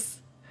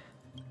nice.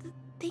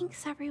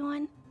 Thanks,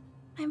 everyone.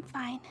 I'm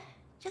fine.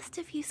 Just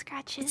a few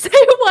scratches.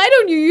 Why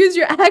don't you use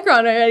your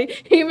Akron already?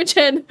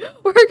 𝐒𝐴𝐚,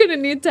 we're gonna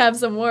need to have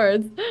some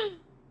words.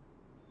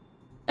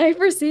 I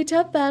foresee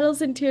tough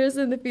battles and tears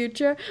in the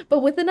future,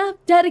 but with enough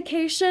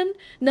dedication,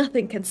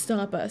 nothing can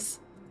stop us.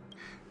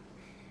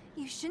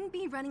 You shouldn't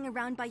be running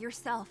around by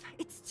yourself.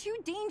 It's too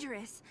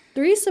dangerous.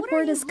 3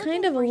 support is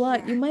kind of a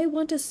lot. You might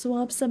want to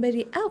swap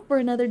somebody out for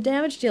another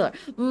damage dealer.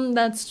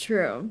 That's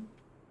true.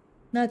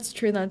 That's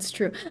true.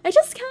 I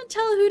just can't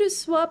tell who to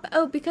swap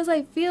out because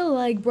I feel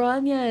like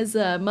Bronya is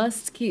a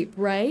must keep,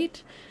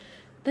 right?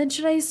 Then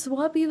should I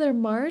swap either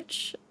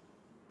March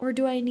or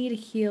do I need a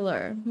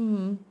healer?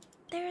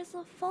 There is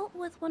a fault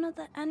with one of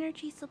the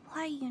energy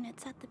supply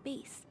units at the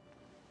base.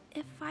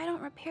 If I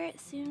don't repair it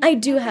soon, I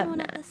do have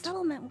everyone at that. the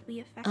settlement will be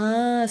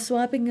affected.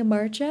 Swapping a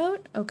March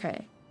out?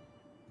 Okay.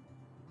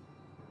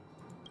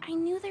 I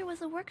knew there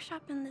was a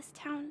workshop in this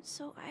town,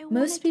 so I wanted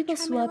Most people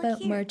to try my swap luck out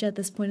here. March at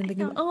this point in the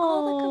game. Found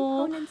all the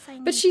components I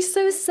But need. she's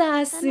so Then I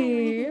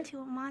sassy. ran into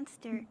a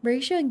monster.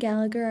 Ratio and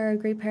Gallagher are a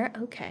great pair.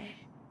 Okay.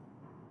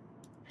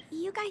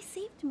 You guys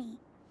saved me.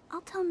 I'll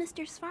tell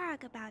Mr.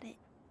 Svarog about it.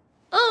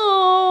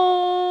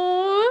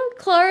 Oh,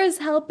 Clara's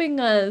helping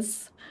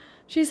us.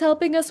 She's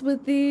helping us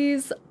with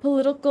these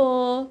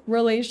political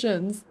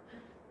relations.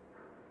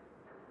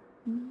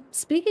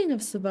 Speaking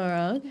of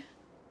Svarog,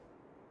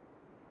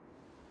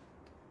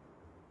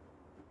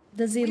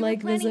 does he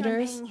like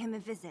visitors? Paying him a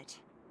visit.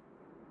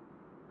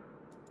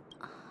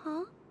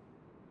 Huh?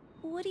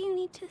 What do you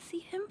need to see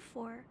him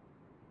for?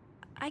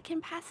 I can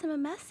pass him a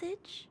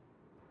message.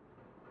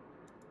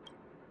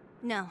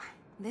 No,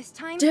 this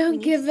time Don't we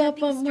need give to set up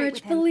things on straight March.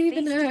 with him Believe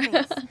in face to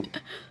her.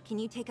 face. Can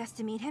you take us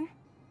to meet him?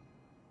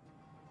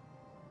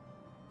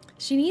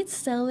 She needs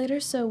cell later,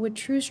 so would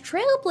choose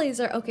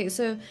Trailblazer. Okay,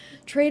 so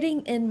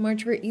trading in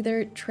March for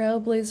either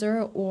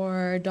Trailblazer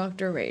or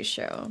Dr.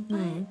 Ratio.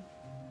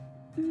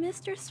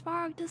 Mr.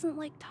 Svarog doesn't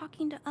like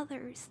talking to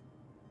others,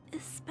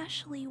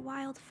 especially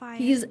Wildfire.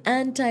 He's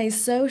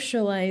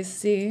antisocial, I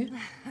see.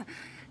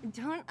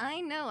 Don't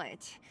I know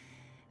it?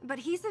 But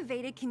he's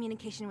evaded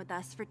communication with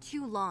us for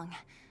too long.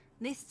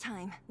 This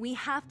time, we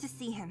have to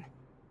see him.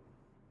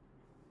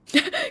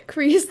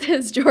 Creased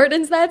his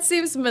Jordans? That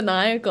seems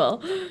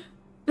maniacal.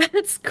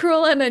 That's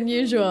cruel and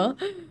unusual.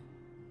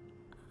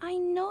 I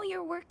know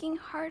you're working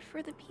hard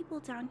for the people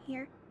down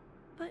here,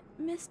 but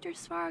Mr.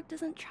 Svarog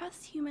doesn't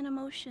trust human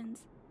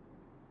emotions.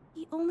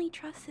 He only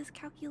trusts his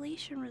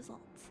calculation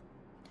results.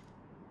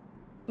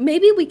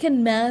 Maybe we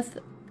can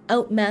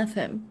out-math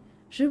him.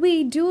 Should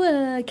we do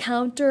a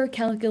counter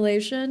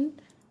calculation?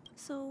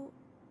 So,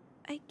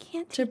 I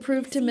can't to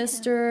prove to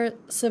Mr.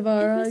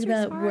 Svarog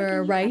that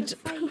we're right.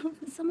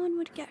 Someone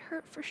would get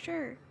hurt for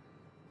sure.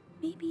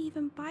 Maybe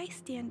even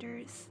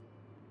bystanders.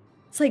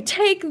 It's like,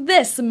 take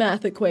this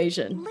math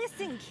equation.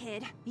 Listen,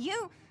 kid,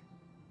 you...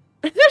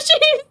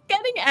 She's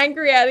getting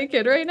angry at a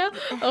kid right now.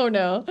 Oh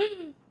no.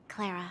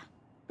 Clara.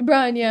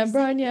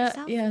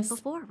 Bronya, yes.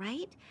 Before,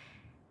 right?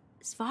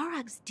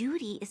 Svarog's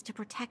duty is to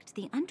protect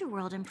the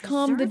underworld and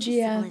Calm the preserve the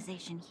GF.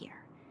 civilization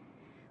here.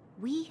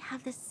 We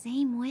have the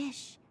same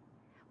wish.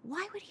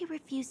 Why would he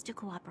refuse to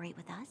cooperate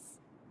with us?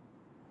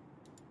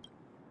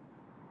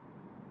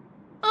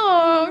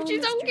 Oh,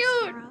 she's so Mr.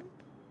 cute. Svarog.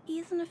 He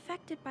isn't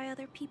affected by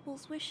other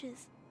people's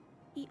wishes.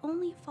 He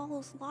only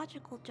follows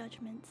logical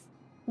judgments.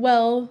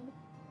 Well,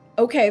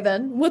 okay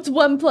then. What's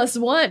 1 +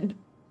 1?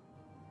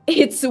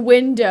 It's a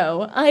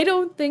window. I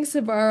don't think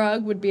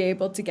Svarog would be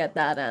able to get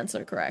that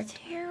answer correct.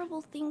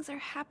 Terrible things are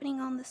happening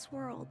on this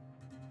world.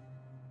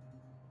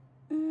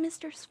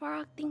 Mr.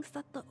 Svarog thinks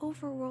that the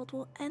overworld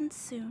will end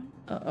soon.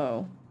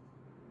 Uh-oh.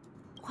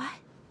 What?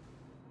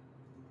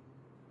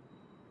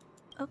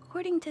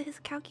 According to his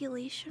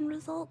calculation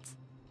results,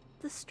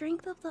 the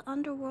strength of the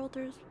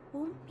Underworlders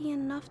won't be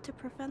enough to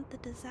prevent the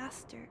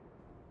disaster.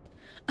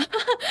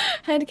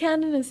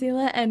 Headcanon,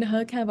 Azila, and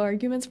Hook have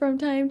arguments from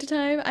time to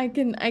time. I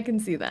can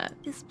see that.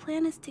 His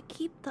plan is to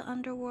keep the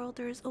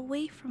Underworlders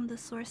away from the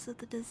source of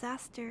the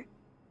disaster,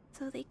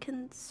 so they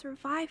can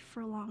survive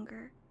for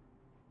longer.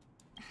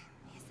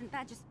 Isn't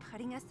that just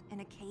putting us in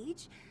a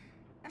cage?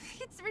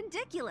 It's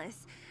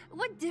ridiculous.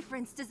 What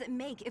difference does it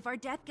make if our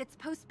death gets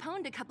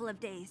postponed a couple of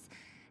days?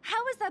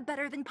 How is that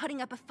better than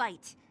putting up a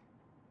fight?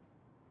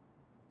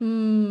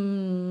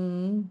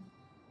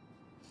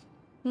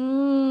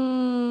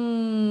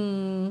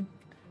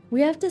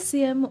 We have to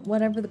see him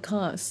whatever the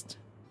cost.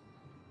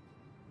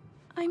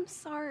 I'm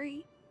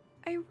sorry.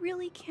 I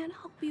really can't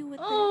help you with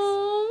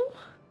Oh. this.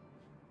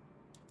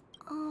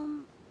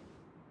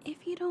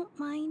 If you don't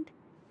mind,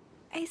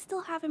 I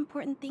still have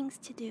important things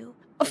to do.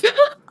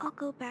 I'll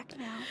go back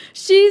now.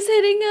 She's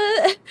hitting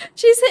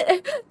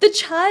the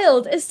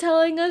child is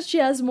telling us she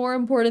has more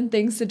important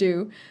things to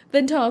do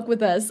than talk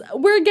with us.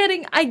 We're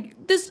getting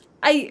she's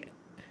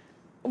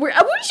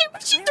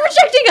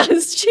rejecting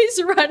us.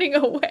 She's running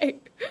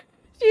away.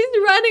 She's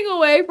running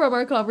away from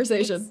our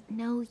conversation. It's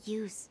no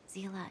use,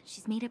 Zila.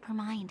 She's made up her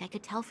mind. I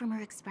could tell from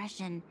her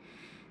expression.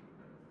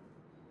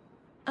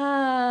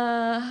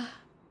 I'm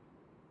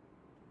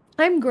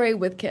great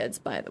with kids,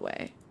 by the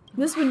way.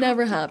 This would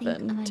never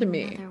happen to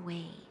me.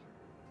 Way.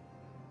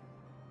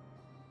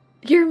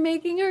 You're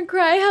making her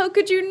cry. How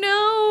could you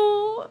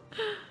know?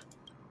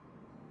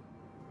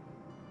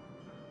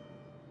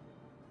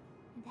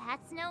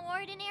 That's no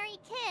ordinary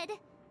kid.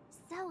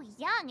 So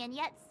young and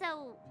yet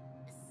so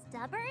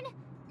stubborn?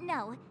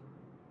 No,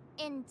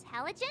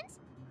 intelligent?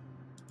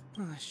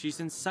 She's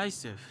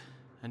incisive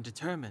and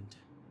determined.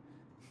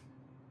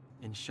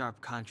 In sharp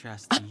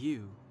contrast to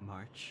you,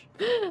 March.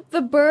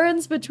 The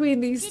burns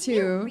between these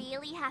two. Did you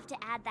really have to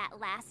add that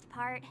last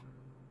part?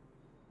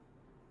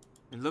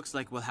 It looks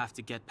like we'll have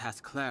to get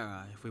past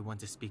Clara if we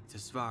want to speak to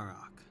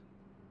Svarog.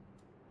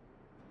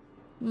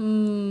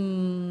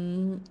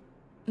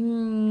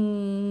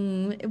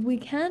 We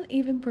can't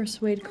even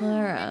persuade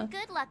Clara.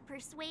 Good luck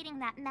persuading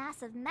that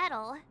mass of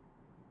metal.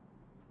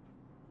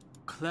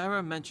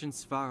 Clara mentioned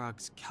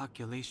Svarog's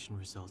calculation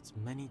results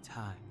many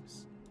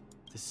times.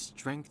 The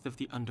strength of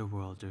the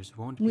Underworlders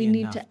won't be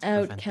enough to need to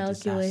prevent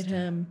out-calculate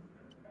him.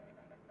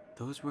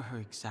 Those were her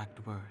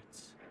exact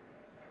words.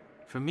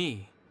 For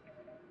me,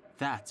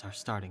 that's our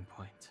starting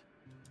point.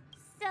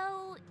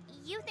 So,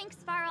 you think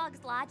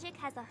Svarog's logic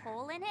has a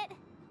hole in it?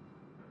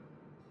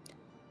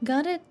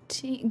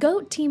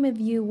 Goat team of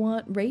you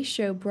want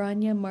ratio,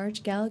 Branya,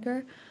 March,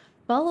 Gallagher.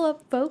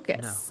 Follow-up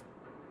focus. No.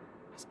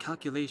 His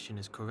calculation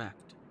is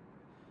correct.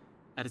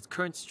 At its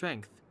current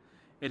strength,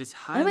 it is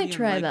highly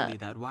unlikely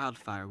that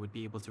Wildfire would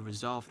be able to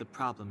resolve the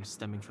problems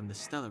stemming from the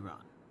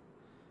Stellaron.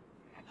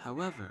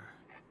 However,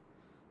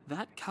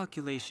 that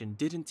calculation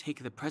didn't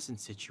take the present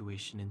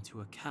situation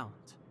into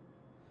account.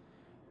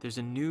 There's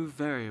a new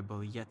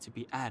variable yet to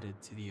be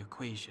added to the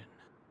equation.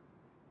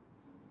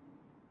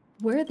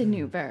 We're the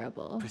new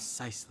variable.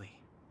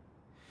 Precisely.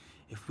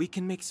 If we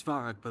can make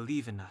Svarog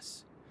believe in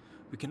us,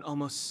 we can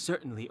almost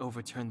certainly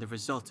overturn the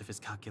result of his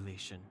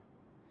calculation,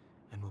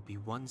 and we'll be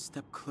one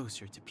step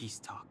closer to peace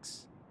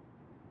talks.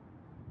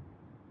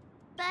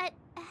 But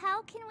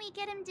how can we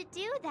get him to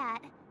do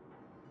that?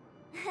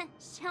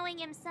 Showing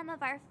him some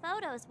of our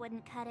photos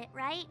wouldn't cut it,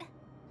 right?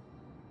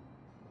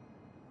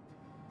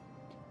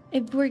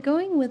 If we're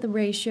going with a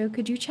ratio,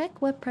 could you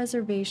check what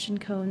preservation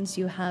cones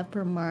you have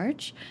for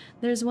March?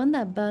 There's one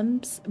that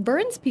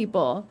burns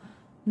people.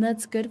 And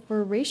that's good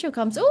for ratio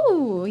comps.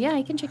 Oh, yeah,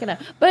 I can check it out.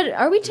 But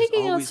are we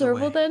taking out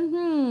Serval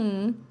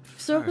then?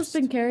 Serval's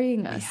been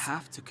carrying us. We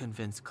have to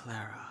convince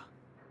Clara.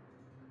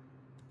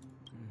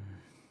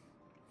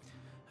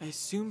 I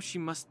assume she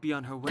must be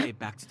on her way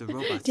back to the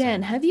robot.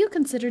 Dan, have you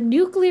considered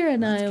nuclear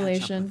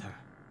annihilation?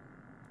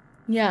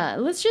 Yeah,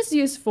 let's just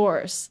use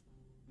force.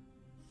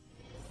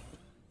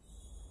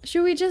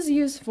 Should we just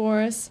use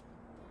force?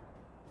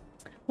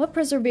 What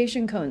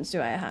preservation cones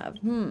do I have?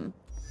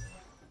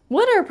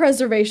 What are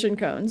preservation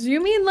cones?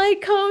 You mean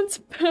light cones?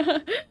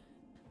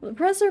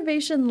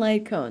 Preservation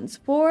light cones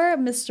for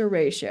Mr.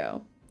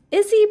 Ratio.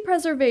 Is he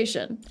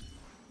preservation?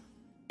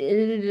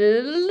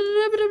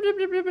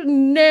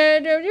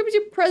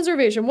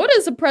 Preservation. What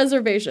is a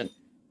preservation?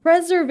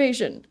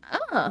 Preservation.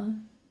 Ah.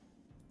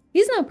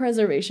 He's not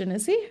preservation,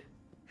 is he?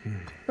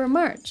 For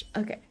March.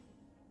 Okay.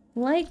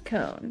 Light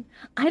cone.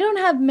 I don't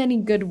have many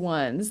good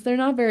ones. They're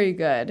not very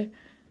good.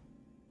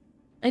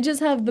 I just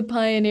have the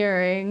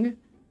pioneering.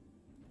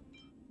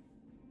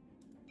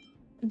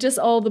 Just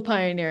all the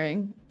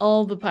pioneering.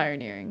 All the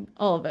pioneering.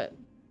 All of it.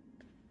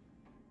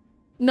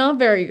 Not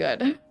very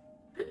good.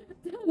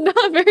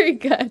 Not very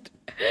good.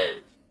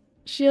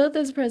 Shield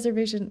is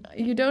preservation.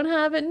 You don't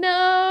have it?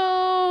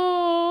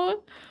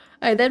 No!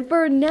 Alright, then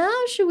for now,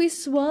 should we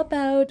swap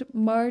out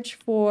March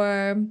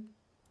for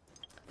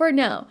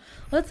now?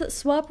 Let's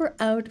swap her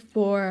out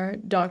for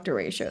Dr.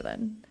 Ratio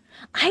then.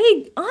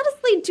 I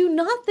honestly do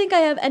not think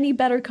I have any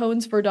better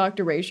cones for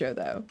Dr. Ratio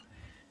though.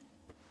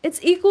 It's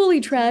equally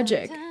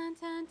tragic.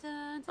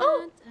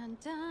 Oh!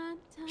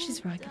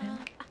 She's rocking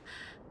out.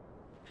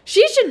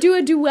 She should do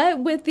a duet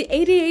with the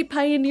 88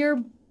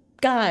 Pioneer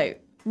guy.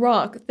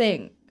 Rock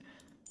thing.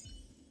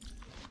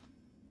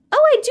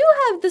 Oh, I do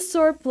have the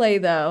sword play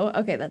though.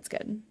 Okay, that's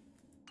good.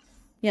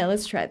 Yeah,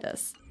 let's try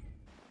this.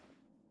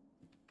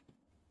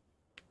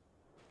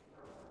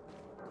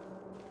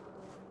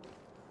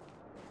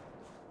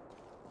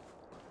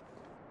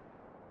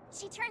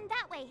 She turned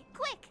that way.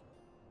 Quick!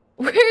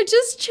 We're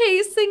just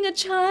chasing a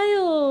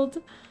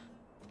child.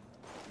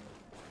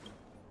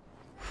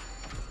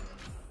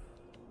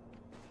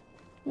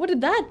 What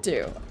did that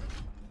do?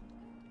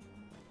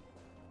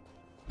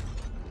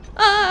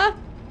 Ah!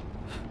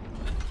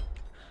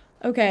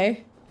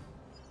 Okay.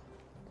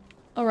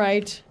 All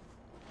right.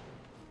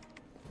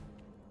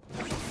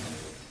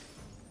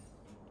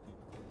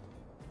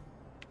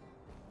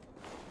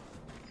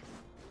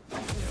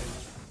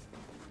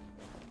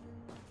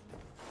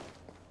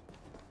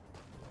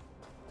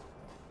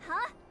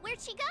 Huh? Where'd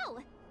she go?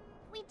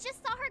 We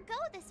just saw her go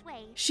this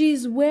way.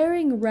 She's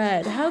wearing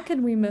red. How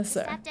can we miss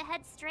her? Just have to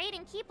head straight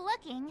and keep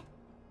looking.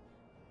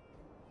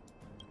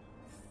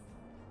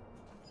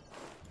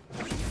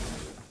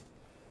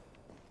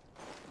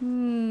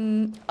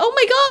 Oh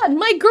my god,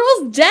 my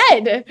girl's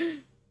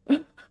dead!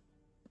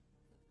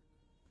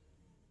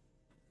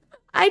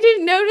 I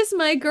didn't notice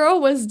my girl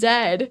was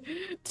dead.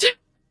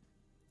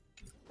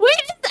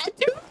 Wait a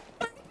second!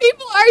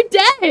 People are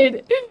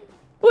dead!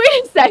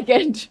 Wait a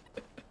second.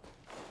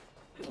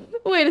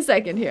 Wait a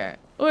second here.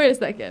 Wait a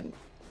second.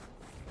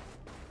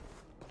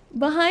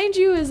 Behind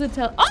you is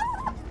a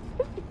Oh!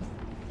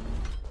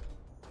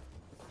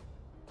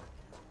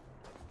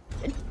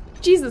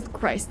 Jesus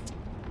Christ.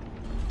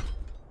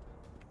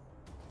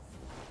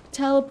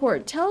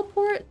 Teleport,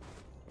 teleport,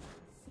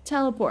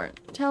 teleport,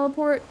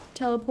 teleport,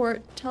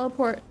 teleport,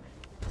 teleport.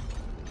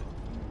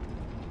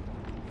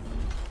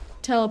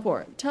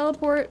 Teleport,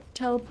 teleport,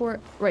 teleport,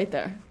 right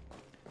there.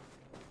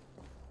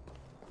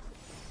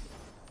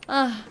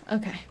 Ah,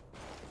 okay.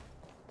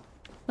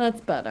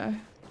 That's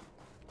better.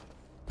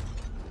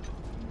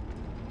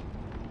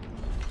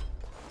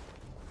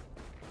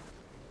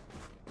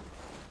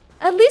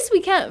 At least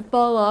we can't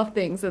fall off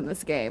things in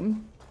this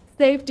game.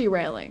 Safety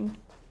railing.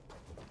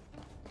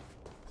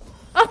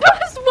 Oh,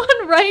 there's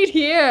one right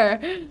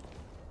here.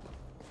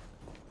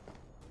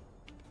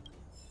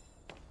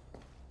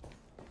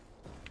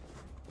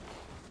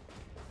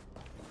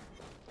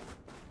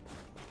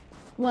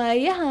 Why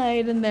you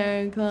hiding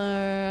there,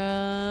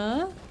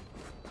 Clara?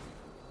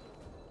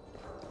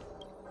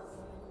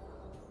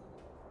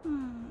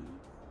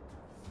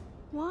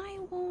 Why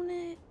won't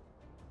it?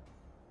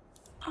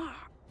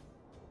 Ah,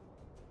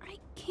 I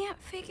can't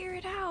figure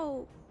it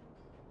out.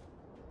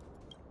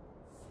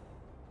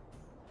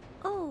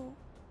 Oh,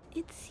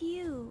 it's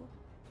you.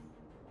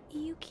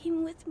 You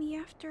came with me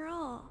after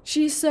all.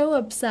 She's so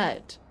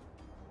upset.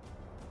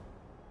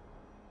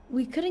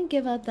 We couldn't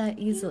give up that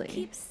easily. You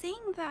keep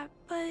saying that,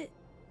 but...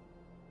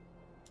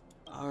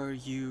 Are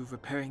you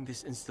repairing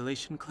this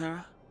installation,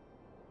 Clara?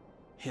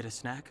 Hit a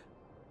snag?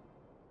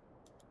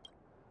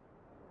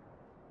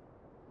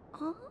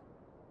 Huh?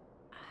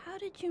 How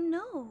did you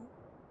know?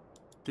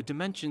 The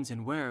dimensions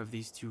and wear of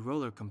these two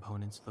roller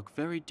components look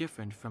very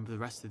different from the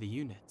rest of the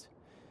unit.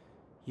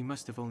 You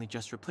must have only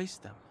just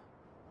replaced them.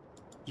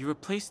 You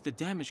replaced the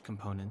damaged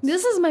components.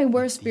 This is my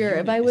worst fear.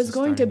 If I was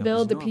going to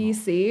build a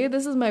PC,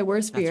 this is my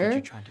worst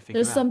fear.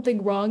 There's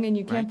something wrong and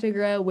you can't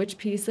figure out which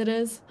piece it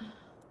is.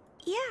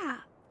 Yeah.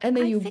 And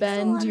then you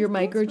bend your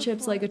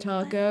microchips like a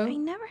taco. I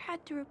never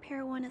had to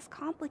repair one as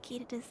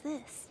complicated as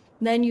this.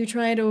 Then you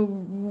try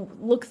to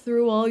look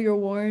through all your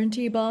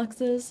warranty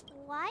boxes.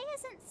 Why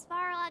isn't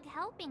Svarog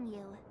helping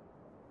you?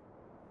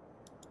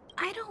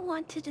 I don't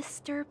want to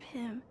disturb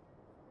him.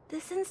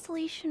 This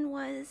installation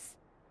was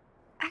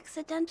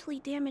accidentally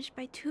damaged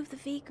by two of the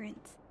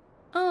vagrants.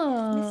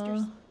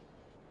 Oh.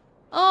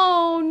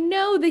 Oh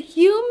no, the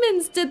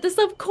humans did this.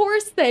 Of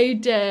course they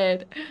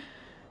did.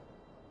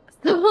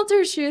 Sold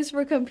her shoes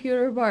for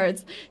computer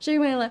parts.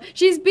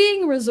 She's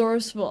being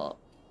resourceful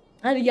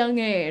at a young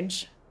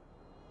age.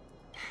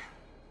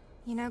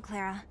 You know,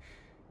 Clara,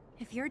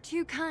 if you're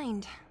too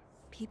kind,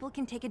 people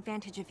can take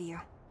advantage of you.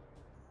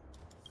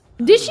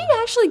 Did she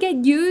actually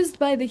get used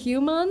by the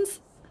humans?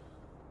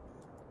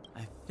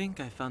 I think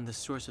I found the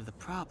source of the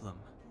problem.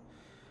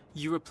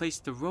 You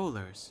replaced the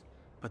rollers,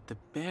 but the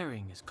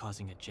bearing is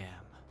causing a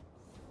jam.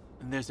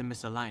 And there's a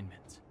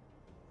misalignment.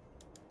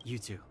 You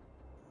two,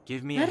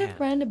 Give me I had a a hand.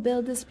 friend to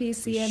build this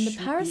PC and the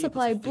should power be able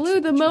supply to fix blew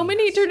it the moment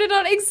he turned it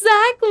on.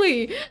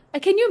 Exactly!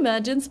 Can you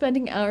imagine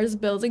spending hours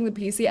building the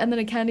PC and then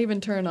it can't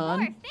even turn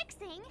on?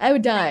 I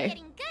would die.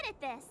 Getting good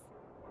at this.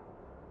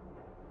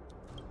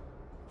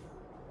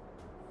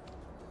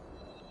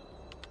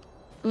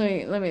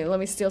 Let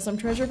me steal some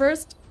treasure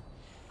first.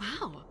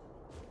 Wow.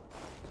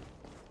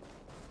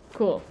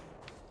 Cool.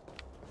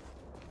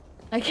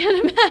 I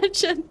can't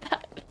imagine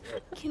that.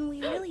 Can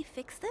we really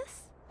fix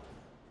this?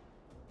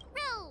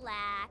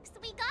 Relax,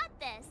 we got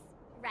this.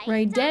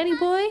 Right, Danny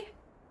boy?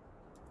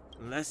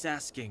 Less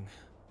asking,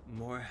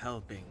 more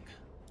helping.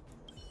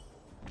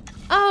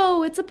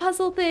 Oh, it's a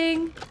puzzle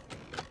thing.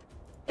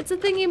 It's a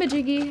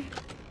thingy-majiggy.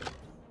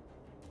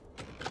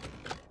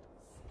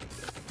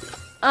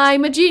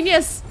 I'm a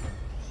genius.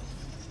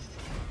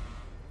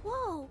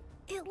 Whoa,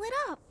 it lit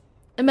up.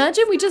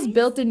 Imagine we just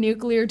built a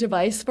nuclear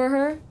device for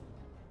her.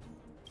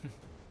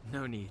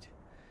 No need.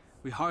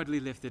 We hardly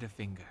lifted a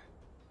finger.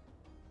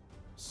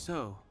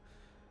 So,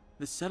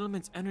 the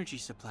settlement's energy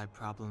supply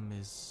problem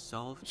is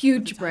solved?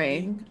 Huge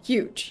brain.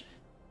 Huge.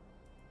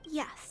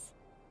 Yes.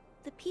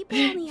 The people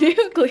on the outskirts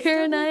Nuclear don't need to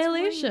worry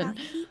annihilation. about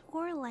heat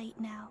or light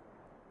now.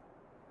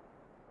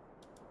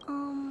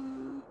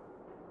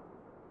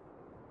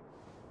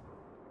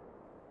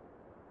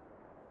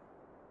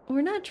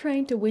 We're not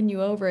trying to win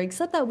you over,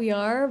 except that we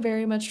are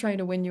very much trying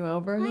to win you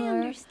over. I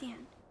Laura.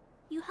 understand.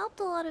 You helped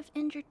a lot of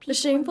injured people. The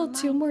shameful in the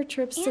 2 mine, more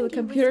trips to the and you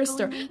computer risked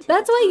store. going into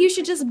That's the why town you for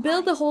should just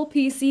build supplies. the whole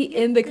PC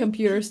in the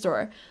computer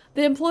store.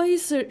 The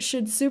employees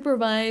should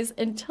supervise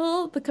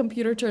until the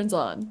computer turns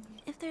on.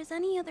 If there's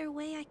any other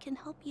way I can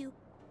help you,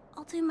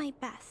 I'll do my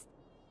best.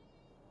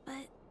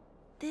 But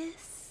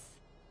this...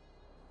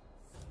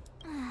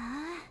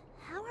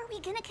 How are we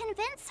gonna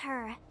convince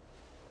her?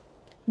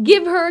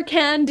 Give her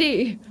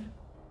candy!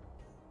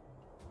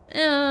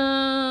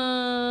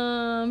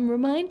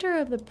 Remind her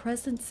of the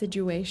present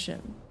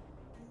situation.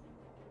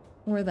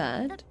 Or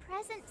that. The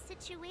present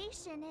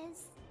situation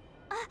is...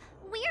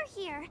 we're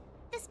here.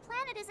 This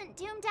planet isn't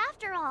doomed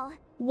after all.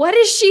 What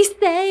is she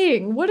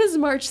saying? What is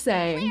March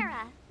saying?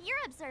 Clara, you're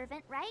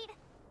observant, right?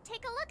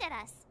 Take a look at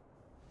us.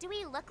 Do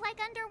we look like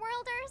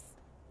underworlders?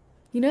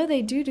 You know,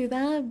 they do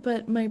that,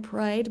 but my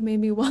pride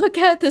made me walk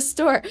out the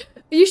store.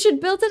 You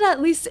should build it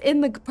at least in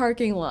the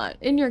parking lot,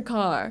 in your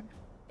car,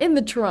 in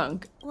the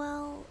trunk.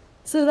 Well...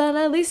 So that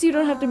at least you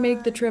don't have to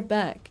make the trip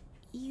back.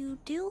 You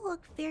do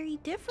look very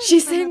different.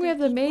 She's from saying we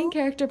other have the main people.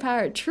 character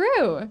power.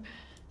 True.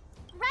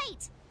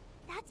 Right.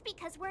 That's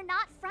because we're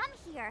not from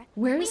here.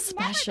 We're We've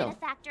special. never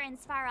been a factor in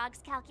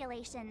Svarog's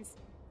calculations.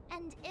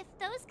 And if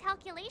those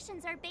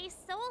calculations are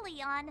based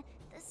solely on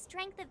the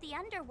strength of the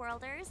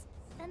Underworlders,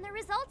 then the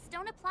results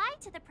don't apply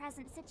to the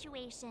present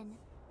situation.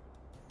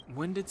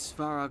 When did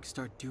Svarog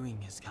start doing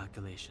his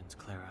calculations,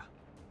 Clara?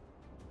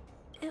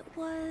 It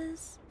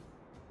was...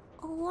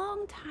 a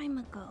long time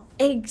ago.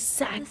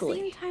 Exactly. At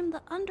the same time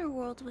the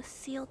underworld was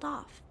sealed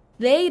off.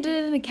 They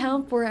didn't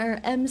account for our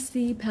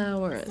MC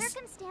powers.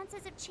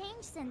 Circumstances have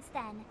changed since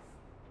then.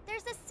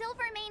 There's a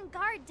Silvermane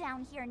guard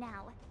down here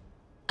now.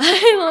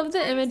 I love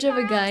the image of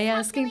a guy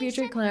asking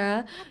future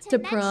Clara to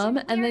prom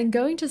and then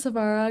going to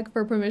Svarog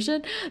for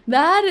permission.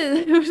 That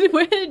is,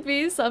 would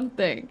be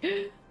something.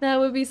 That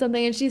would be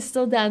something, and she's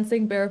still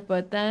dancing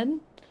barefoot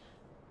then.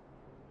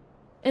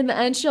 In the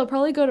end, she'll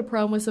probably go to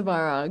prom with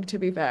Svarog, to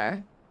be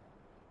fair.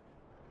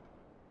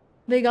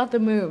 They got the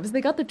moves. They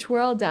got the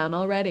twirl down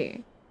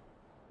already.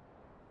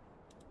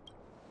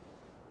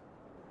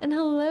 And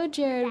hello,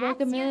 Jared.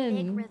 Welcome Your big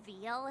in.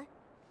 reveal.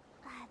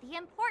 The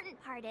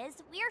important part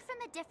is we're from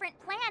a different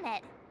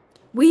planet.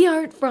 We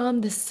aren't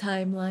from this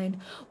timeline.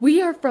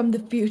 We are from the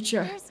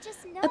future. There's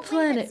just no A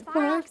planet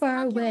far,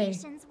 far away.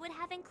 would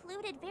have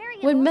included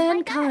variables When like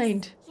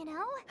mankind us, you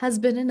know? has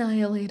been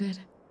annihilated.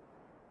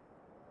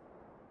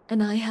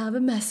 And I have a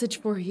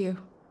message for you.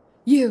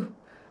 You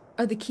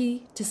are the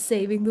key to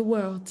saving the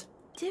world.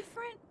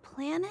 Different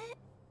planet?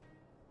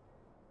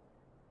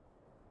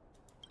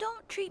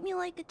 Don't treat me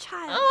like a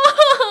child.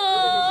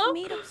 Oh!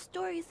 Those made up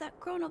stories that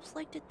grown-ups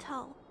like to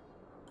tell.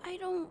 I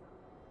don't...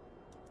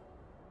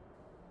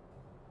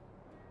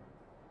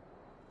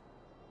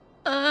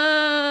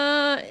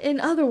 In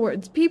other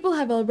words, people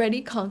have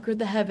already conquered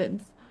the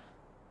heavens.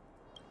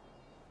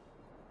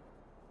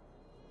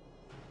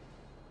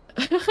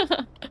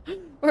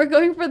 We're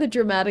going for the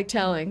dramatic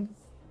telling.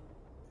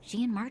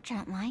 She and March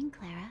aren't lying,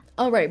 Clara.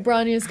 Alright,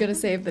 Bronya's gonna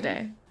save the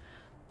day.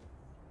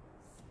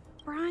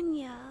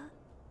 Bronya...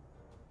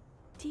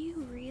 Do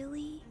you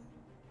really?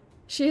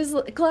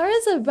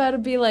 Clara's about to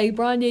be like,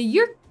 Bronya,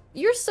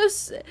 you're so...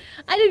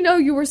 I didn't know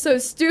you were so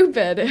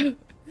stupid.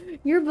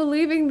 You're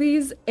believing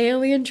these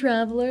alien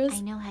travelers. I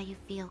know how you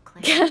feel,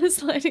 Clara.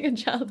 Gaslighting a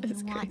child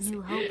is want crazy.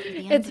 new hope for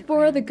the It's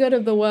for the good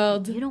of the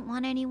world. You don't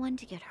want anyone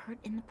to get hurt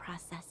in the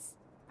process,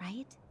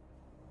 right?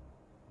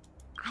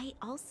 I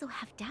also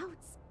have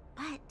doubts,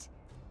 but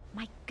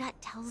my gut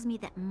tells me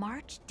that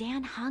March,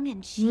 Dan Heng,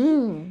 and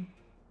she...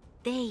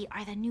 They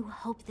are the new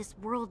hope this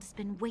world has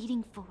been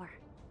waiting for.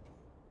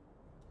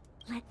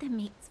 Let them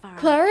meet Svarog.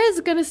 Clara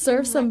is gonna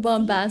serve some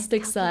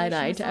bombastic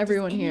side-eye to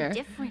everyone here.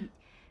 Different.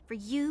 For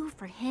you,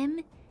 for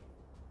him.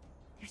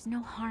 There's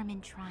no harm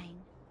in trying,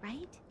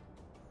 right?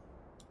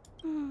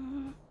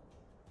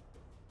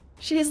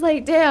 She's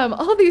like, damn,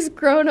 all these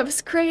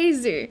grown-ups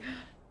crazy.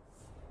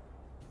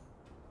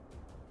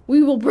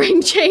 We will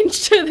bring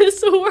change to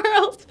this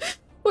world.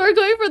 We're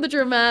going for the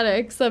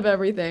dramatics of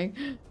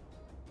everything.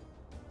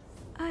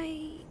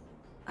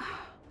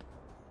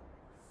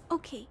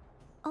 Okay,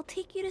 I'll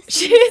take you to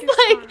see She's Mr.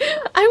 like,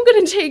 I'm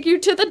gonna take you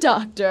to the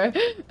doctor.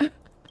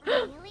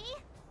 Really?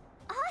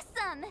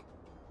 Awesome!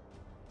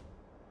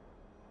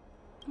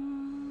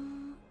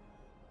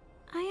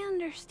 I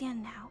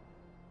understand now.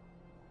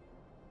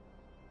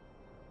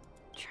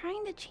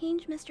 Trying to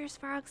change Mr.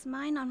 Svarog's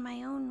mind on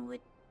my own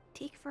would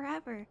take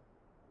forever.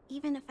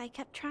 Even if I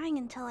kept trying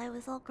until I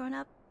was all grown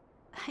up,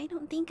 I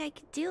don't think I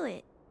could do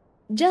it.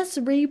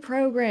 Just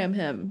reprogram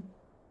him.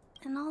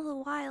 And all the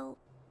while,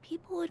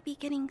 people would be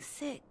getting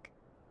sick,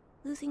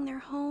 losing their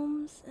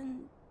homes,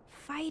 and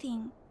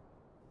fighting.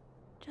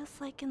 Just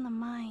like in the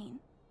mine.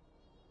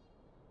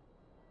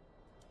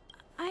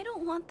 I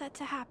don't want that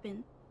to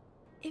happen.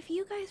 If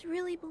you guys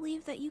really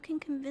believe that you can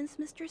convince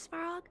Mr.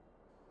 Svarog,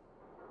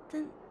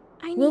 then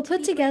I need We'll to put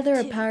be together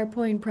a brave too.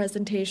 PowerPoint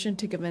presentation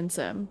to convince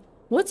him.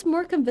 What's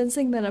more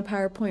convincing than a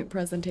PowerPoint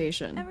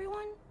presentation?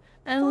 Everyone?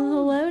 And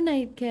hello,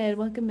 Night Kid.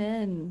 Welcome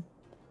in.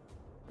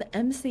 The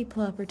MC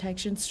plot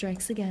protection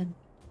strikes again.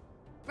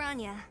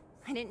 Bronya,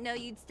 I didn't know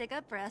you'd stick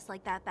up for us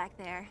like that back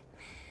there.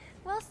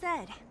 Well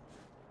said.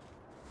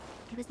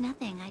 It was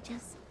nothing. I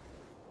just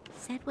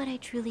said what I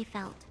truly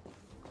felt.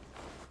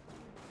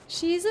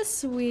 She's a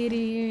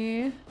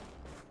sweetie.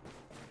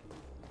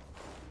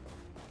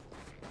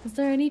 Is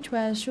there any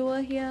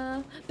treasure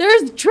here?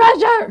 There's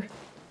treasure!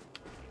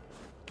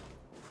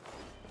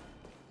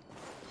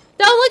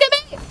 Don't look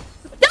at me!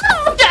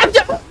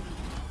 No!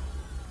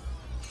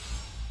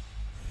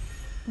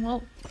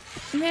 Well,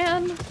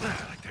 man. I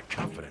like that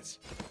confidence.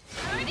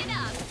 Turn it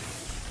up.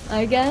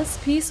 I guess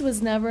peace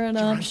was never an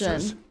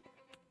option.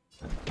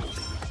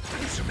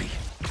 Answer me.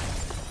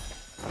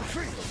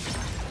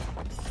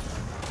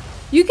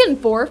 You can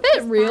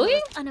forfeit? Really?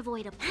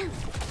 Unavoidable.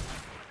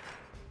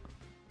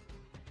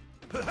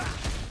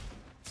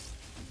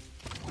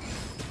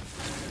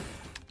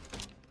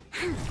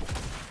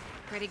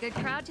 Pretty good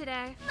crowd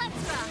today. Let's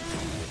rock.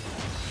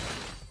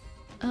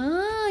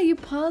 Ah, you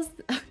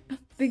paused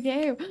the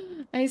game.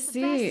 I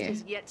see. The best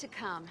is yet to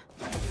come.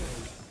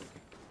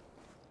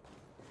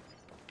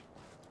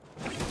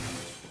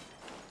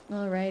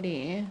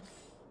 Alrighty.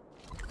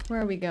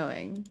 Where are we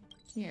going?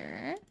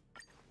 Here.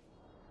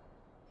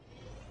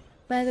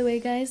 By the way,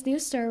 guys, new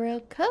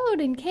StarRail code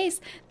in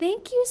case.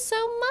 Thank you so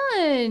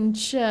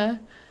much. Did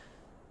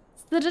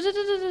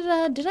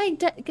I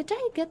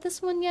get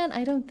this one yet?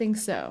 I don't think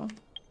so.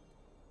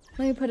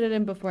 Let me put it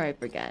in before I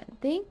forget.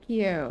 Thank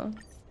you.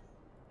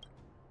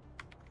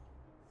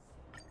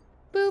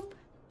 Boop.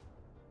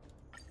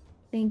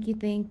 Thank you,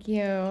 thank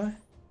you.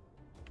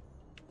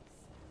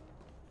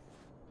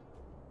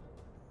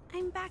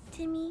 I'm back,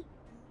 Timmy.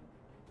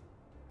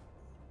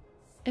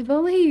 If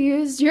only you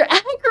used your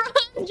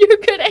Aggron, you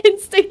could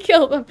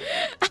insta-kill them.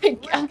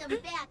 Welcome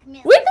back,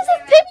 Miss Wait, this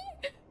is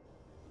Timmy?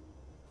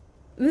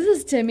 This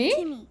is Timmy?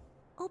 Timmy,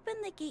 open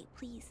the gate,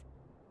 please.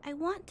 I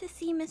want to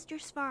see Mr.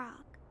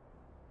 Svarog.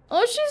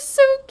 Oh, she's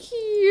so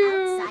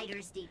cute.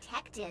 Outsiders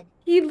detected.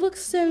 He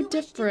looks so You wish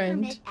to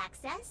different. permit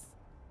access?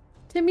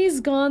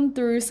 Timmy's gone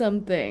through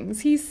some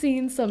things. He's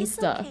seen some It's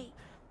stuff. okay.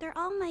 They're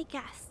all my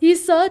guests. He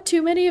saw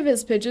too many of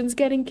his pigeons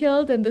getting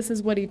killed, and this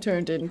is what he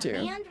turned into.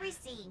 Command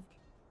received.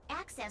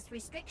 Access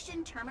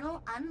restriction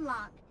terminal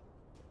unlocked.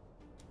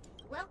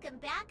 Welcome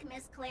back,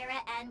 Miss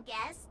Clara and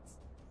guests.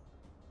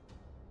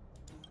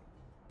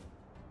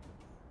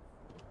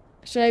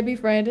 Should I be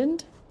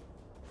frightened?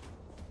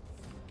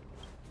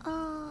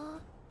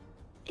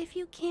 If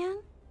you can,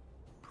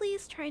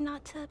 please try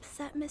not to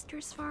upset Mr.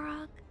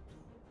 Svarog.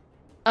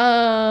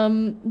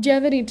 Do you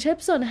have any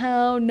tips on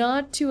how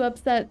not to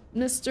upset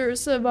Mr.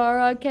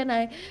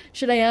 Svarog?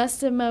 Should I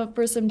ask him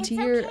for some tea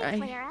or Okay,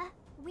 Clara.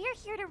 We're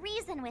here to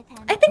reason with him.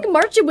 I think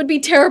March would be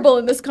terrible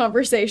in this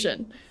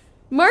conversation.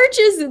 March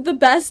is the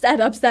best at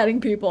upsetting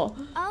people.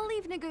 I'll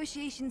leave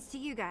negotiations to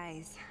you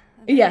guys.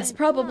 Yes,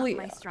 probably.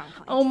 Not my strong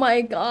point. Oh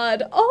my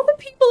god. All the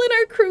people in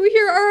our crew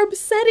here are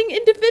upsetting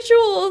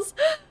individuals.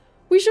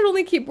 We should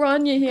only keep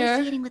Bronya here.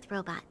 Negotiating with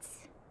robots.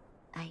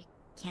 I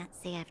can't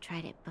say I've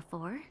tried it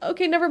before.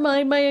 Okay, never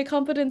mind. My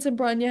confidence in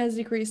Bronya has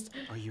decreased.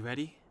 Are you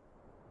ready?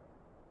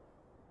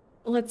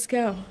 Let's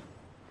go.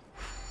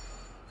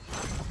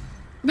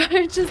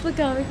 March is the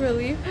comic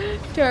relief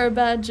to our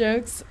bad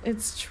jokes.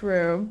 It's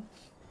true.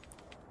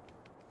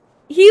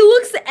 He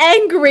looks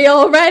angry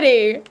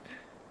already.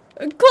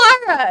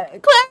 Clara!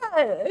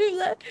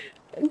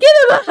 Give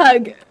him a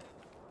hug!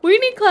 We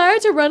need Clara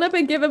to run up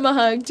and give him a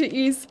hug to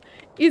ease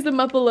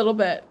him up a little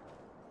bit.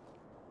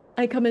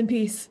 I come in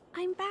peace.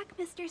 I'm back,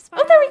 Mr. Svarog.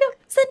 Oh, there we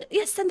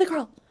go! Send the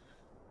girl.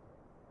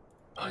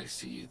 I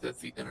see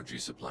that the energy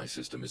supply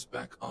system is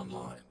back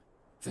online.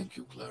 Thank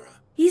you,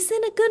 Clara. He's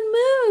in a good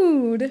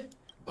mood.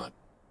 But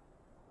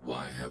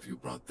why have you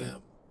brought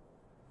them?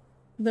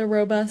 The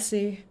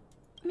robusty.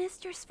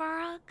 Mr.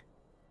 Svarog,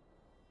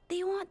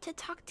 they want to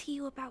talk to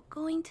you about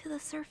going to the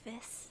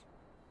surface.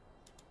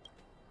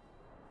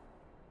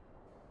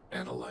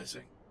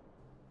 Analyzing.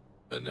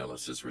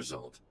 Analysis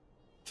result.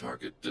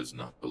 Target does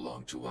not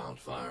belong to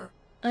Wildfire.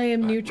 I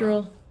am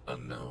neutral.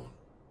 Unknown.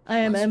 I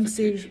am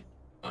MC.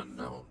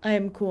 Unknown. I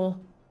am cool.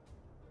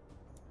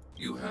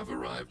 You have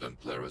arrived on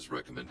Clara's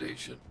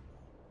recommendation.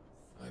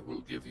 I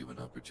will give you an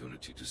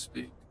opportunity to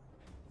speak.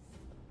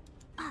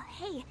 Oh,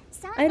 hey,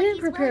 sounds I like didn't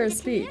he's prepare willing a to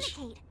speech.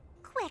 communicate.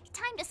 Quick,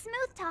 time to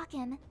smooth talk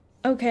him.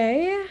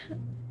 Okay.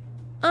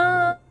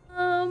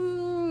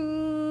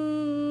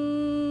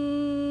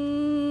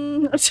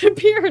 To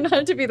be or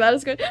not to be, that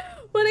is good.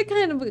 What a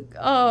kind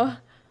of,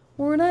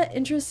 we're not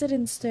interested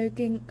in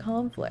stoking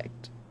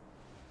conflict.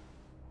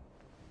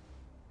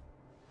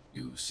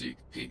 You seek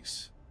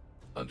peace.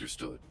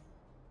 Understood.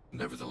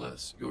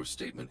 Nevertheless, your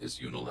statement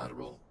is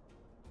unilateral.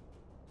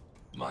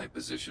 My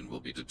position will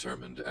be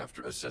determined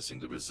after assessing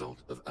the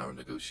result of our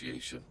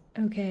negotiation.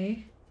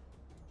 Okay.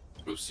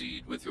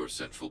 Proceed with your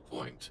central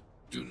point.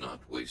 Do not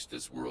waste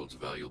this world's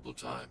valuable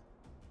time.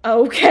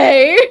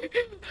 Okay.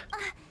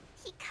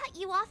 He cut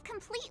you off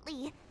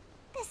completely.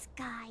 This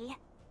guy.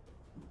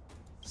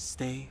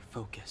 Stay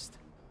focused.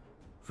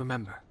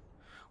 Remember,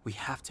 we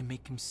have to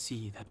make him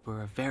see that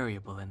we're a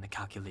variable in the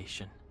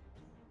calculation.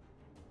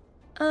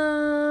 We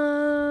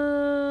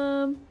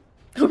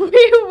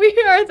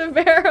are the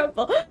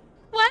variable.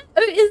 What?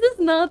 Is this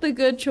not the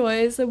good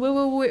choice?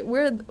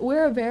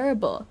 We're a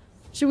variable.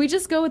 Should we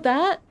just go with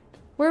that?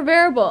 We're a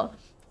variable.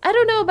 I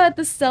don't know about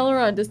the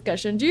Stellaron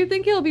discussion. Do you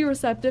think he'll be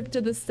receptive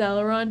to the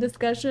Stellaron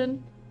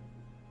discussion?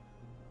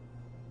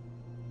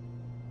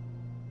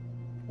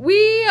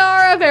 We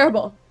are a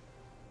variable.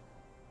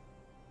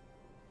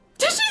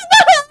 She's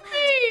not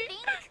helping!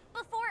 Think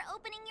before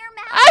opening your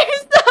mouth.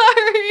 I'm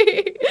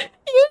sorry!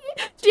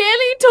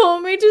 Danny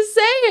told me to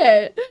say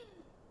it!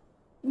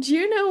 Do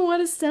you know what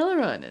a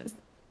Stellaron is?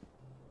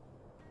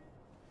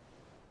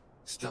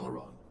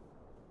 Stellaron.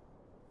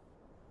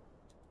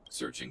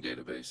 Searching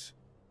database.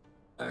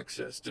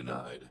 Access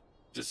denied.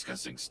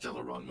 Discussing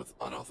Stellaron with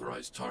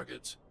unauthorized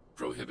targets.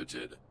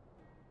 Prohibited.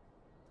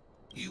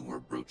 You were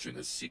broaching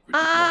a secret that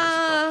lies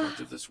at the heart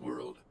of this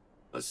world.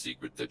 A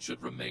secret that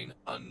should remain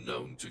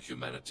unknown to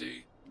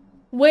humanity.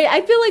 Wait,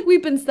 I feel like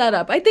we've been set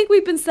up. I think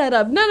we've been set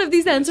up. None of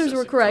these answers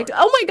were correct.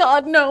 Oh my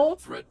god, no!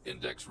 Threat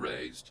index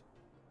raised.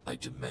 I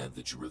demand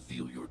that you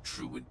reveal your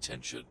true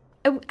intention.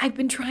 I've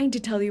been trying to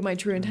tell you my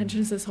true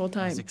intentions this whole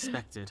time. As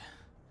expected.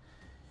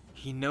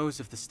 He knows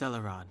of the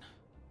Stellaron,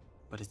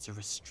 but it's a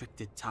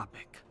restricted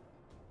topic.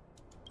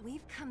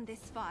 We've come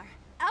this far.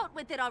 Out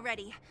with it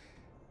already.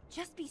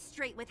 Just be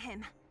straight with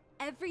him.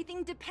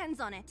 Everything depends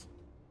on it.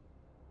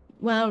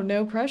 Wow,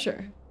 no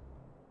pressure.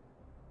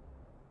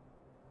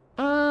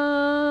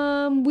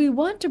 We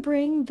want to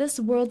bring this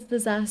world's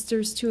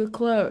disasters to a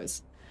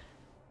close.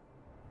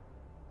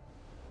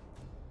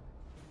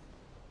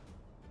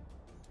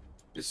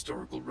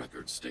 Historical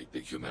records state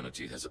that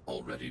humanity has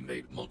already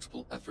made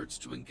multiple efforts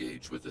to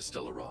engage with the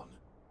Stellaron.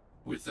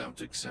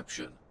 Without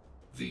exception,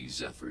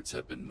 these efforts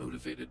have been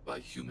motivated by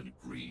human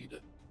greed,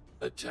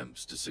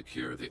 attempts to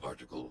secure the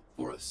article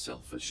for a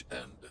selfish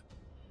end.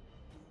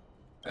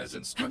 As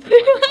instructed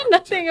by the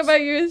Nothing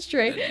about you is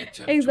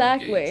straight.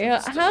 Exactly.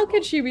 How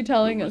could she be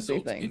telling us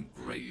anything?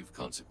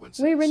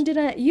 Wait, Rin,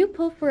 did you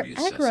pull for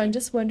Acheron?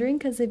 Just wondering,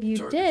 because if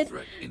you did,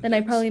 then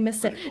I probably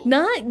missed it.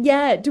 Not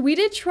yet. We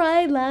did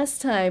try last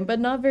time,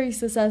 but not very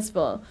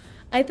successful.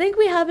 I think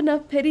we have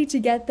enough pity to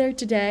get there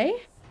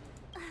today.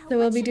 So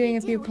we'll be doing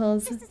a few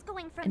pulls. This is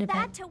going from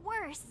bad to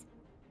worse.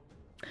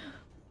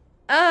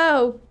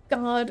 Oh,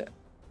 God.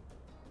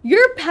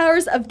 Your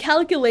powers of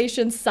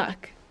calculation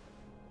suck.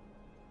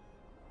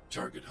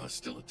 Target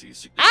hostility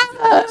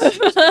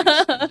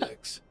significant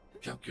index.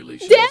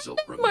 Calculation result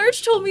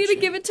March told me to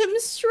give it to him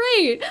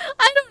straight.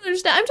 I don't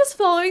understand. I'm just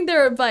following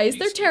their advice.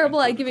 They're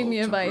terrible at giving me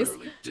advice.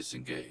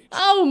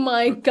 Oh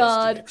my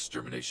god.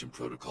 Extermination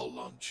protocol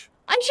launch.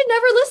 I should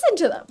never listen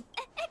to them.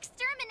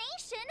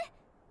 Extermination?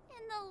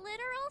 In the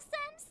literal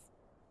sense?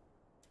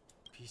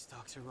 Peace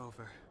talks are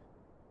over.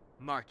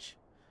 March.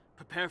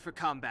 Prepare for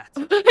combat.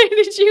 Why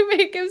did you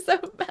make him so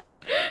bad?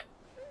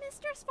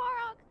 Mr.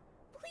 Svarog,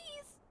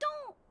 please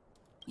don't.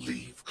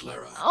 Leave,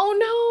 Clara. Oh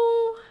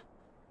no.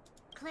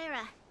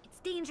 Clara, it's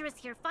dangerous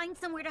here. Find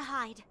somewhere to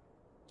hide.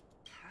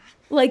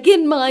 Like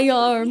in my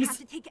arms. We have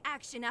to take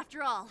action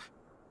after all.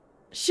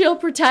 She'll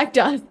protect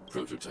us.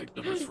 Prototype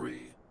number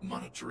 3.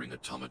 Monitoring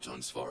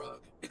automaton Svarog.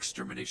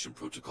 Extermination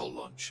protocol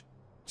launch.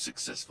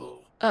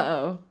 Successful.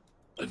 Uh-oh.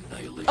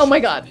 Annihilation. Oh my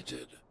god.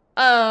 Committed.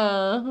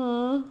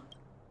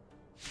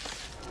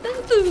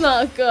 This is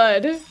not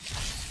good.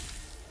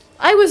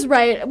 I was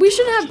right. We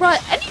shouldn't have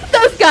brought any of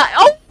those guys.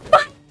 Oh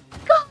my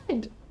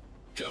god.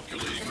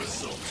 Calculating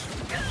result.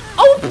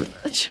 Oh.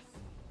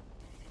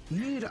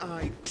 Need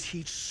I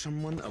teach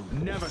someone a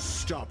never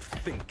stop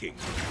thinking?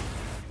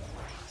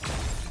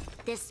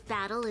 This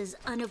battle is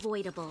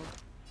unavoidable.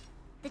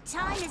 The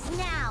time is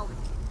now.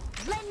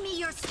 Lend me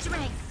your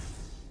strength.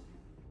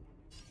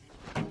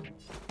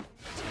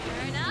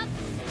 Turn up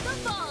the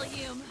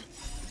volume.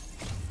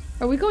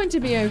 Are we going to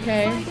be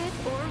okay? Fight it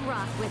or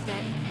rock with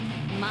it.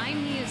 My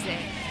music.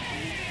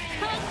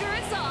 Conquer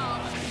us all.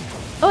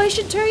 Oh, I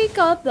should take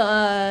off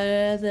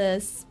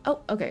this. Oh,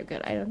 okay,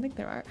 good. I don't think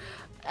there are.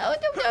 Oh,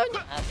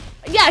 no.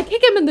 Yeah,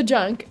 kick him in the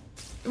junk.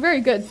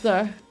 Very good,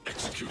 sir.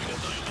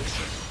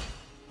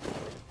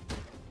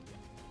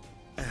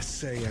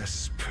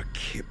 SAS per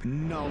kip.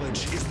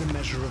 Knowledge is the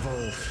measure of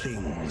all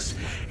things.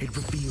 It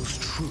reveals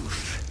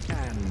truth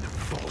and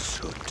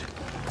falsehood.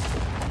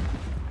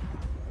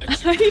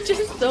 He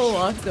just still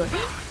walks away.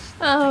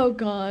 Oh,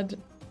 God.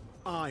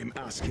 I'm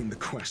asking the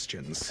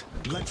questions.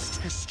 Let's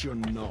test your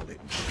knowledge.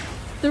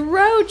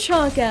 Throw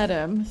chalk at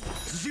him.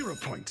 0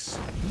 points.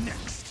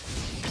 Next.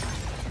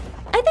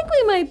 I think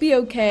we might be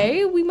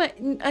okay. We might.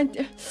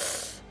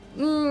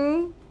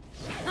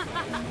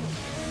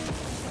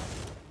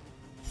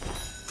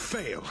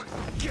 Fail.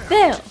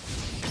 Fail.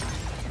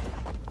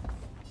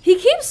 He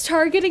keeps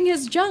targeting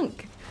his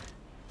junk.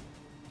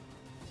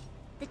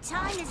 The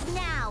time is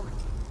now.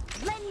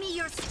 Lend me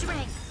your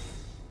strength.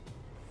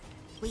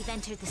 We've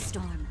entered the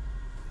storm.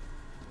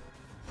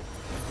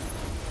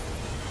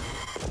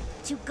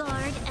 To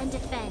guard and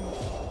defend.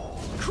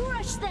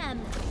 Crush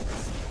them!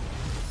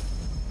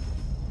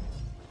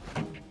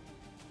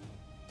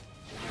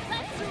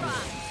 Let's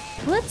rock.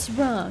 Let's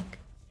rock.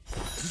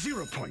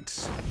 0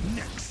 points.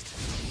 Next.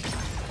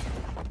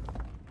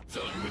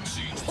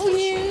 Oh,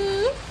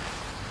 yeah.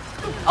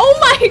 Oh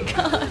my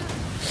God.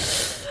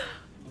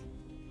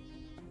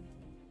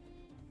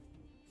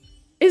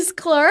 Is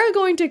Clara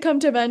going to come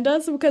to vend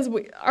us? Because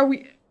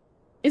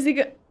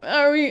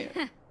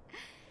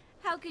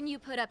How can you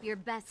put up your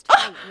best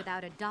fight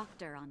without a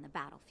doctor on the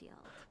battlefield?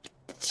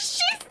 She's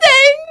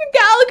saying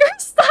Gallagher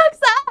sucks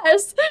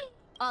ass.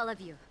 All of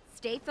you,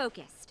 stay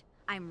focused.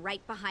 I'm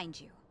right behind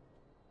you.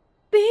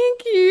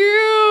 Thank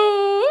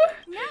you.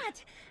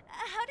 Nat,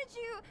 how did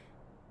you...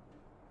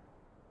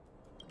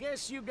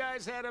 Guess you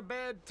guys had a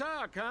bad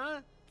talk,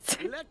 huh?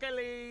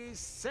 Luckily,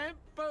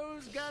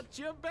 Sampo's got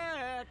your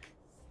back.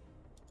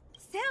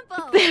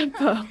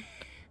 Sampo!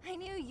 I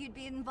knew you'd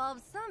be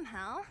involved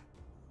somehow.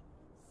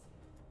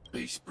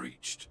 Base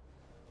breached.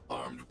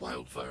 Armed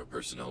wildfire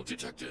personnel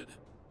detected.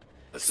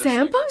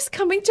 Sampo's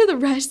coming to the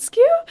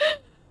rescue?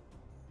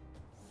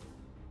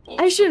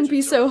 I shouldn't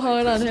be so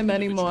hard on him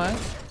anymore.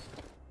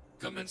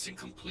 Commencing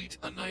complete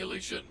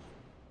annihilation.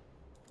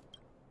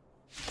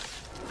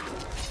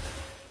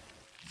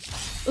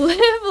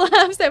 Live,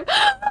 laugh, Sam.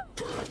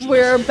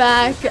 We're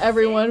back,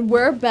 everyone.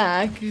 We're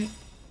back.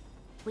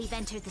 We've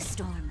entered the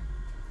storm.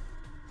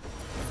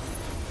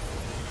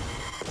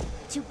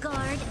 To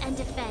guard and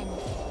defend.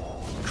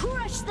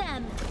 Crush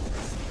them!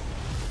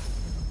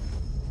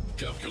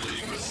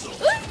 Calculating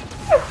result.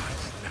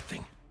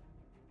 Nothing.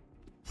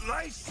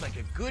 Nice like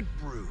a good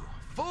brew.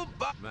 Full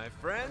buck, my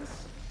friends.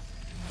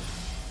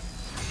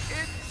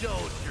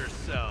 Indulge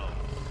yourself.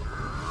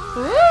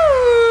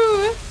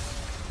 Woo!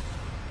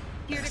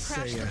 Here to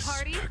crash the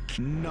party?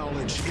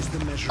 Knowledge is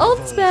the measure Ult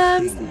of all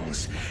spams.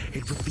 things.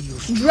 It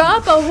reveals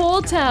Drop a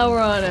whole tower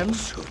on him.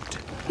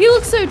 He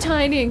looks so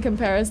tiny in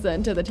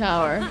comparison to the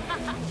tower.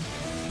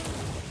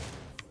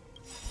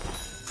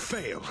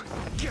 Fail.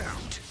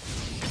 Count.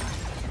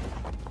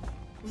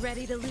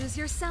 Ready to lose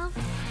yourself?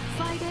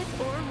 Fight it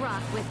or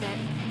rock with it.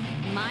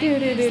 My Do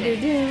do do do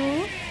music.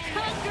 do.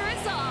 Conquer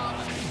us all.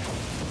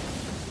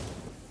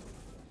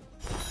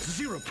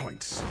 0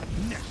 points.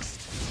 Next.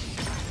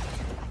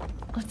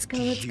 Let's go,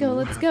 let's go,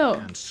 let's go.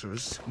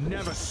 Answers.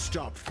 Never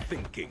stop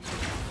thinking.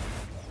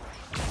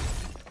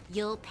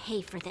 You'll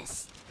pay for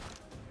this.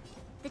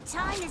 The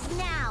time is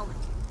now.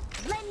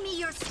 Lend me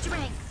your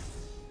strength.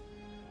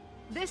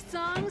 This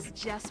song's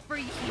just for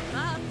you. Keep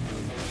up.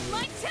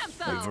 My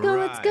tempo. Let's go,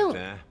 let's go.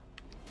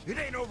 It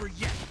ain't over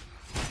yet.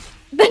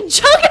 The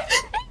junk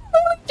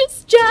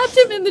just jabbed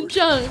him in the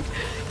junk.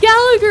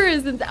 Gallagher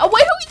isn't. Oh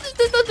wait, who is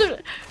this?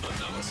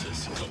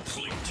 Analysis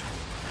complete.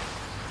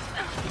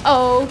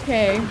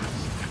 Okay.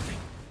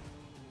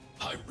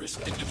 High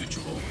risk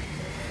individual.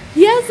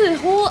 He has a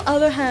whole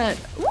other hand.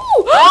 Woo!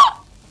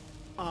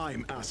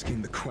 I'm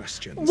asking the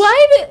questions.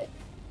 Why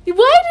do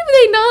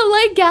they not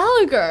like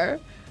Gallagher?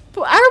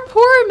 Our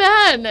poor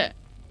man.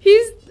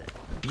 He's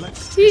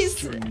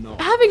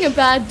having a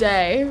bad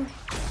day.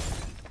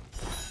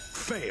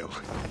 Fail.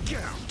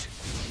 Count.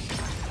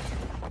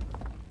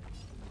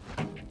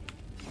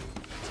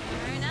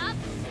 Turn up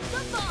the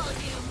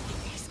volume.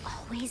 There's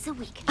always a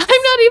weakness. I'm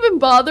not even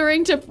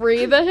bothering to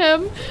breathe at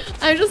him.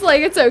 I'm just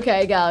like, it's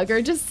okay,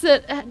 Gallagher. Just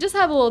sit. Just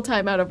have a little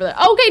time out over there.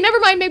 Okay, never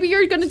mind. Maybe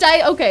you're gonna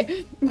die.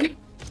 Okay.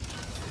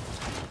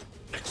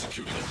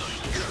 Executing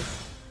annihilation.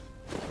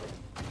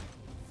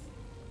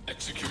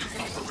 Executing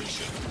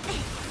operation.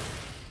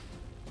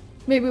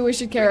 Maybe we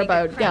should care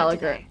about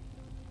Gallagher.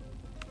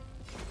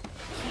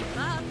 Keep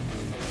up.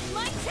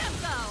 My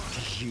tempo.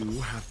 Do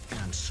you have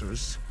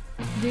answers?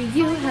 Do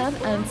you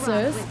have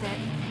answers? Rock with it.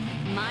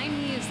 My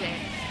music.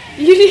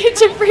 You need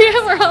to free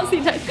him or else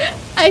he dies.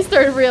 I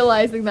started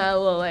realizing that a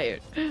little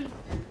late.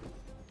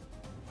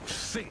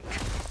 Think.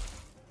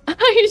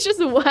 He's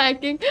just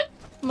whacking.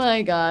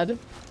 My god.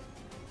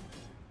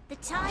 The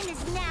time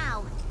is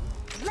now.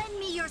 Lend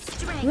me your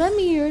strength. Lend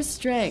me your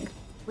strength.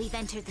 We've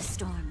entered the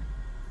storm.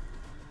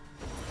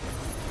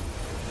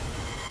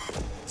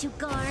 To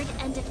guard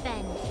and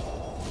defend.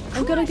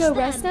 I'm gonna go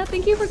rest now.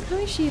 Thank you for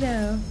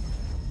𝐒𝐴𝐡𝐚𝐭.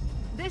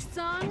 This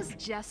song's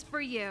just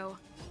for you.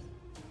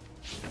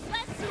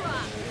 Let's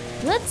rock.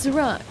 Let's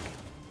rock.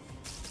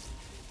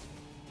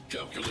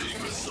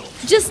 Calculating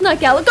results. Just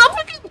snuck out. Look up.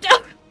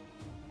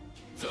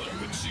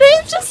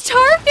 They're just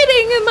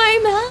targeting my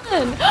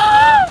man.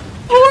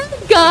 Poor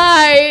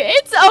guy.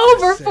 It's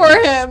over for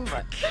him.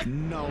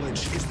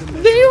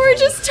 They were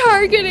just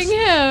targeting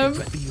him. It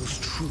reveals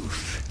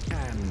truth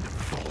and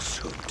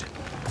falsehood.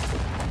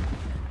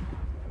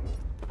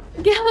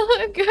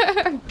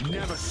 Gallagher.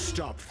 Never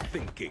stop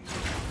thinking.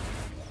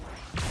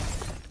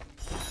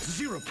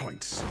 0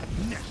 points.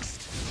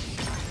 Next.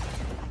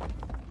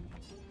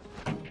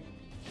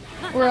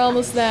 We're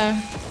almost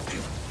there.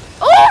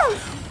 Oh!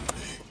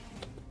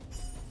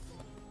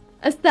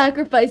 A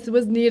sacrifice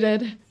was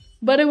needed,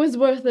 but it was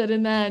worth it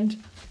in the end.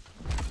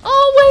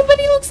 Oh wait, but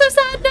he looks so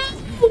sad now.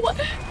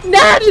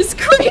 That is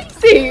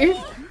crazy.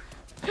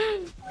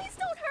 Please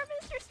don't hurt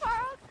Mr.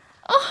 Svarog.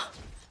 Oh.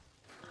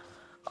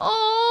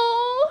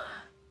 Oh.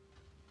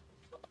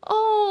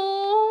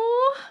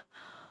 Oh.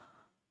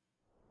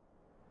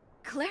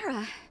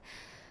 Clara.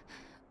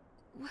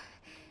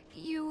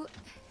 You...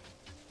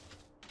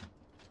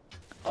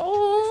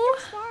 Oh.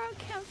 Mr. Svarog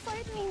can't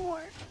fight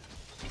anymore.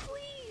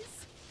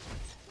 Please.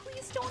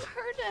 Please don't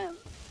hurt him.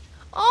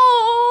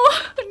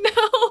 Oh,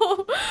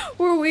 no.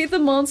 Were we the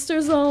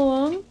monsters all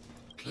along?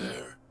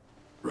 Claire.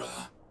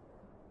 Ra.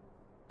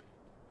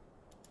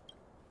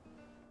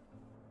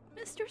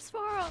 Mr.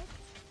 Svarog,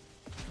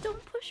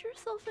 don't push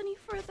yourself any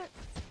further.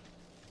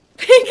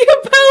 Think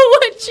about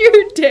what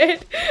you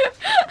did.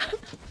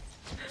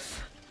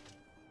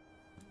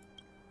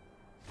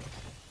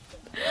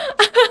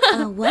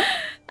 What?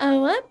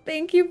 What?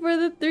 Thank you for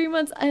the 3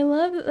 months. I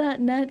love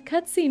that net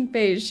cutscene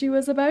phase. She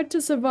was about to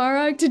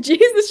Svarog to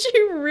Jesus.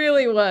 She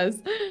really was.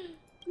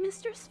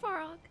 Mr.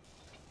 Svarog,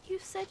 you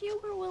said you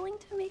were willing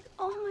to make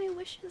all my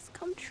wishes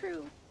come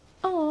true.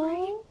 Oh.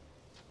 Right?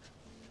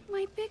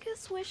 My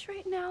biggest wish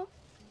right now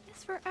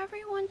is for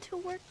everyone to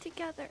work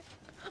together.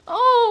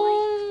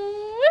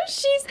 Oh,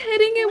 she's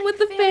hitting him with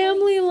the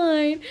family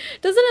line.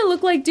 Doesn't it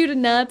look like due to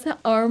Nat's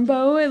arm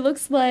bow? It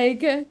looks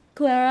like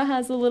Clara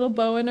has a little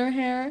bow in her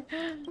hair.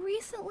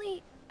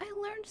 Recently, I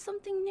learned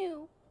something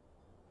new.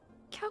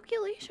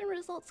 Calculation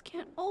results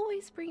can't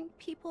always bring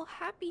people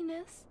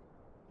happiness.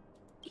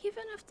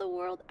 Even if the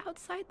world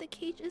outside the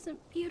cage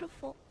isn't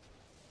beautiful,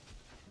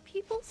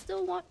 people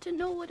still want to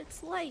know what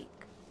it's like.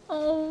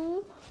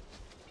 Oh.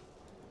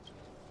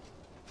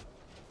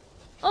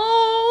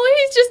 Oh,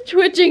 he's just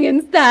twitching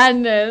in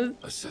sadness.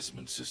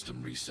 Assessment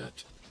system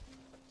reset.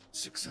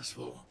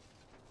 Successful.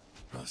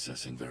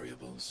 Processing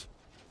variables.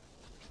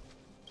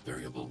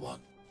 Variable 1.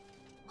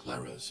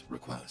 Clara's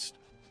request.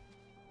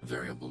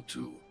 Variable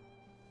 2.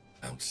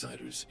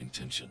 Outsider's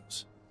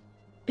intentions.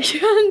 I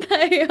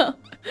don't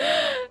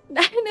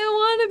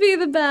want to be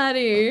the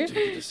baddie.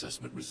 Updated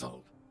assessment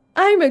result.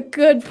 I'm a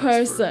good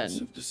Transference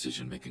person. of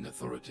decision-making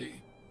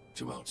authority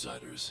to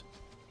outsiders.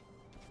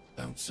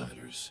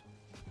 Outsiders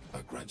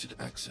are granted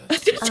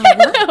access to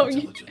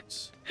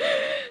intelligence.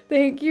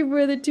 Thank you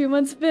for the 2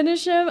 months.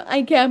 Finish him.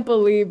 I can't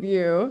believe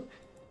you.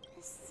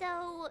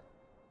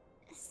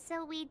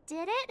 So we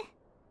did it?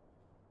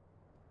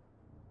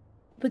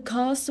 The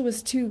cost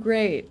was too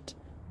great.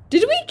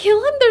 Did we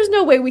kill him? There's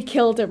no way we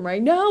killed him,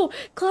 right? No,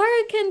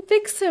 Clara can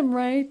fix him,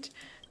 right?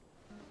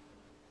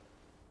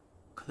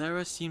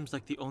 Clara seems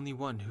like the only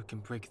one who can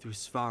break through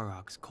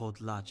Svarog's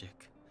cold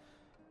logic.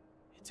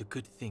 It's a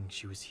good thing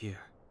she was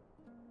here.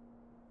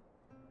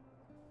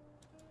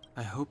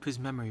 I hope his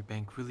memory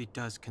bank really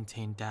does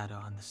contain data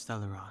on the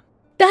Stellaron.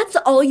 That's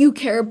all you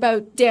care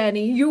about,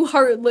 Danny, you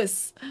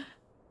heartless.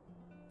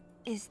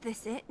 Is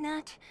this it,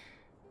 Nat?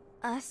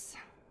 Us?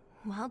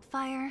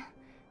 Wildfire?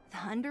 The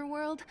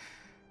underworld?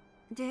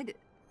 Did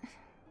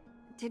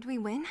we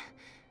win?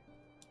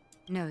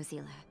 No,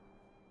 Seele.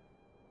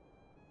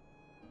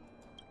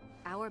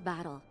 Our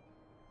battle,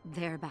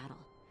 their battle.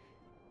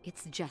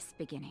 It's just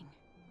beginning.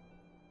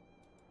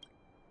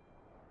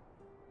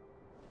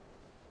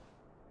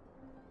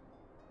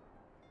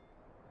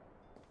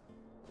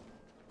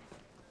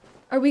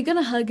 Are we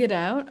gonna hug it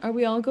out? Are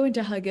we all going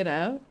to hug it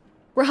out?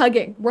 We're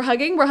hugging. We're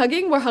hugging. We're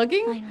hugging. We're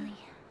hugging. Finally.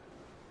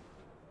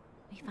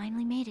 We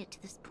finally made it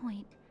to this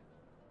point.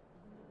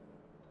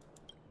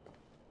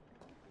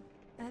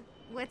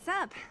 What's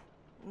up?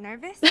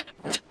 Nervous?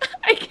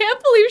 I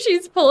can't believe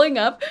she's pulling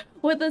up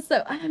with us.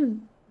 So,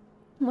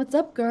 what's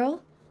up,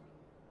 girl?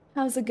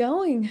 How's it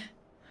going?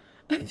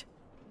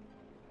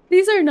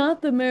 These are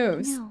not the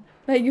moves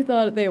that you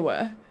thought they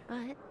were.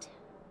 But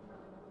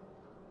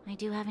I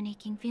do have an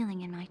aching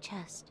feeling in my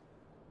chest.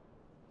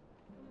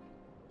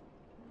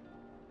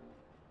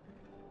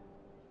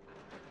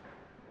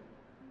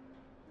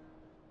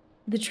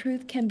 The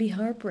truth can be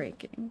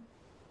heartbreaking.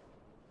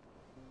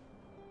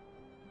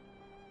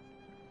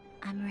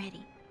 I'm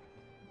ready.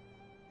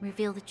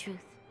 Reveal the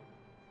truth.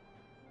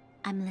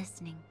 I'm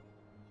listening.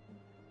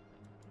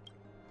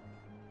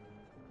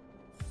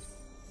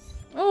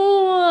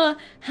 Oh,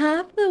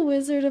 half the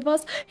Wizard of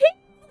Oz.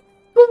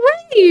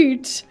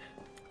 Great!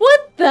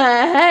 What the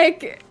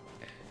heck?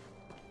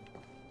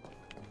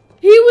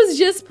 He was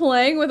just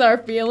playing with our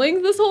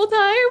feelings this whole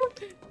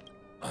time?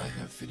 I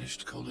have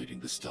finished collating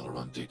the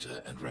Stellaron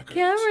data and records.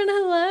 Cameron,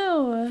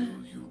 hello.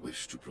 Do you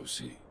wish to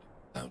proceed,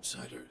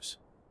 outsiders?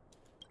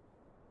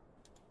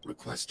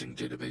 Requesting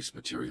database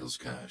materials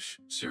cache,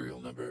 serial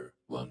number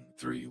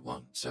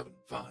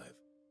 13175.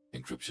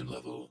 Encryption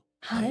level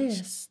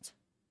highest.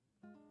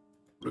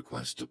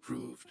 Request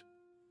approved.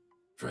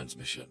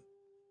 Transmission.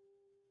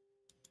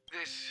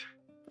 This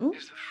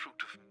is the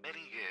fruit of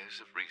many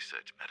years of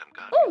research, Madam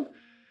Guardian.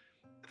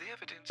 The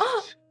evidence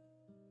is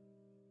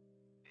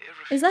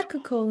irrefutable. Is that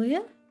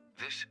𝐒𝐿𝐢?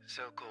 This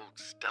so-called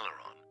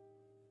Stellaron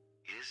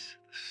is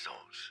the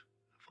source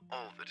of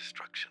all the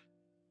destruction.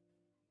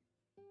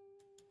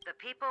 The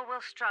people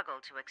will struggle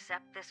to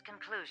accept this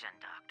conclusion,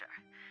 Doctor.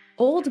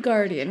 Old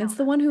Guardian. It's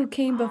the one who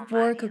came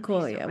before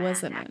𝐒𝐿𝐢,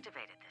 wasn't it?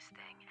 Activated this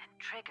thing and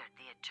triggered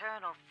the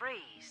eternal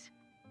freeze.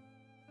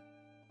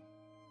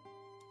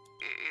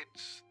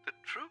 It's the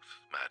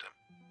truth, madam.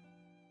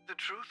 The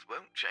truth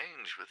won't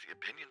change with the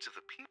opinions of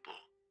the people.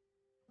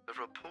 The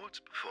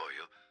reports before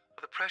you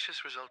are the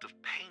precious result of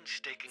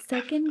painstaking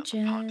Second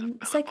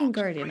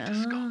Guardian.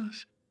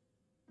 scholars.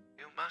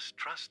 You must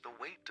trust the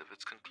weight of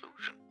its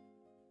conclusion.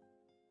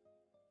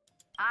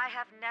 I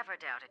have never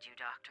doubted you,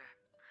 Doctor.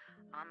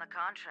 On the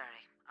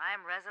contrary, I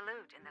am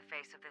resolute in the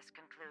face of this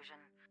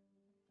conclusion.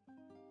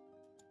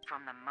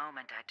 From the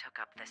moment I took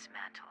up this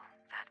mantle,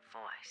 that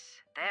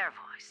voice, their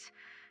voice,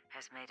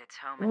 has made its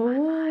home in my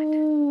mind.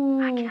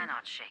 I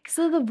cannot shake it.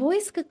 So the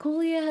voice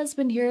𝐒𝐿𝐢 has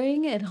been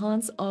hearing, it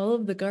haunts all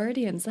of the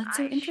Guardians. That's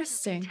so I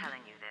interesting. shouldn't be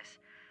telling you this.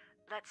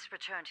 Let's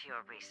return to your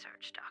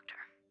research, Doctor.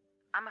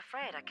 I'm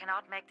afraid I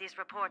cannot make these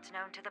reports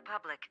known to the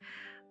public,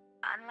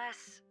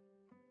 unless...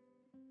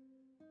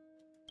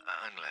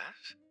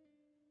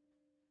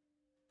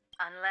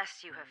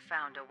 Unless you have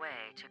found a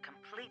way to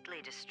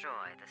completely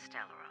destroy the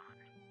Stellaron.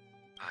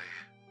 I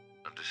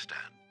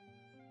understand.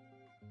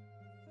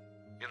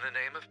 In the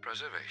name of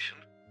preservation,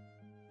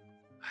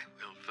 I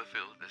will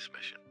fulfill this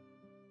mission.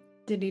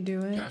 Did he do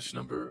it? Cache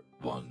number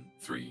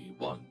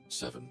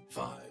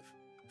 13175.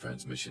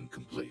 Transmission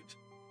complete.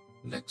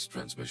 Next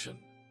transmission.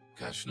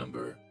 Cache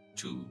number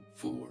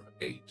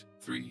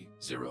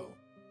 24830.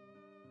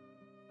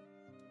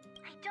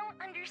 I don't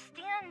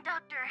understand,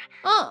 Doctor.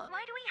 Oh.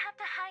 Why do we have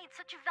to hide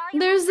such a valuable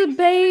There's a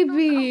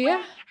baby.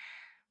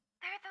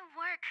 They're the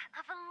work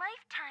of a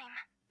lifetime.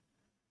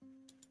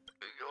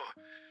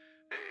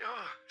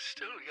 You're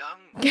still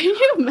young. Can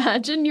you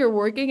imagine you're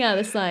working at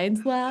a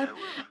science lab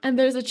and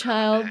there's a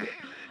child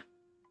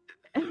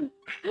in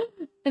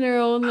her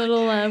own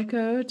little lab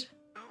coat?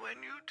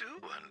 When you do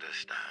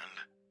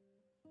understand,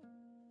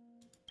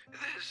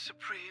 this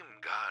Supreme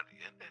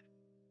Guardian,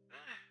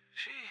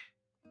 she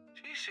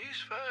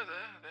sees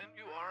further than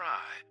you or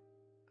I.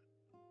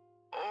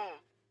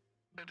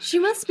 She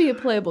must be a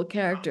playable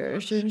character,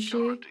 shouldn't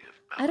she?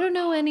 I don't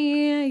know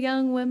any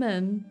young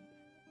women.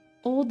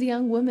 Old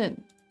young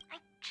women.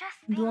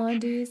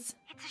 Blondies.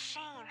 It's a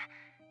shame.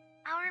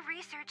 Our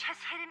research has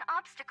hit an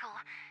obstacle.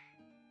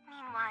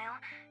 Meanwhile,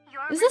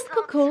 your Is this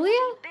results 𝐒𝐿𝐢?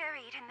 will be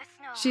buried in the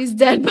snow. She's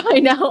dead by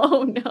now.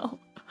 Oh no.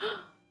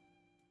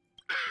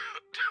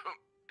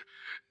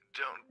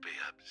 Don't be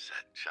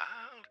upset,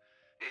 child.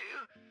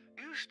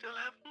 You still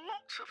have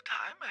lots of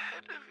time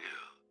ahead of you.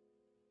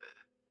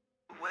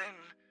 When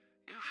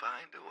you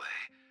find a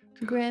way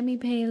to Grammy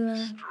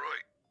Payla.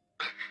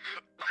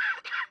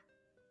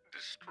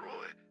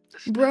 destroy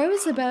the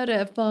Bro's about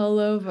to fall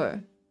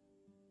over.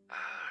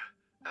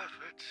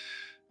 efforts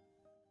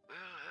will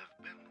have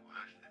been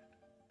worth it.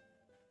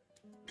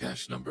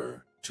 Cache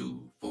number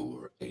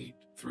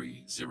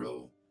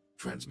 24830.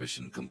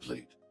 Transmission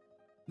complete.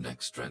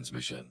 Next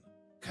transmission.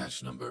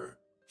 Cache number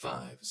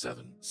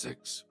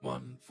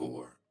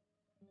 57614.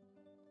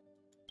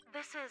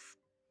 This is...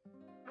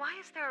 Why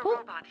is there a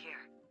robot here?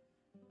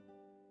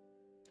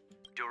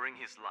 During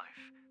his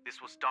life,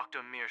 this was Dr.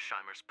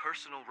 Mearsheimer's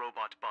personal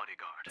robot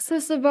bodyguard. So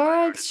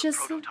Savarag's just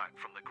Prototype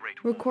from the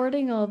Great War.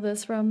 recording all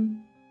this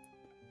from...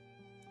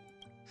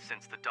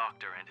 Since the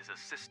doctor and his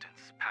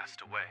assistants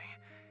passed away,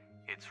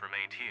 it's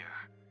remained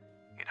here.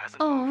 It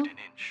hasn't Aw. moved an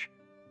inch.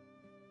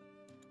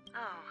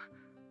 Oh,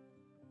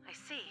 I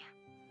see.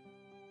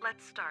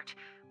 Let's start.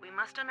 We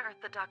must unearth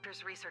the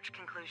doctor's research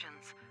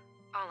conclusions.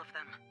 All of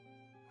them.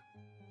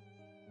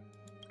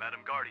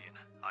 Madam Guardian,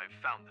 I've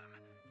found them.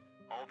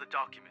 All the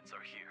documents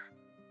are here.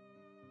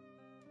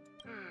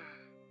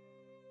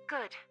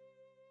 Good.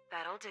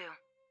 That'll do.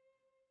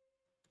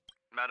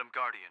 Madam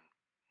Guardian,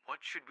 what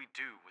should we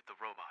do with the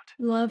robot?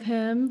 Love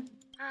him.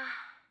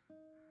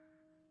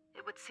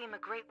 It would seem a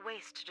great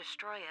waste to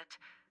destroy it.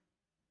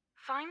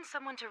 Find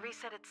someone to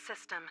reset its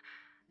system,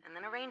 and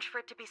then arrange for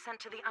it to be sent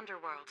to the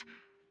underworld.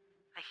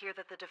 I hear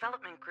that the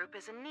development group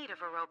is in need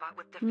of a robot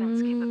with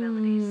defense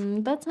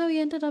capabilities. That's how he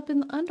ended up in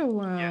the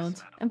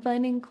underworld and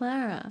finding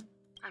Clara.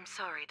 I'm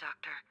sorry,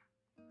 Doctor,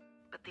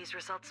 but these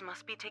results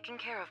must be taken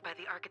care of by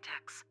the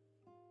architects.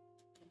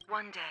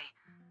 One day,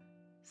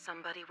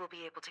 somebody will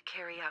be able to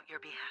carry out your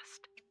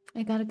behest.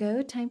 I gotta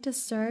go. Time to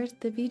start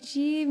the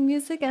VG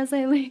music as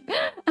I leave.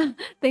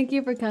 Thank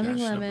you for coming,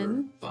 Cache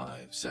Lemon. number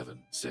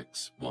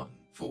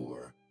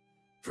 57614.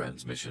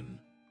 Transmission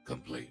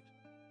complete.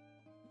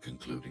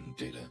 Concluding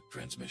data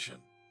transmission.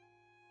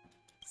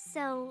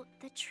 So,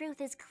 the truth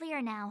is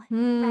clear now,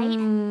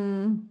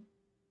 right?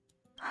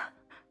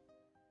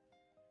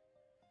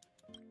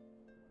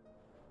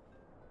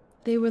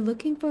 They were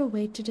looking for a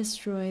way to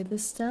destroy the And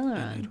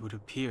Stellaron. it would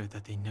appear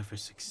that they never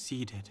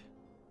succeeded.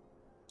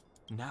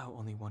 Now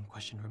only one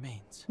question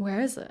remains.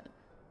 Where is it?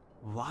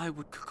 Why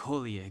would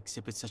𝐒𝐿𝐤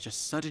exhibit such a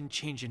sudden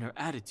change in her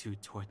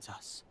attitude towards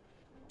us?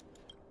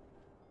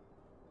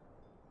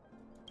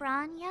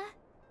 Bronya,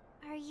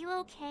 are you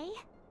okay?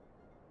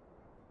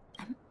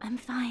 I'm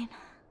fine.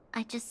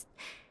 I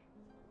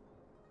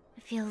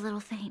feel a little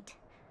faint.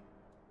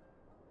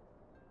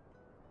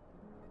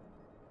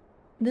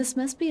 This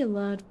must be a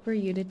lot for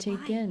you to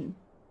take in.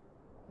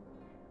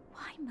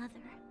 Why, Mother?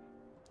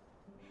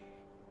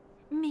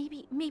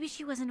 Maybe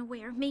she wasn't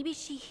aware. Maybe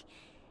she...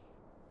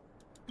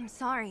 I'm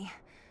sorry.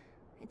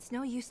 It's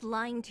no use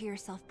lying to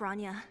yourself,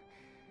 Bronya.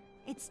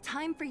 It's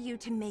time for you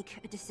to make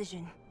a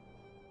decision.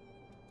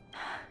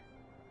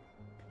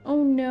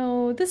 Oh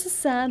no, this is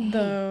sad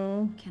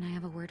though. Can I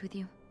have a word with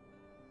you?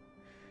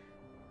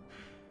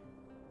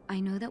 I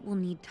know that we'll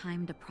need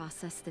time to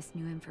process this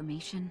new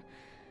information,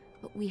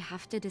 but we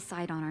have to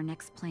decide on our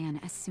next plan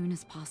as soon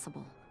as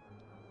possible.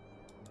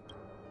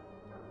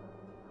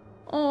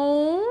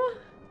 Oh.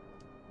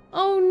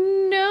 Oh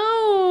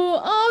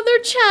no. Oh,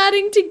 they're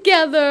chatting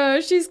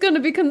together. She's gonna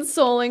be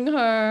consoling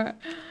her.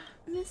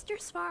 Mr.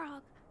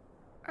 Svarog,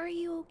 are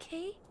you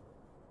okay?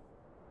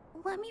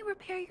 Let me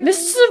repair your...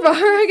 Mr.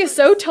 Svarog is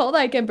so tall that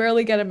I can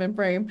barely get him in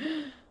frame.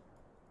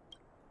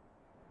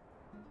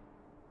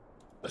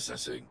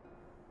 Assessing.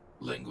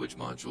 Language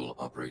module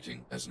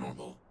operating as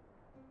normal.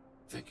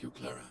 Thank you,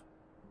 Clara.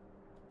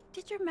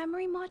 Did your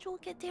memory module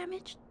get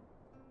damaged?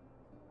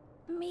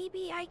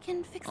 Maybe I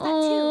can fix that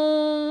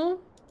too.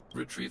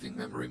 Retrieving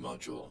memory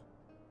module.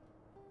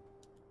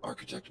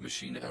 Architect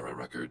machine era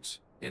records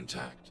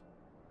intact.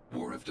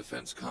 War of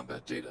Defense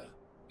combat data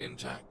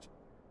intact.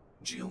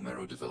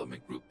 𝐒𝐿𝐤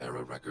development group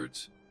era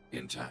records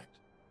intact.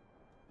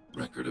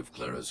 Record of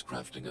Clara's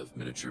crafting of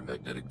miniature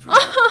magnetic drills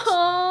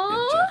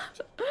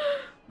intact.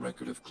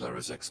 Record of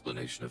Clara's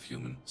explanation of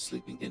human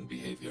sleeping in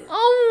behavior.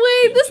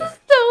 Oh wait, this is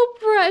so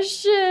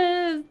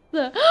precious.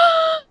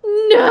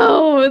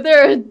 No,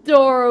 they're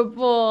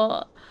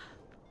adorable.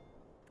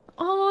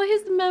 Oh,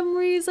 his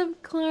memories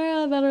of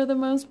Clara that are the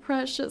most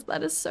precious.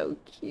 That is so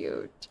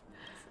cute.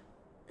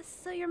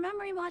 So your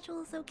memory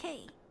module is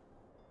okay.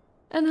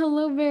 And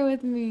hello, bear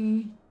with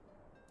me.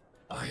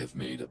 I have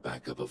made a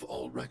backup of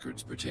all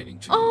records pertaining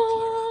to you,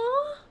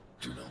 Clara.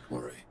 Do not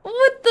worry.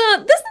 What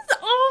the? This is,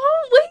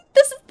 oh wait,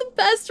 this is the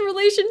best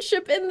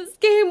relationship in this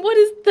game. What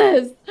is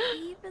this?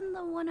 Even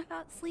the one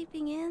about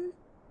sleeping in?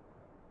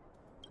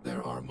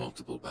 There are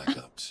multiple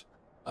backups.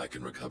 I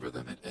can recover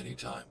them at any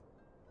time.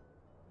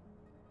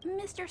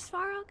 Mr.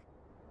 Svarog,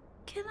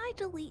 can I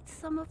delete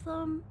some of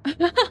them?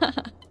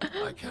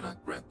 I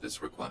cannot grant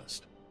this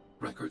request.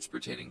 Records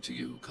pertaining to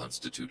you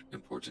constitute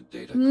important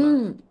data,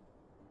 Clara.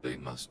 They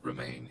must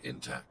remain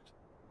intact.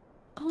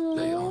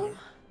 They are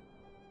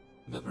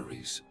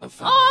memories of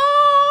family.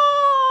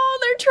 Oh,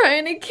 they're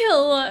trying to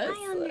kill us.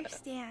 I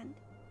understand.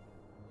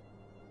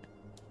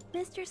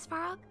 Mr.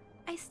 Svarog,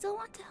 I still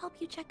want to help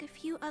you check a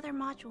few other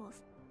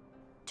modules.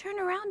 Turn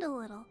around a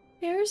little.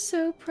 They're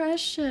so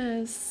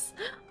precious.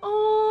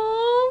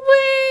 Oh,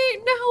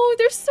 wait, no,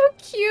 they're so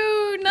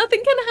cute.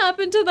 Nothing can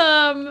happen to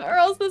them, or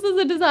else this is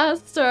a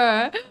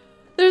disaster.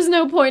 There's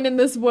no point in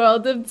this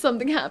world if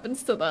something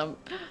happens to them.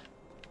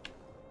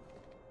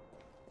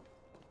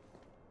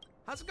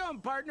 How's it going,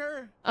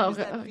 partner? Oh, is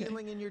that okay.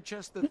 feeling in your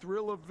chest the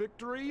thrill of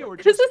victory, or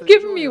This just is the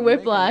giving joy me of making it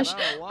whiplash. out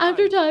alive?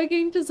 After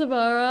talking to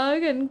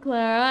Svarog and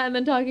Clara, and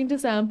then talking to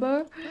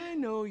Sampo. I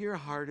know your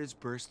heart is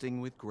bursting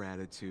with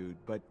gratitude,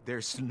 but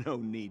there's no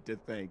need to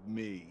thank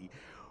me.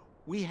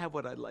 We have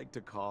what I'd like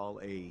to call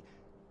a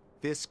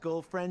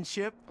fiscal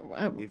friendship.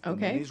 If the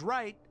okay. money's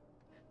right,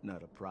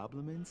 not a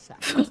problem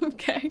inside.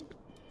 Okay.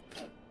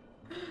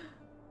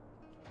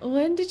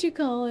 When did you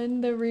call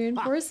in the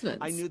reinforcements?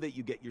 I knew that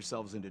you get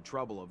yourselves into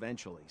trouble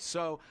eventually,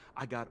 so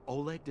I got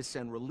𝐒𝐿𝐤 to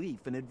send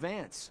relief in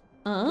advance.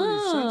 Pretty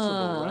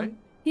sensible, right?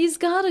 He's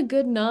got a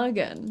good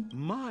noggin.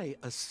 My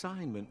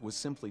assignment was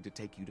simply to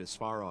take you to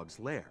Svarog's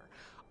lair.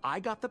 I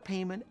got the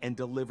payment and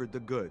delivered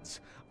the goods.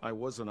 I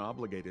wasn't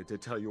obligated to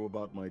tell you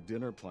about my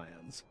dinner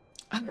plans.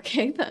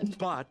 Okay, then.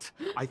 But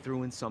I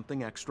threw in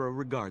something extra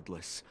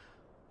regardless.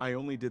 I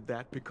only did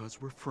that because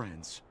we're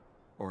friends,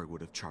 or I would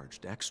have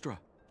charged extra.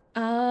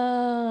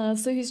 Ah,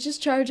 so he's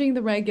just charging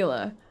the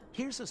regular.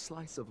 Here's a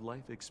slice of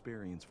life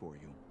experience for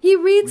you. He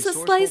reads a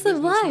Resourceful slice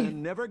of businessmen life.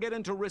 Never get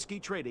into risky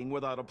trading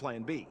without a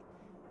plan B.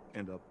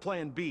 And a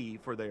plan B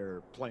for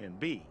their plan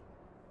B.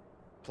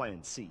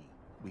 Plan C,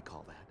 we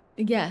call that.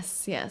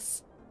 Yes,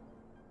 yes.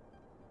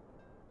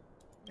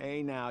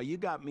 Hey now, you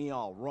got me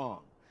all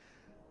wrong.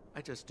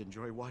 I just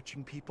enjoy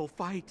watching people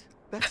fight.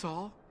 That's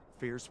all.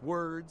 Fierce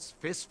words,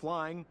 fists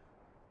flying.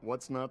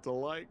 What's not to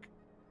like?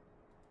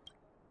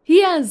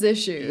 He has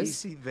issues.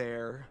 Easy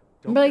there.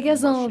 But I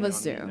guess all of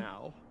us do.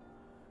 Now.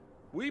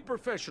 We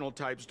professional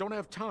types don't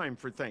have time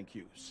for thank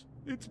yous.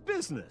 It's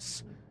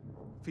business.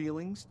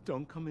 Feelings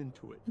don't come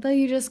into it. I thought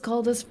you just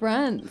called us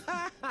friends.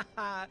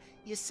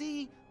 You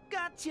see?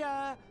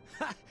 Gotcha!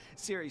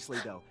 Seriously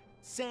though,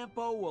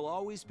 𝐒𝐚𝐭 will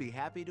always be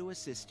happy to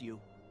assist you.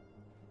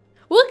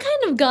 What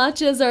kind of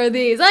gotchas are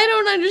these? I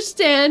don't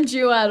understand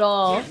you at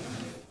all.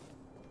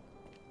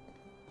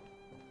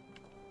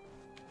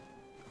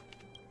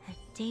 At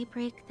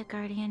daybreak, the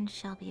Guardian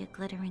shall be a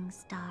glittering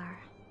star,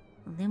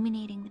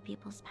 illuminating the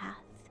people's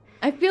path.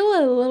 I feel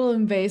a little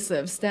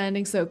invasive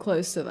standing so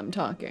close to them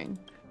talking.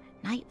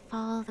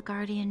 Nightfall, the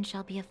Guardian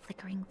shall be a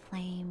flickering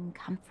flame,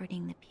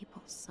 comforting the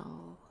people's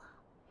soul.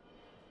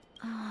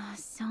 Ah,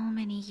 so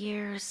many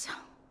years.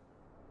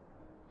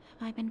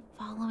 Have I been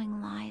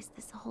following lies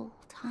this whole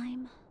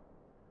time?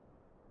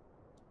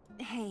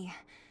 Hey,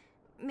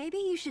 maybe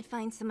you should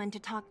find someone to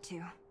talk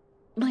to.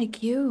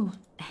 Like you.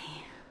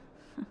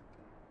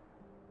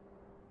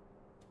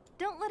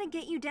 Don't let it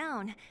get you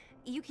down.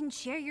 You can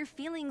share your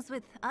feelings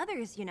with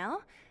others, you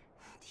know?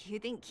 Do you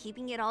think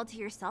keeping it all to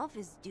yourself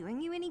is doing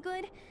you any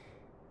good?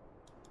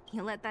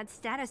 You let that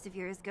status of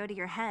yours go to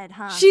your head,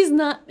 huh? She's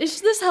not.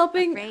 Is this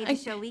helping? Afraid to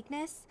show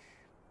weakness?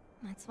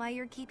 That's why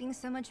you're keeping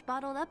so much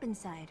bottled up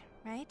inside,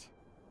 right?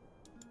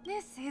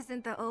 This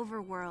isn't the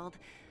overworld.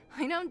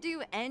 I don't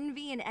do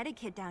envy and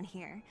etiquette down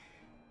here.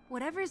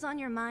 Whatever's on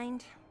your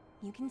mind,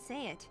 you can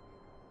say it.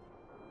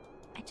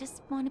 I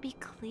just want to be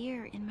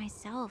clear in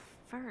myself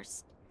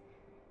first.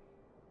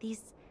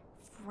 These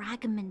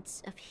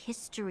fragments of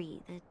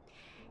history, the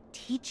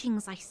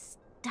teachings I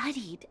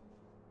studied,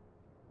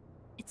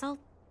 it's all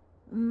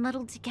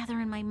muddled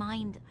together in my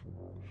mind.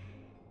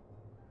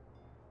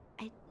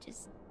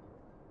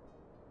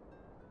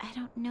 I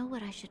don't know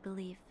what I should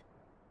believe.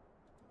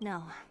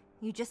 No,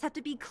 you just have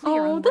to be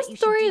clear on what you should do. Oh, this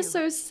story is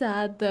so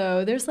sad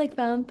though. There's like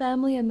found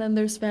family and then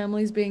there's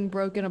families being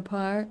broken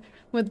apart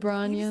with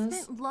Bronias. You've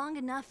spent long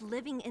enough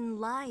living in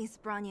lies,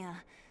 Bronya.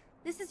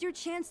 This is your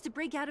chance to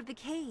break out of the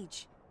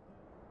cage.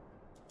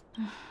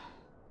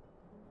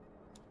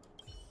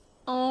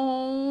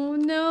 Oh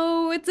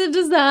no, it's a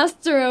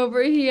disaster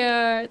over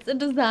here. It's a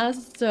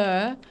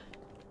disaster.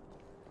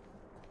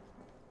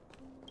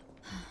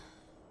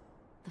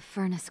 The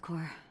furnace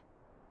core.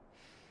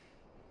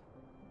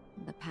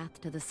 The path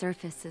to the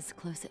surface is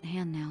close at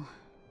hand now.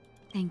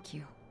 Thank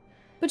you.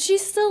 But she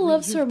still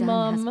loves her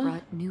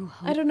mom.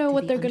 I don't know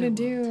what they're gonna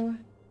do.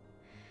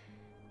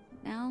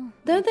 Now,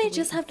 don't they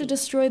just have to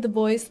destroy the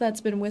voice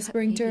that's been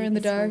whispering to her in the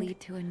dark? Will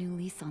lead to a new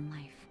lease on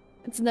life.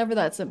 It's never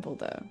that simple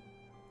though.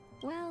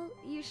 Well,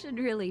 you should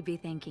really be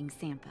thanking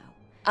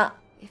𝐒𝐴MPO.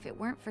 If it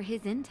weren't for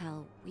his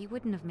intel, we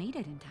wouldn't have made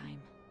it in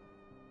time.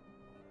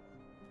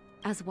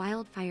 As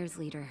Wildfire's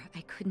leader,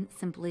 I couldn't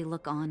simply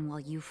look on while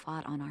you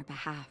fought on our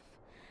behalf.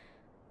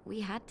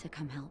 We had to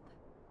come help.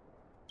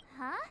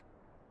 Huh?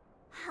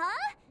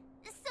 Huh?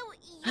 So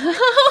you...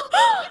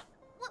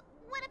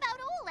 what about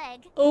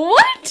Oleg?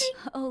 What?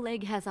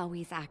 Oleg has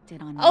always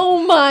acted on...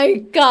 Oh my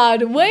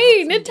god,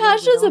 wait,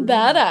 Natasha's a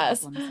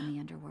badass. In the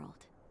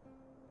underworld.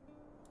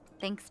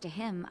 Thanks to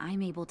him,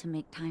 I'm able to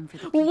make time for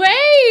the people.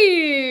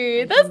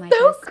 Wait, that's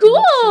so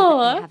cool.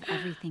 Sure they have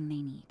everything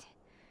they need.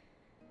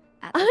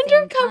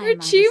 Undercover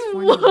chief,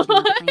 what?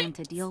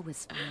 To deal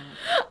with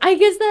I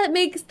guess that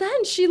makes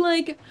sense. She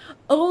like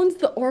owns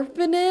the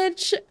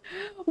orphanage.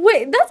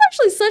 Wait, that's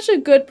actually such a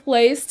good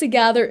place to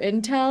gather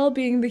intel,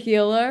 being the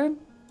healer.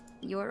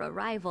 Your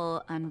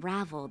arrival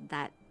unraveled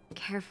that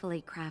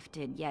carefully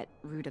crafted yet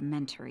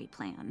rudimentary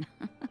plan.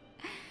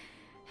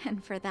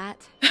 And for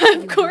that,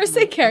 of course,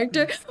 a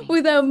character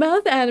without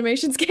mouth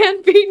animations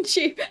can't be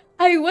chief.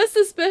 I was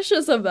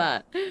suspicious of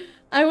that.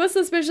 I was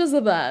suspicious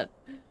of that.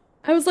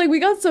 I was like, we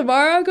got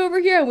Svarog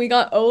over here and we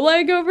got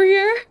Oleg over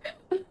here.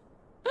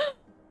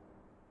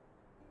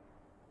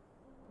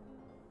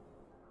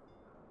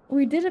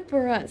 We did it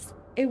for us.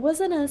 It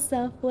wasn't as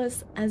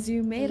selfless as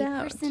you made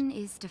out. A person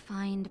is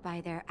defined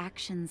by their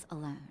actions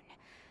alone.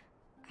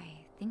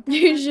 I think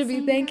you should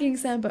be thanking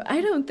𝐒𝐴MPO.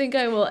 I don't think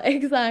I will.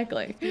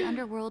 Exactly. If the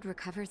underworld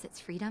recovers its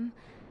freedom,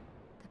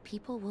 the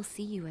people will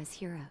see you as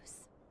heroes.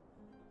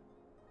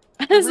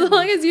 As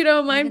long as you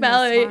don't mind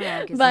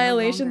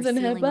violations in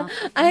HIPAA,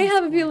 I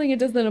have a feeling it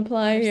doesn't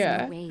apply here.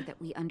 There's no way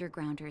that we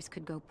undergrounders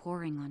could go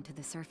pouring onto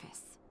the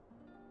surface.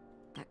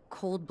 That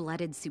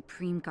cold-blooded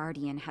Supreme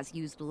Guardian has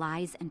used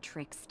lies and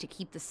tricks to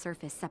keep the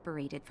surface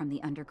separated from the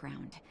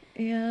underground.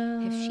 Yeah.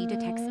 If she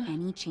detects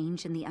any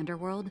change in the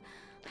underworld,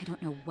 I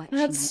don't know what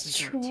That's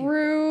she might resort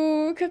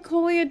true.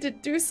 𝐒𝐴𝐿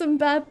did do some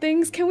bad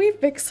things. Can we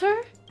fix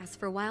her? As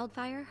for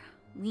Wildfire,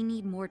 We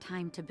need more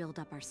time to build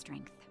up our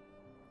strength.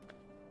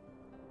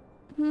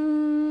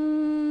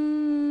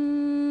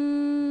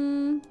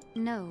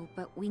 No,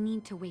 but we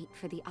need to wait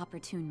for the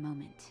opportune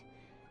moment.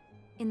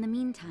 In the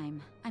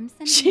meantime, I'm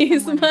sending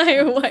She's someone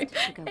my wife.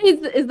 to go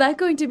Is that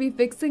going to be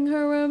fixing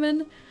her,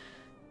 Roman?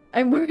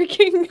 I'm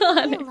working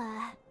on it.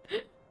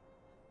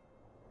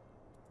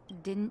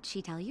 Didn't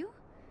she tell you?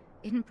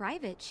 In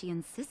private, she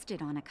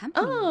insisted on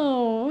accompanying you.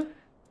 Oh.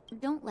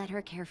 Don't let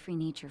her carefree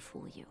nature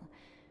fool you.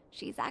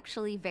 She's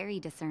actually very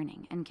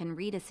discerning and can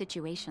read a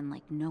situation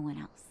like no one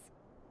else.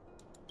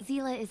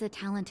 Seele is a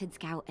talented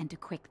scout and a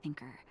quick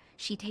thinker.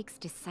 She takes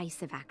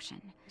decisive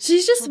action.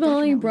 She's just She'll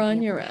following definitely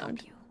be Bronya able to help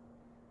around. you.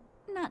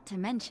 Not to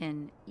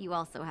mention, you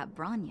also have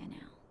Bronya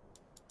now.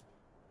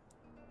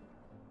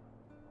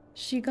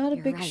 She got a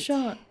You're big right.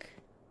 shock.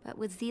 But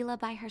with Seele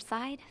by her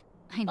side,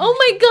 I know Oh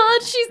my she'll-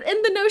 god, she's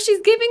in the know.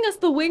 She's giving us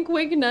the wink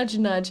wink nudge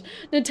nudge.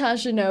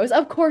 Natasha knows.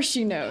 Of course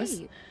she knows.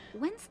 Hey,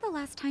 when's the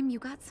last time you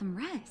got some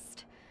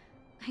rest?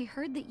 I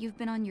heard that you've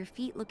been on your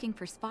feet looking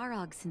for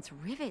Svarog since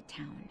Rivet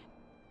Town.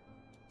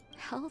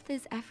 Health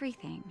is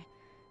everything.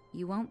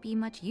 You won't be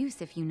much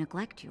use if you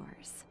neglect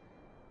yours.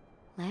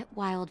 Let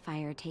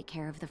Wildfire take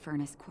care of the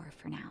furnace core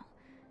for now.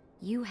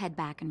 You head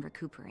back and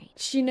recuperate.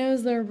 She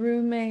knows they're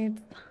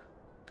roommates.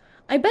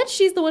 I bet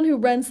she's the one who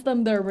rents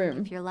them their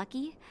room. If you're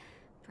lucky,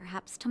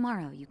 perhaps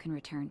tomorrow you can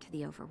return to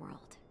the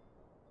overworld.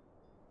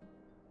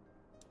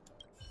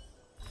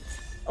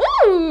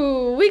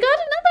 Ooh, we got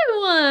another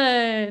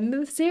one.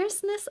 The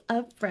seriousness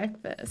of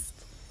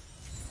breakfast.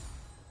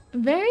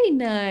 Very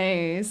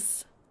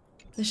nice.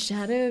 The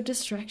Shadow of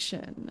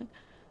Destruction.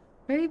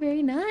 Very,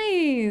 very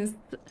nice.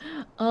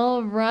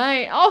 All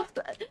right. Oh,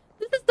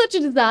 this is such a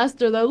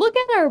disaster, though. Look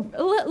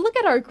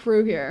at our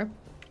crew here.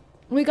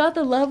 We got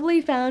the lovely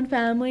found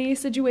family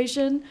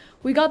situation.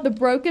 We got the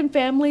broken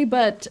family,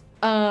 but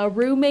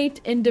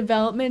roommate in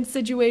development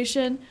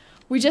situation.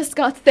 We just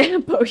got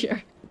Sampo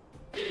here.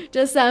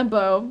 Just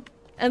Sampo.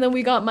 And then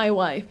we got my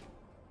wife.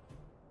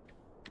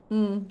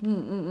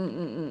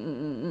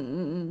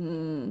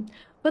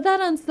 Put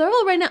that on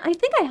Searle right now. I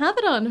think I have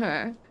it on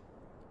her.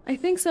 I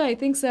think so, I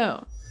think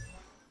so.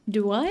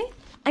 Do I?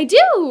 I do!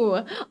 Oh,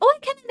 I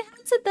can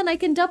enhance it then. I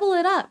can double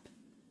it up.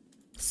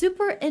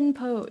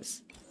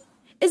 Superimpose.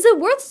 Is it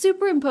worth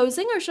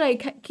superimposing or should I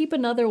keep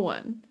another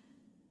one?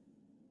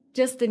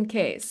 Just in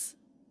case.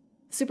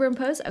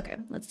 Superimpose? Okay,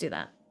 let's do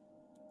that.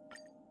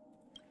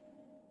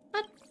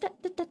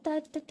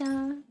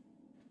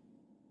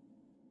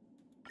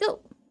 Go.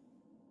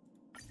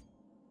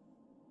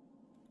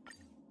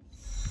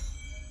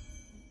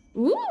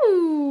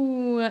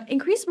 Ooh,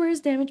 increase Mirror's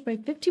damage by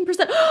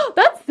 15%.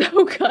 That's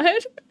so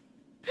good.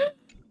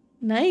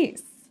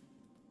 Nice.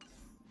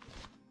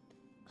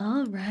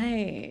 All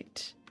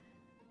right.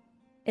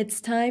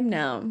 It's time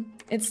now.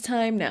 It's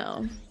time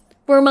now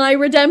for my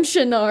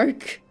redemption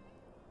arc.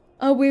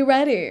 Are we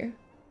ready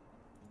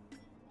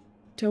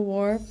to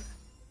warp?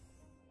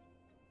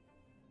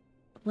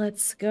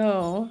 Let's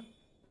go.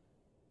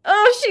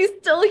 Oh, she's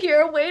still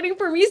here waiting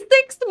for me.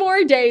 6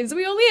 more days.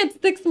 We only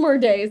had 6 more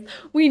days.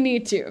 We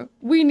need to.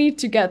 We need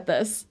to get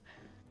this.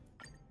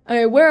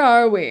 Okay, where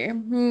are we?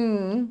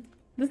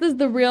 This is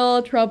the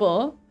real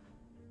trouble.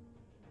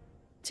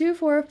 2,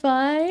 4,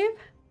 5,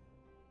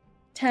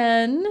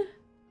 10,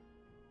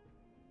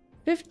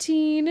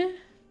 15,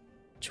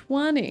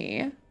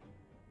 20,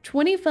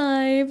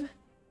 25,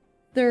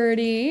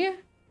 30,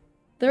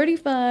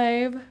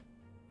 35,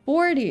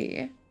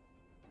 40,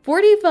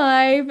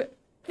 45,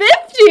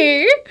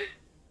 50,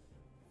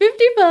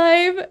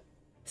 55,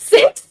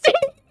 60,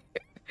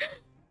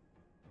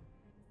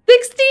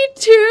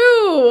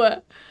 62.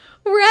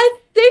 We're at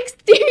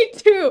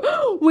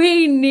 62.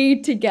 We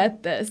need to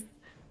get this.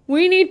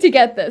 We need to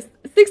get this.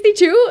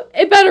 62?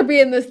 It better be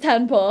in this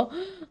 10 pull.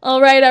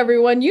 All right,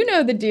 everyone, you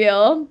know the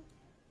deal.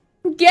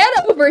 Get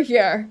over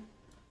here.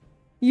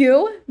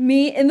 You,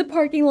 me, in the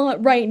parking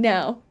lot right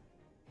now.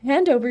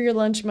 Hand over your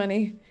lunch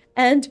money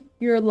and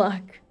your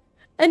luck.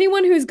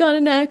 Anyone who's got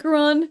an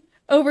Acheron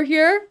over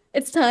here,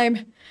 it's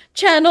time.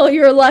 Channel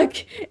your luck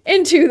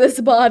into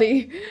this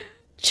body.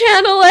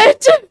 Channel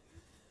it.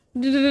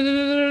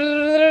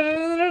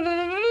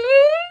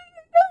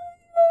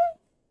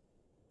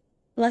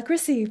 Luck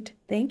received.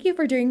 Thank you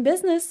for doing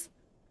business.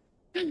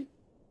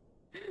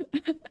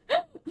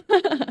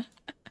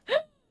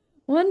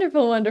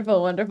 Wonderful,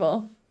 wonderful,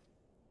 wonderful.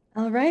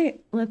 All right,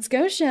 let's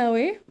go, shall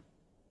we?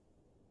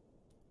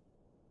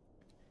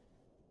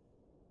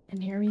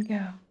 And here we go.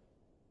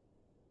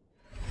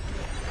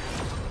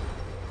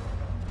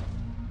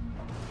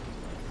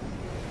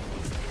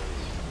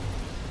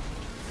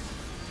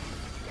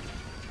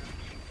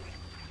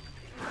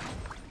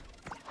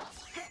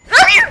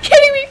 Are you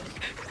kidding me?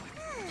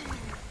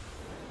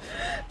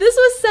 This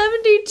was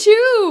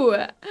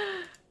 72.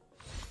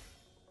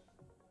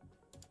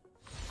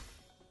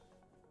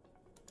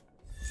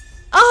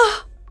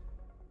 Ah.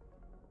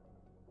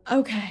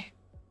 Okay.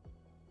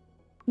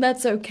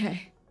 That's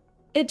okay.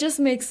 It just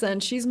makes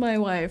sense. She's my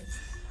wife.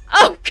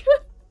 Oh.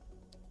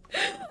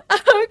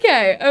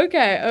 Okay,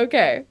 okay,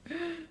 okay.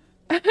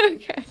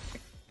 Okay.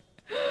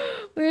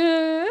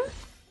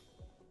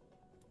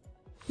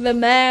 The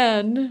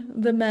man.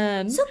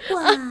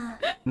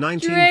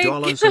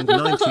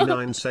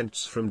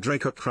 $19.99 from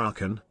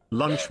𝐒𝐴𝐚𝐭.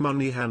 Lunch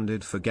money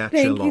handed for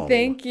gacha lol.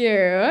 Thank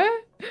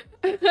you.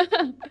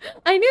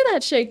 I knew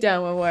that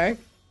shakedown would work.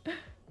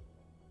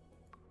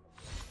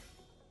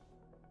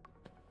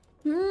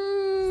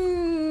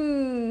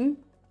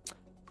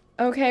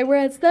 Okay, we're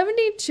at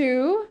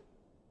 72.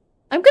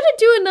 I'm gonna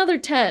do another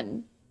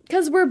 10.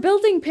 Because we're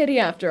building pity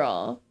after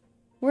all.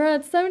 We're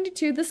at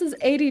 72. This is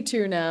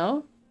 82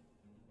 now.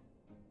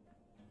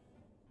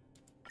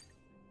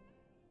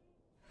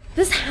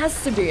 This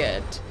has to be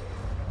it.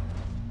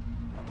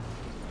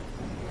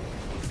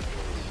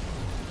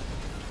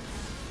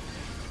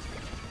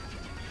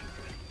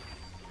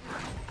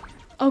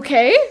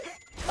 Okay.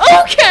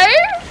 Okay.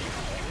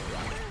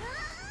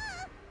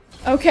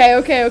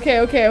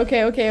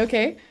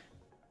 Okay.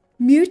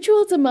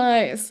 Mutual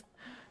demise.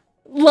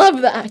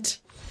 Love that.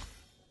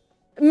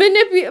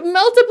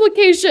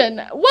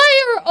 Multiplication.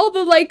 Why are all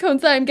the light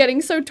cones that I'm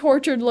getting so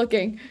tortured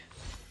looking?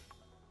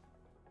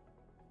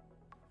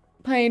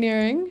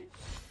 Pioneering.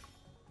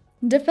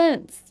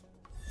 Defense.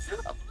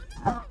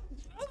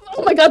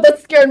 Oh my god,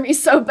 that scared me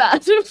so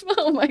bad.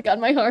 Oh my god,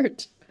 my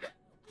heart.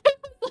 I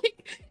was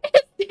like,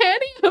 is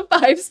Danny a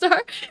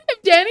 5-star?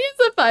 If Danny is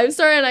a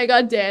 5-star and I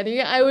got Danny,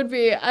 I would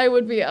be,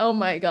 oh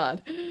my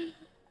god.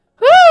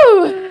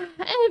 Whew!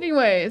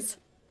 Anyways.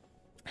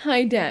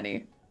 Hi,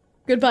 Danny.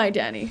 Goodbye,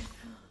 Danny.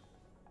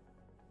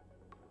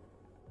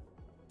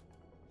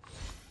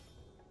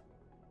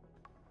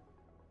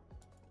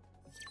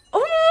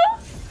 Oh!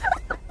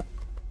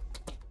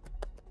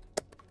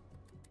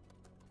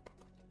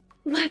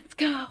 Let's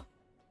go.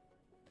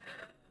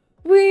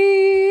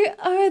 We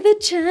are the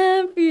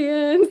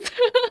champions.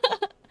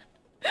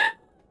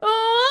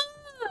 Oh.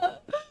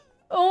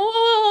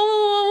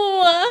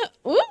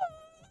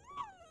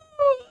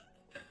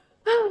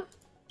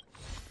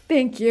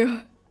 Thank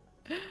you.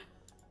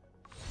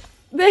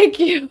 Thank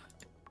you.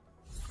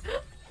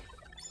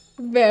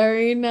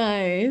 Very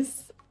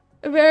nice.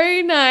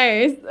 Very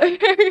nice.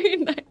 Very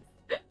nice.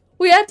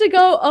 We had to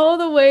go all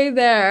the way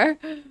there.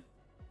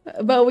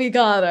 But we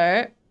got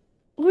her.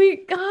 We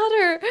got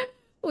her.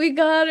 We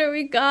got her.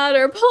 We got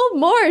her. Pull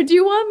more. Do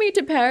you want me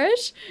to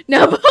perish?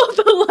 Now pull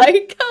the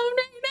light cone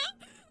right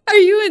now? Are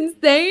you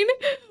insane?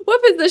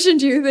 What position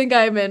do you think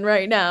I'm in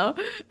right now?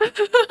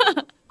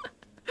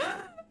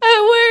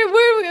 Where,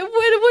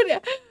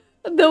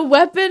 the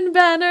weapon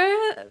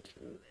banner?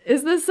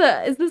 Is this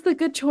a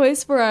good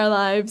choice for our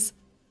lives?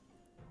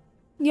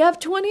 You have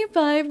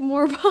 25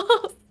 more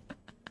balls.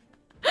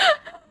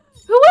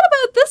 What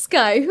about this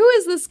guy? Who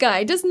is this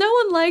guy? Does no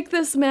one like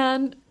this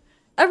man?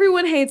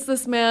 Everyone hates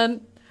this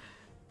man.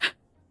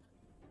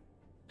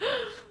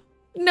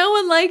 No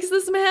one likes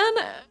this man?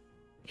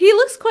 He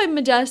looks quite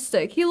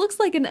majestic. He looks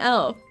like an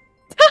elf.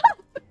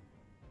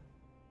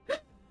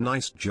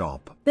 Nice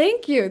job.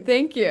 Thank you,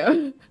 thank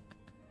you.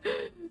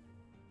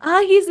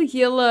 Ah, he's a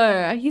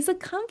healer. He's a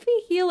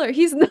comfy healer.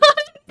 He's not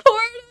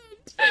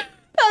important.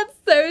 That's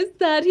so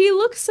sad. He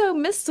looks so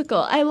mystical.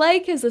 I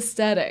like his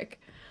aesthetic.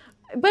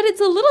 But it's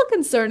a little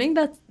concerning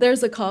that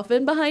there's a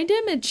coffin behind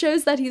him. It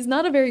shows that he's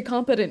not a very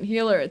competent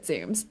healer, it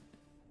seems.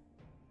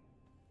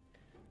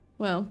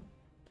 Well,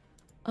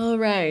 all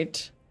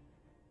right.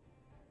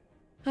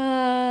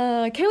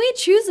 Can we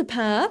choose a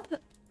path?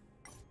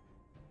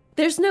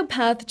 There's no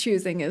path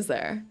choosing, is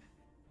there?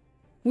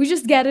 We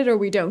just get it or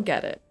we don't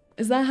get it.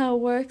 Is that how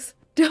it works?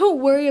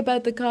 Don't worry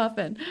about the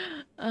coffin.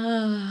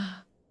 No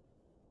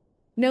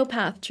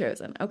path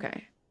chosen.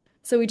 Okay.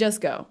 So we just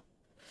go.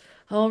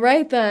 All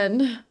right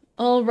then.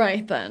 All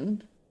right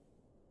then.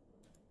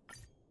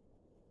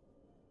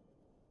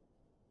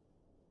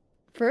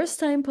 First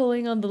time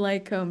pulling on the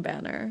light cone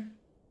banner.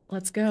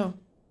 Let's go.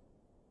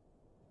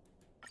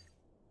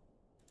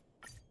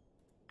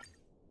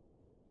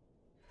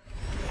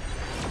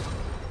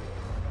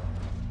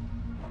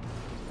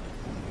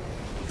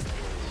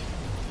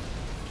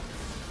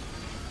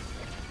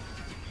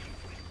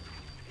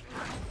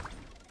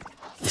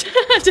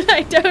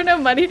 I don't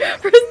have money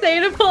for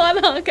staying to pull on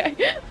Honkai.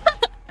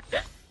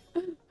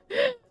 I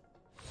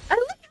like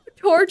how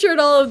tortured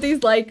all of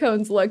these light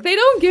cones look. They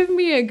don't give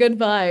me a good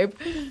vibe.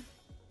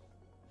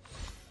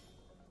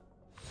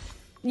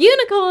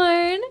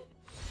 Unicorn!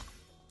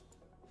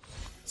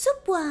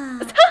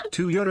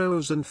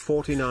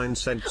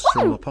 €2.49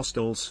 from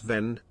Apostle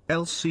Sven.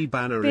 LC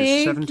banner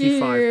is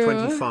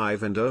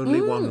 75.25 and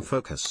only one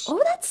focus.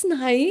 Oh, that's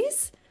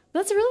nice.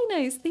 That's really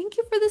nice. Thank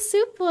you for the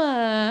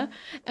supla.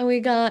 And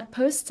we got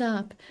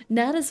post-op.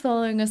 Nat is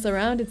following us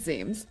around, it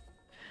seems.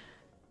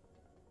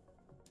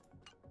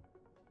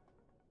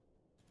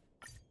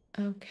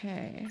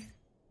 Okay.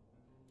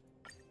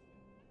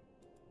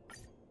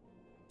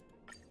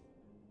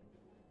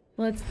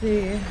 Let's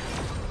see.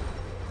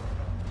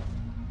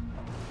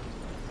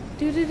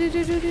 Do.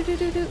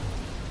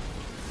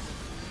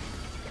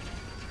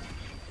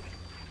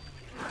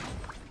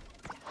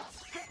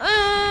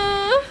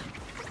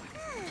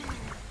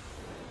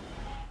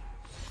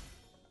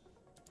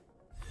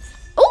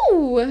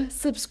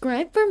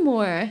 Subscribe for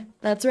more.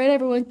 That's right,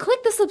 everyone.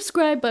 Click the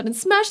subscribe button,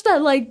 smash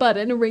that like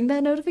button, and ring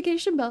that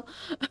notification bell.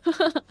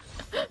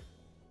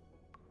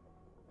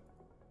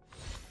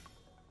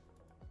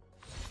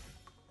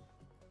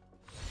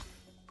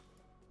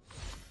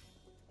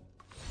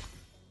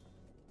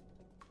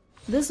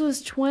 This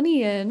was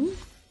 20 in.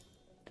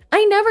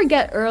 I never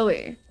get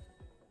early.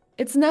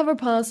 It's never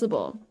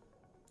possible.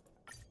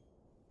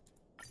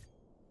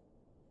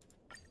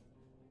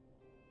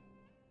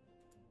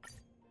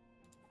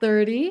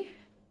 $30.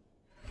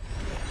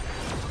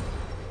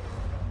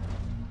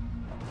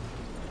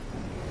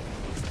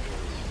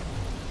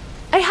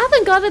 I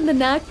haven't gotten the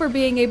knack for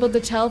being able to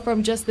tell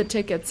from just the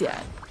tickets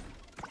yet.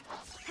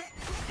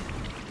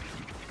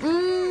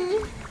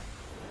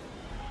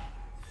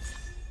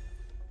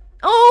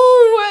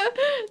 Oh,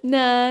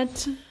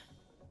 Nat.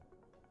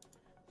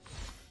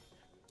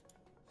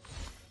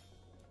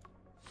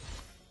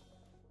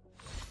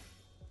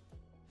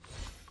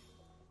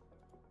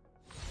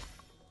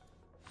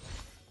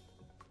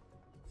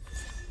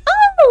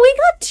 Oh, we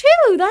got 2.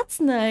 That's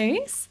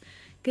nice.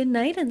 Good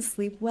night and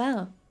sleep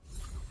well.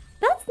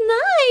 That's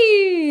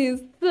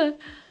nice.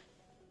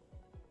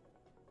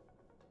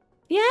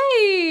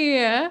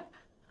 Yay.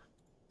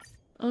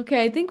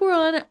 Okay, I think we're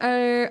on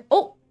our...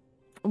 Oh,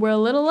 we're a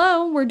little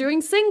low. We're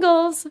doing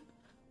singles.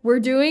 We're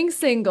doing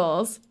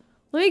singles.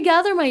 Let me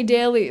gather my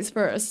dailies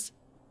first.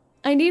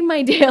 I need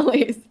my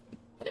dailies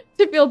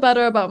to feel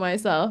better about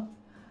myself.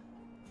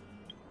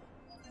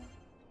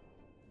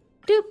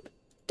 Doop,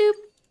 doop,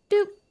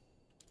 doop.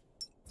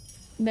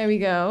 There we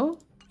go.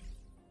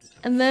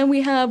 And then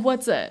we have,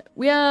 what's it?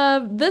 We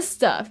have this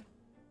stuff.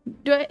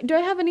 Do I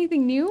have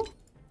anything new?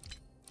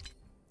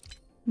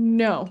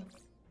 No.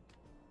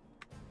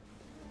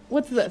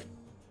 What's this?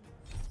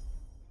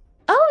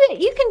 Oh,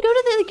 you can go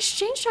to the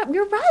exchange shop.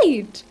 You're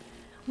right.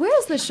 Where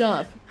is the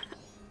shop?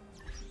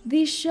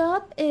 The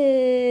shop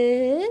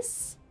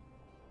is...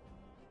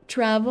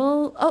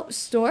 Travel... Oh,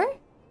 store?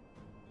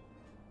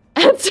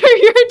 Answer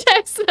your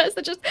text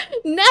messages.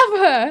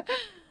 Never.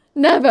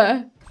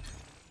 Never.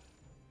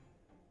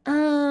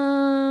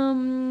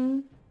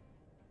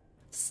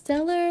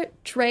 Stellar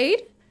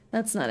trade?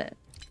 That's not it.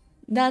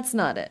 That's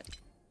not it.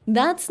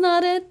 That's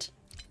not it.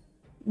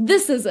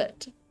 This is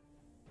it.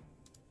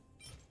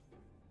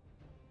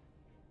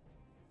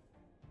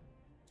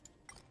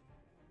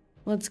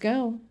 Let's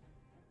go.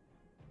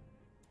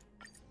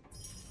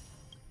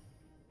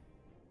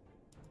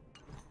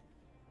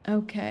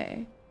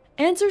 Okay.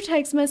 Answer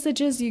text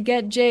messages, you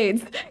get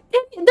jades.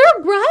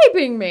 They're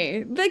bribing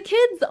me. The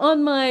kids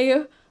on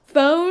my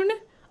phone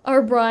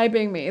are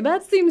bribing me.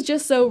 That seems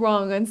just so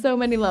wrong on so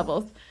many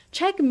levels.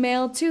 Check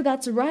mail too,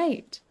 that's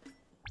right.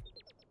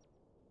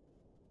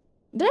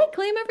 Did I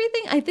claim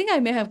everything? I think I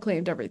may have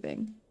claimed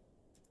everything.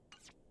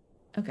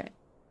 Okay.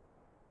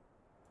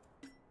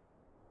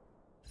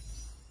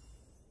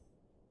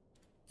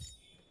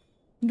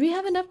 Do we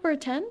have enough for a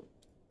 10?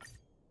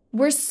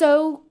 We're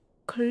so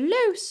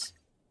close.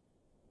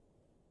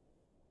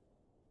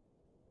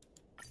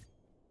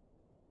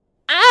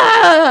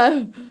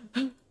 Ah!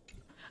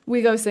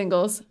 We go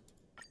singles.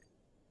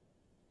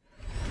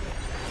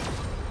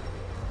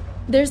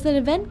 There's an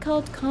event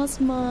called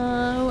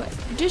Cosmo...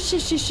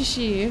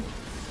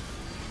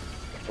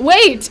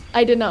 Wait!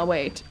 I did not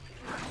wait.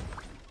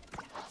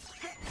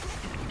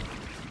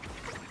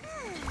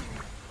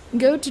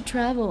 Go to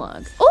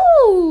Travelog.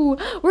 Oh!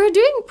 We're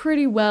doing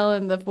pretty well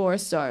in the 4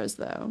 stars,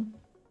 though.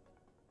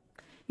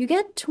 You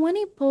get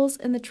 20 pulls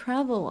in the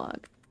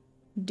Travelog.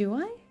 Do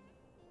I?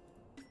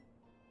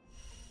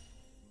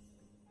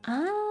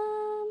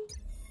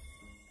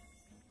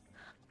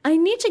 I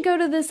need to go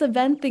to this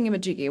event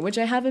thingamajiggy, which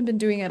I haven't been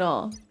doing at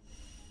all.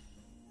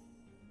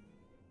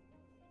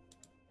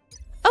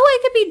 Oh, I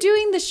could be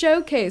doing the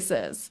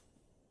showcases.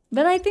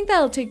 But I think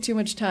that'll take too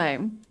much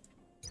time.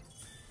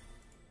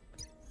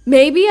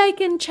 Maybe I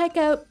can check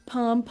out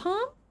Pom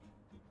Pom?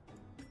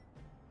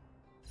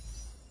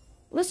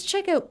 Let's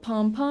check out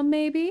Pom Pom,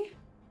 maybe?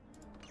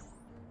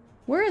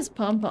 Where is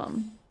Pom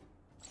Pom?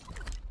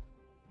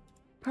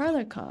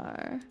 Parlor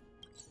car.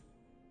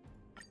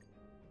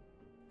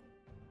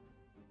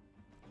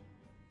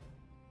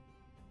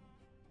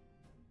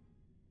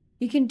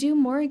 You can do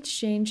more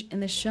exchange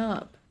in the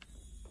shop.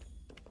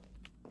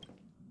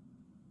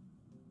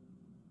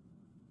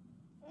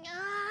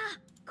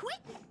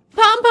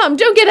 Pom Pom,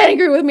 don't get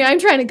angry with me. I'm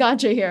trying to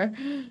gacha here.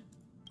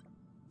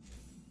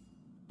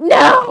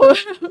 No!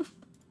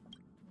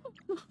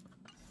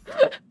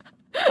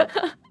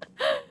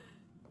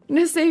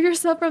 Now save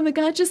yourself from the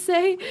gacha,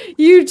 say?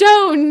 You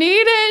don't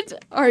need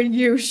it? Are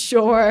you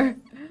sure?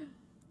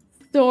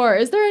 Store.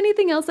 Is there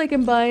anything else I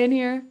can buy in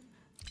here?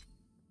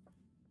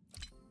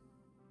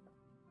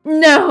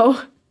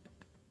 No.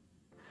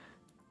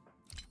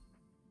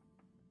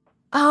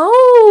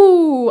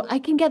 Oh, I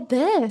can get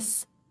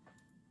this.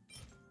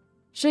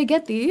 Should I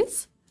get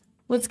these?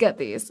 Let's get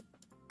these.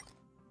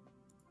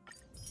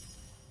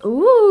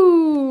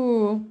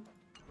 Ooh.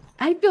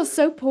 I feel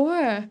so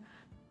poor.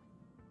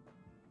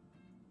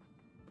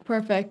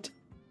 Perfect.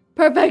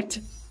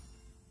 Perfect.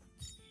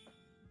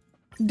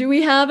 Do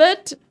we have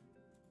it?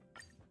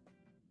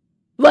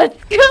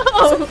 Let's go!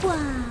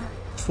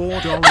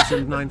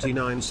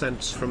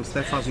 $4.99 from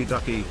Thefuzzy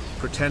Ducky.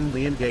 Pretend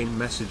the in-game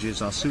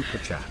messages are super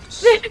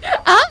chats.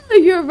 Ah,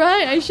 you're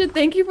right. I should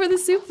thank you for the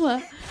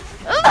supla.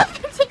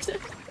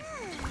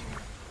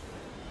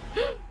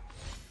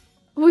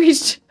 We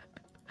should...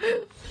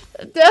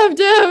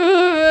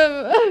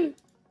 Damn.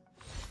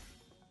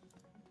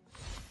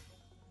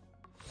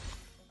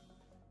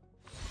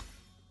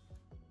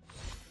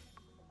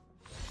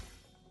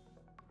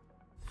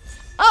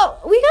 Oh,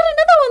 we got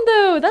another one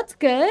though. That's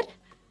good.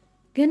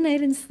 Good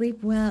night and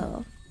sleep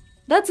well.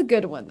 That's a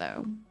good one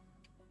though.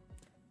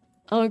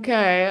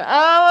 Okay.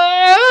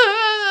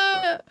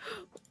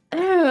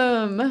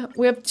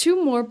 We have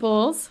 2 more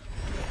pulls.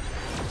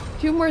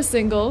 2 more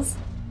singles.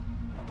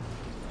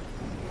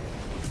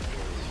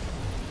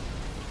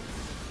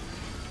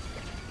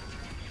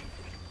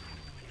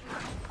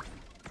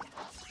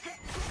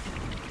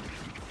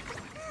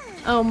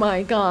 Oh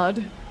my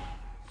god.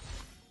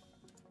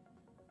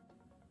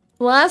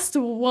 Last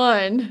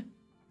one.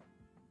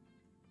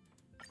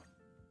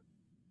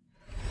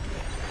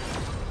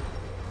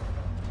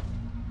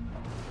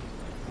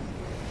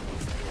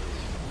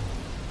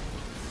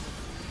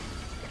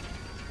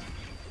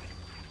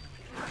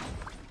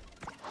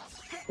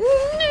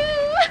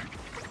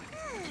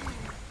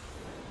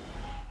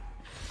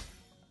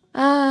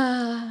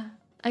 Ah,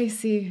 I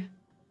see.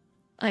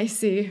 I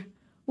see.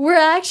 We're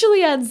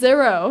actually at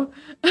 0.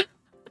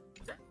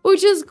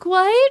 Which is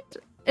quite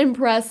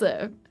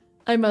impressive,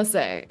 I must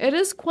say. It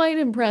is quite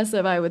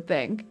impressive, I would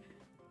think.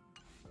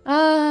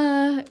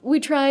 We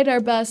tried our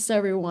best,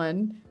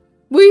 everyone.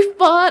 We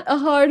fought a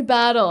hard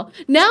battle.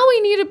 Now we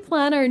need to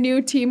plan our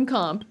new team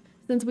comp,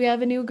 since we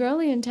have a new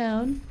girlie in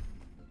town.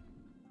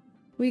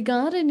 We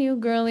got a new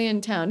girlie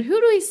in town.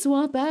 Who do we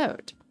swap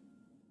out?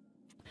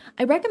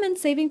 I recommend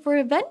saving for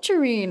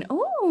Aventurine.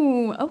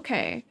 Oh,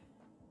 okay.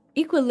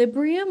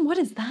 Equilibrium? What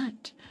is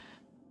that?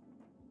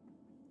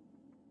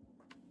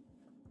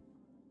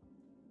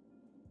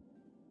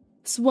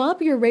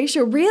 Swap your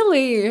ratio.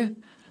 Really?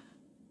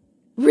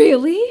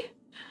 Really?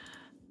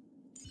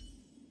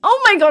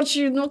 Oh my god,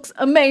 she looks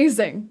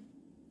amazing.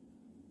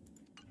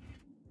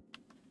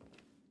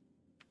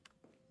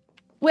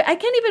 Wait, I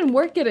can't even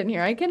work it in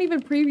here. I can't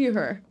even preview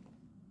her.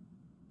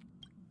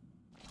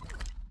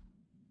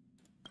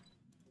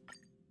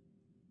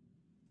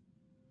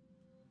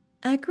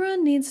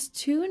 Acheron needs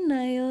 2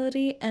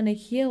 Nihility and a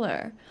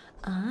healer.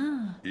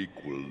 Ah.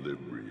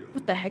 Equilibrium.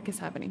 What the heck is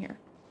happening here?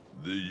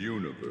 The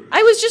universe.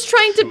 I was just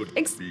trying to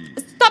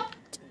stop.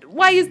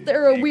 Why is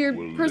there a weird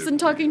person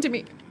talking to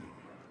me?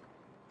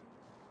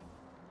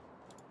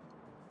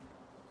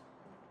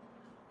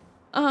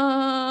 The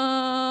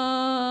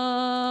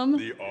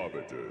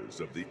arbiters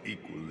of the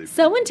equilibrium.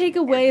 Someone take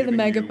away the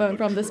megaphone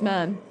from this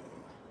man.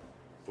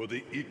 For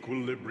the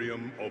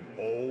equilibrium of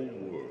all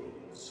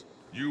worlds,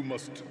 you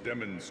must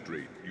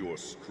demonstrate your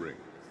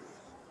strength.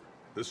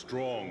 The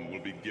strong will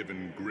be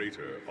given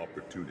greater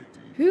opportunity.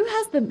 Who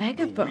has the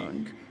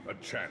megaphone? The weak, a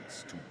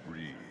chance to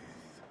breathe.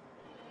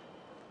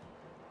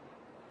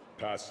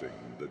 Passing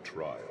the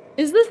trial.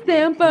 Is this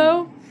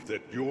Thampo?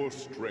 That your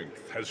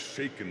strength has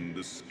shaken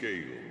the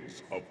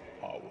scales of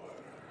power.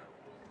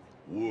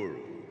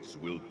 Worlds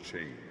will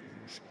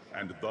change,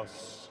 and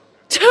thus...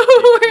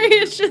 Don't worry,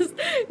 it's just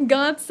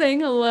God saying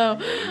hello.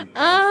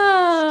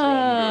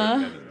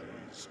 Ah,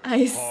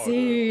 I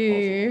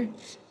see.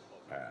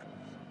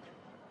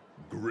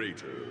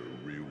 Greater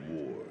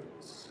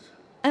rewards.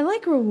 I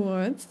like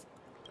rewards.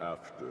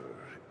 After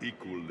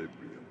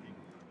equilibrium,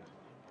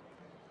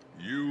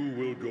 you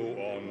will go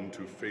on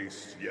to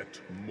face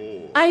yet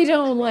more. I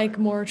don't like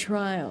more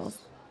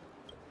trials.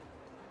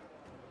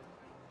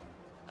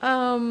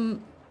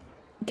 Can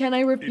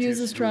I refuse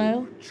this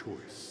trial? It is your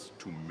choice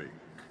to make.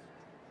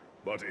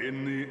 But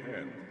in the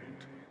end,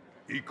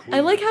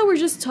 I like how we're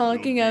just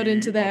talking out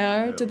into the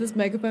air to this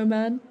megaphone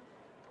man.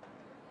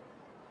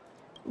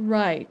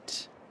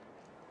 Right.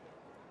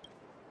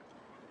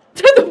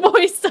 The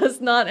voice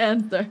does not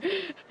answer.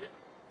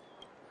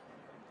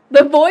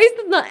 The voice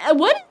does not.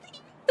 What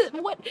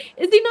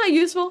is he not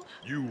useful?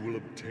 You will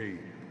obtain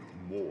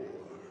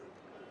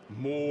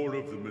more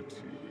of the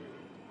material,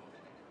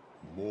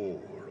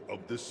 more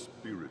of the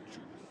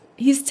spiritual.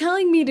 He's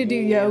telling me to do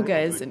yoga,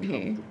 isn't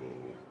he?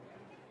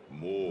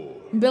 More.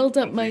 Build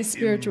up my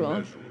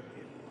spiritual.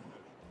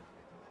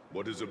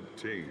 What is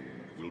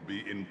obtained will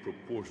be in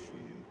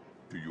proportion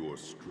to your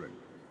strength,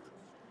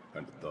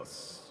 and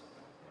thus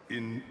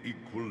in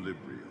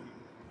equilibrium.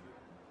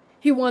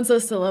 He wants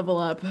us to level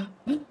up.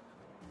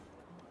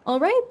 All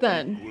right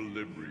then.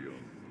 Equilibrium.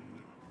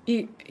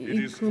 Equilibrium.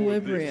 It is for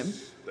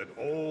this that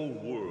all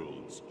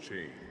worlds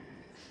change.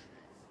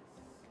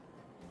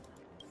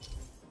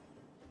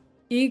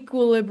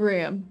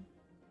 Equilibrium.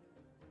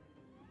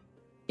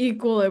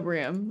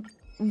 Equilibrium.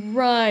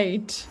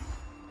 Right.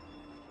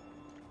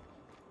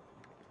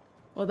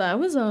 Well, that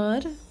was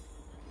odd.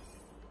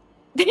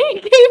 They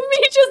gave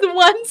me just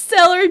 1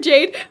 stellar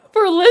jade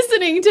for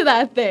listening to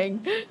that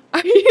thing.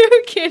 Are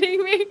you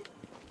kidding me?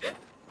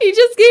 He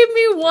just gave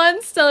me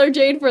 1 stellar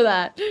jade for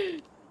that.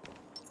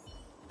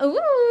 Ooh.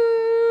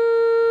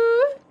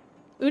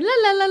 Ooh la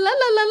la la la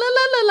la la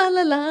la la la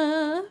la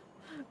la.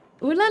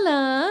 Ooh la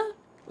la.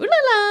 Ooh la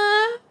la.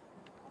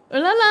 Ooh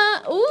la la.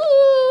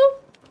 Ooh.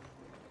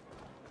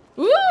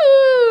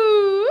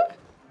 Ooh.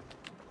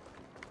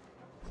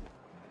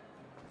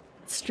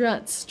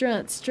 Strut,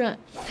 strut, strut.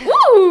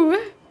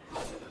 Ooh.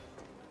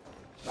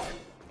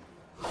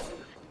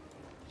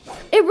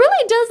 It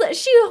really does.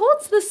 She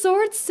holds the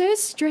sword so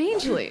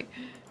strangely.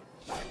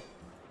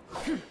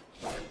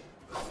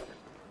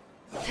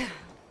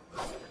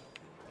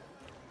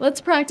 Let's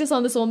practice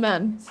on this old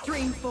man.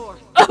 Stream 4.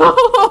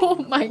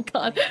 Oh my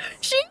god.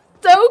 She's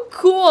so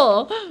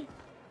cool.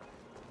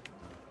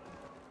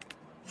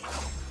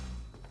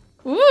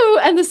 Ooh,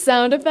 and the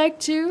sound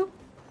effect too.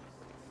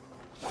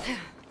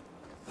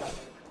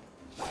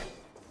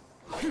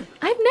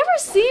 I've never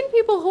seen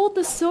people hold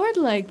the sword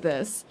like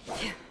this.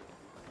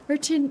 Her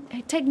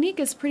technique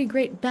is pretty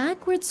great.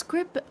 Backwards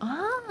grip.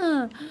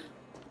 Ah.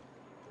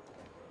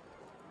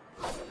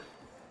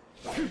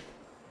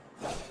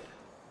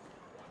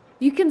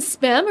 You can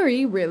spam her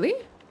E, really?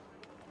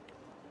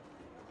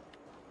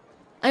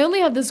 I only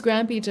have this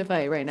Grampy to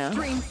fight right now.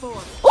 Stream 4.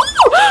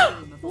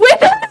 Oh! Wait,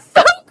 that is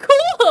so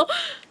cool!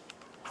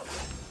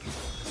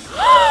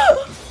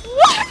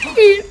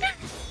 Wait!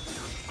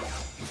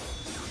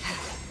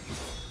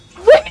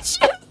 Wait, she's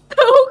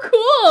so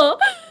cool!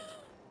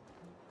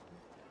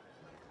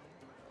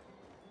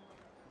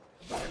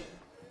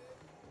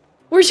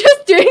 We're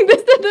just doing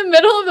this in the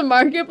middle of the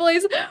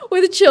marketplace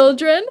with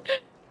children.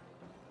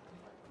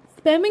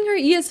 Spamming her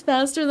E is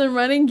faster than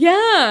running.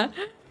 Yeah.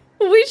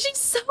 Wait, she's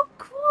so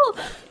cool.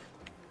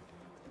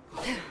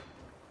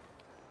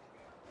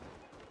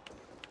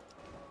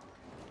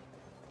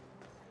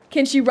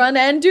 Can she run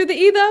and do the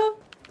E though?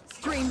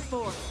 Stream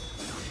 4.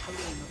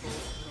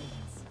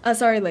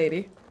 Sorry,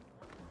 lady.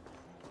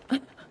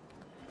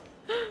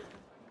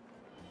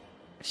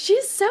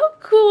 She's so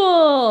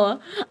cool.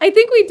 I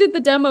think we did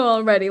the demo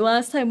already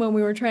last time when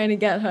we were trying to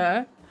get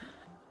her.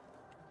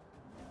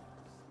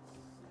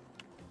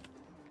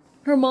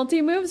 Her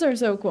multi-moves are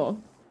so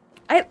cool.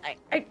 Alright,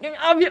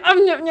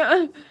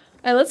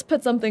 let's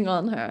put something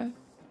on her.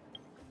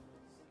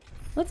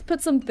 Let's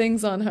put some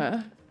things on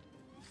her.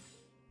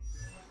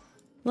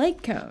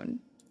 Light cone.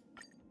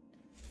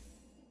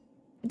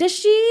 Does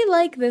she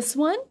like this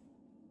one?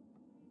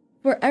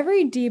 For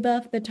every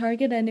debuff the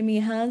target enemy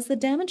has, the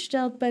damage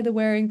dealt by the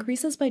wearer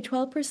increases by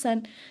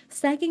 12%,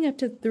 stacking up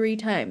to 3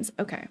 times.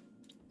 Okay.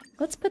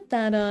 Let's put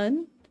that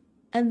on.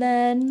 And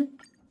then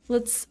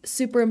let's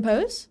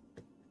superimpose.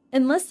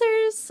 Unless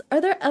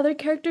are there other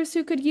characters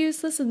who could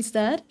use this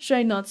instead? Should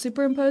I not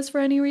superimpose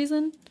for any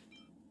reason?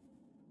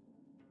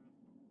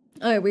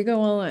 Alright, we go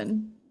all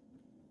in.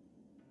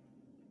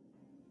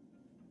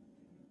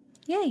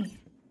 Yay.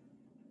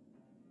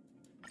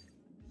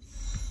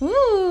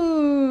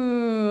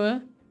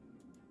 Ooh.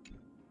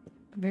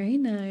 Very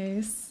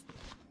nice.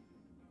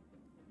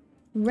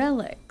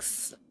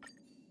 Relics.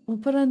 We'll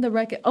put on the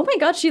record. Oh my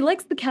god, she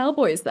likes the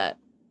cowboy set.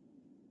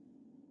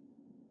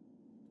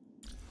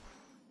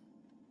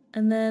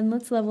 And then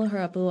let's level her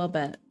up a little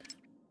bit.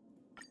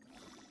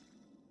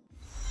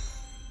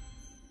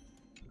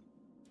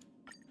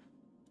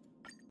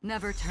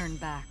 Never turn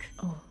back.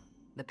 Oh.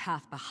 The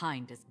path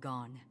behind is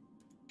gone.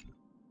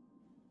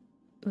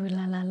 Ooh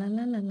la la la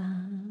la la la.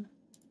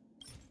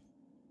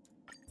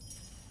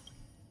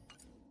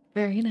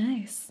 Very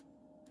nice.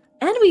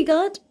 And we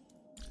got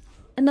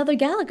another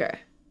Gallagher.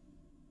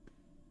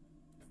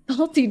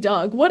 Salty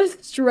dog. What a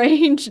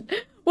strange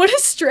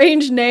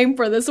name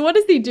for this. What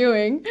is he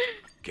doing?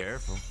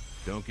 Careful.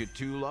 Don't get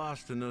too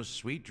lost in those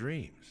sweet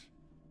dreams.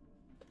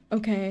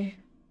 Okay.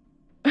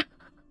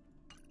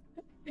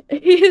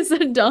 He is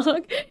a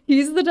dog.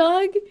 He's the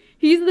dog.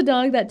 He's the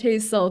dog that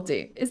tastes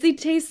salty. Is he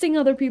tasting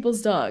other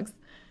people's dogs?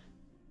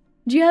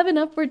 Do you have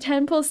enough for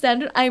 10 pull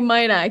standard? I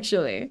might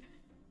actually.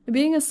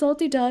 Being a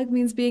salty dog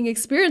means being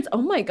experienced.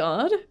 Oh my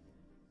god.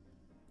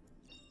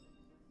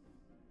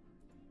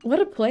 What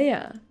a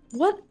playa.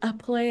 What a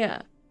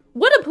playa.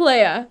 What a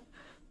playa.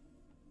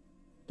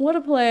 What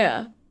a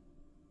playa.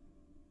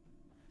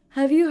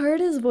 Have you heard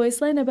his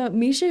voice line about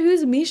Misha?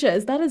 Who's Misha?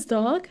 Is that his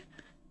dog?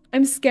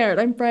 I'm scared.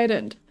 I'm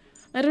frightened.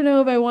 I don't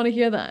know if I want to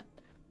hear that.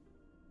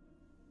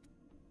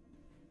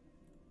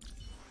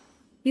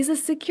 He's a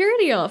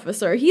security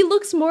officer. He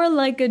looks more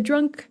like a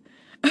drunk...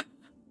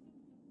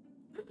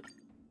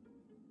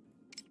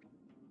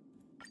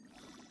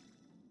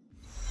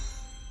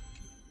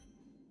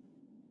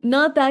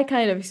 Not that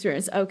kind of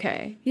experience.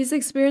 Okay. He's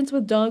experienced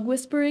with dog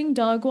whispering,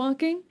 dog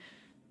walking.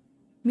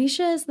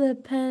 Misha is the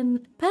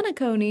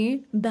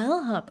Penacony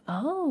bellhop.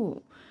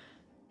 Oh.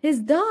 His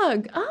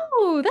dog.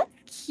 Oh,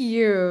 that's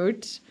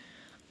cute.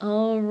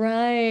 All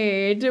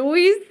right.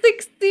 We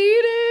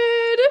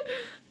succeeded.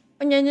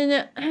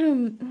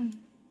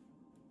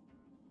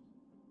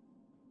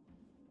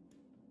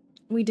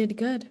 We did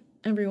good,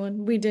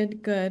 everyone. We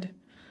did good.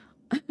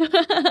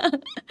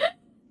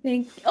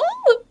 Thank you.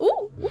 Oh!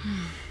 Ooh.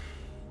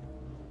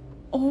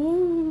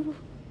 Oh,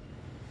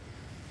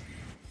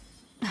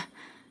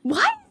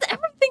 Why is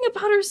everything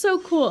about her so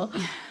cool?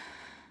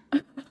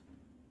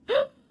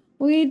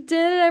 We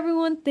did it,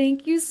 everyone.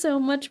 Thank you so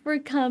much for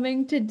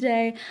coming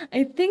today.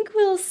 I think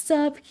we'll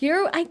stop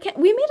here.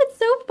 We made it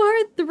so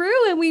far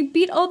through and we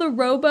beat all the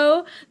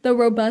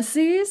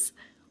robussies.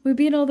 We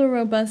beat all the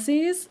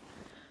robussies.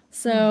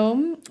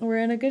 So we're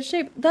in a good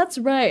shape. That's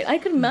right. I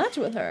could match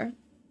with her.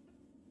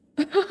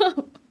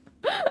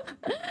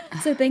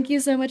 So thank you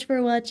so much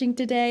for watching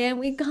today. And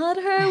we got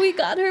her. We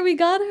got her. We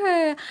got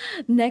her.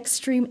 Next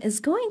stream is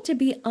going to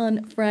be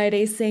on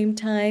Friday, same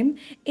time,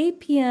 8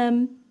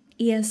 p.m.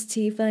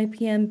 EST, 5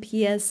 p.m.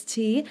 PST,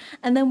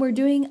 and then we're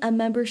doing a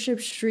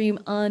membership stream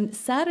on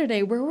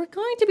Saturday where we're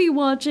going to be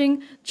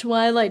watching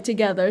Twilight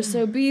together,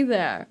 so be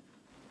there.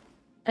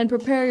 And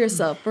prepare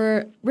yourself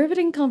for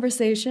riveting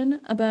conversation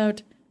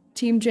about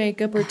Team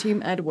Jacob or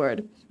Team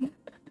Edward.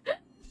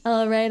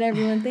 All right,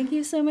 everyone, thank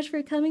you so much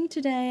for coming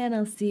today, and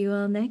I'll see you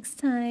all next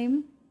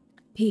time.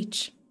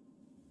 Peach.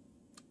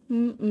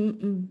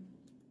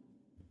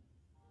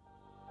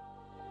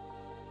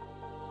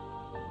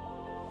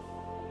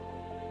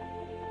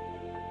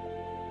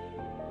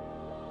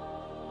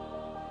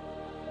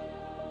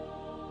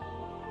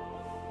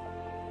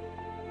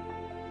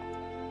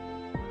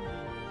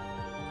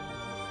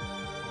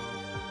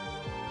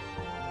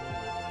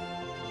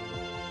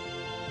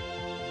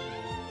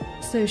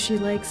 So she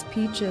likes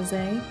peaches,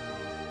 eh?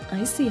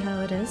 I see how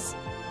it is.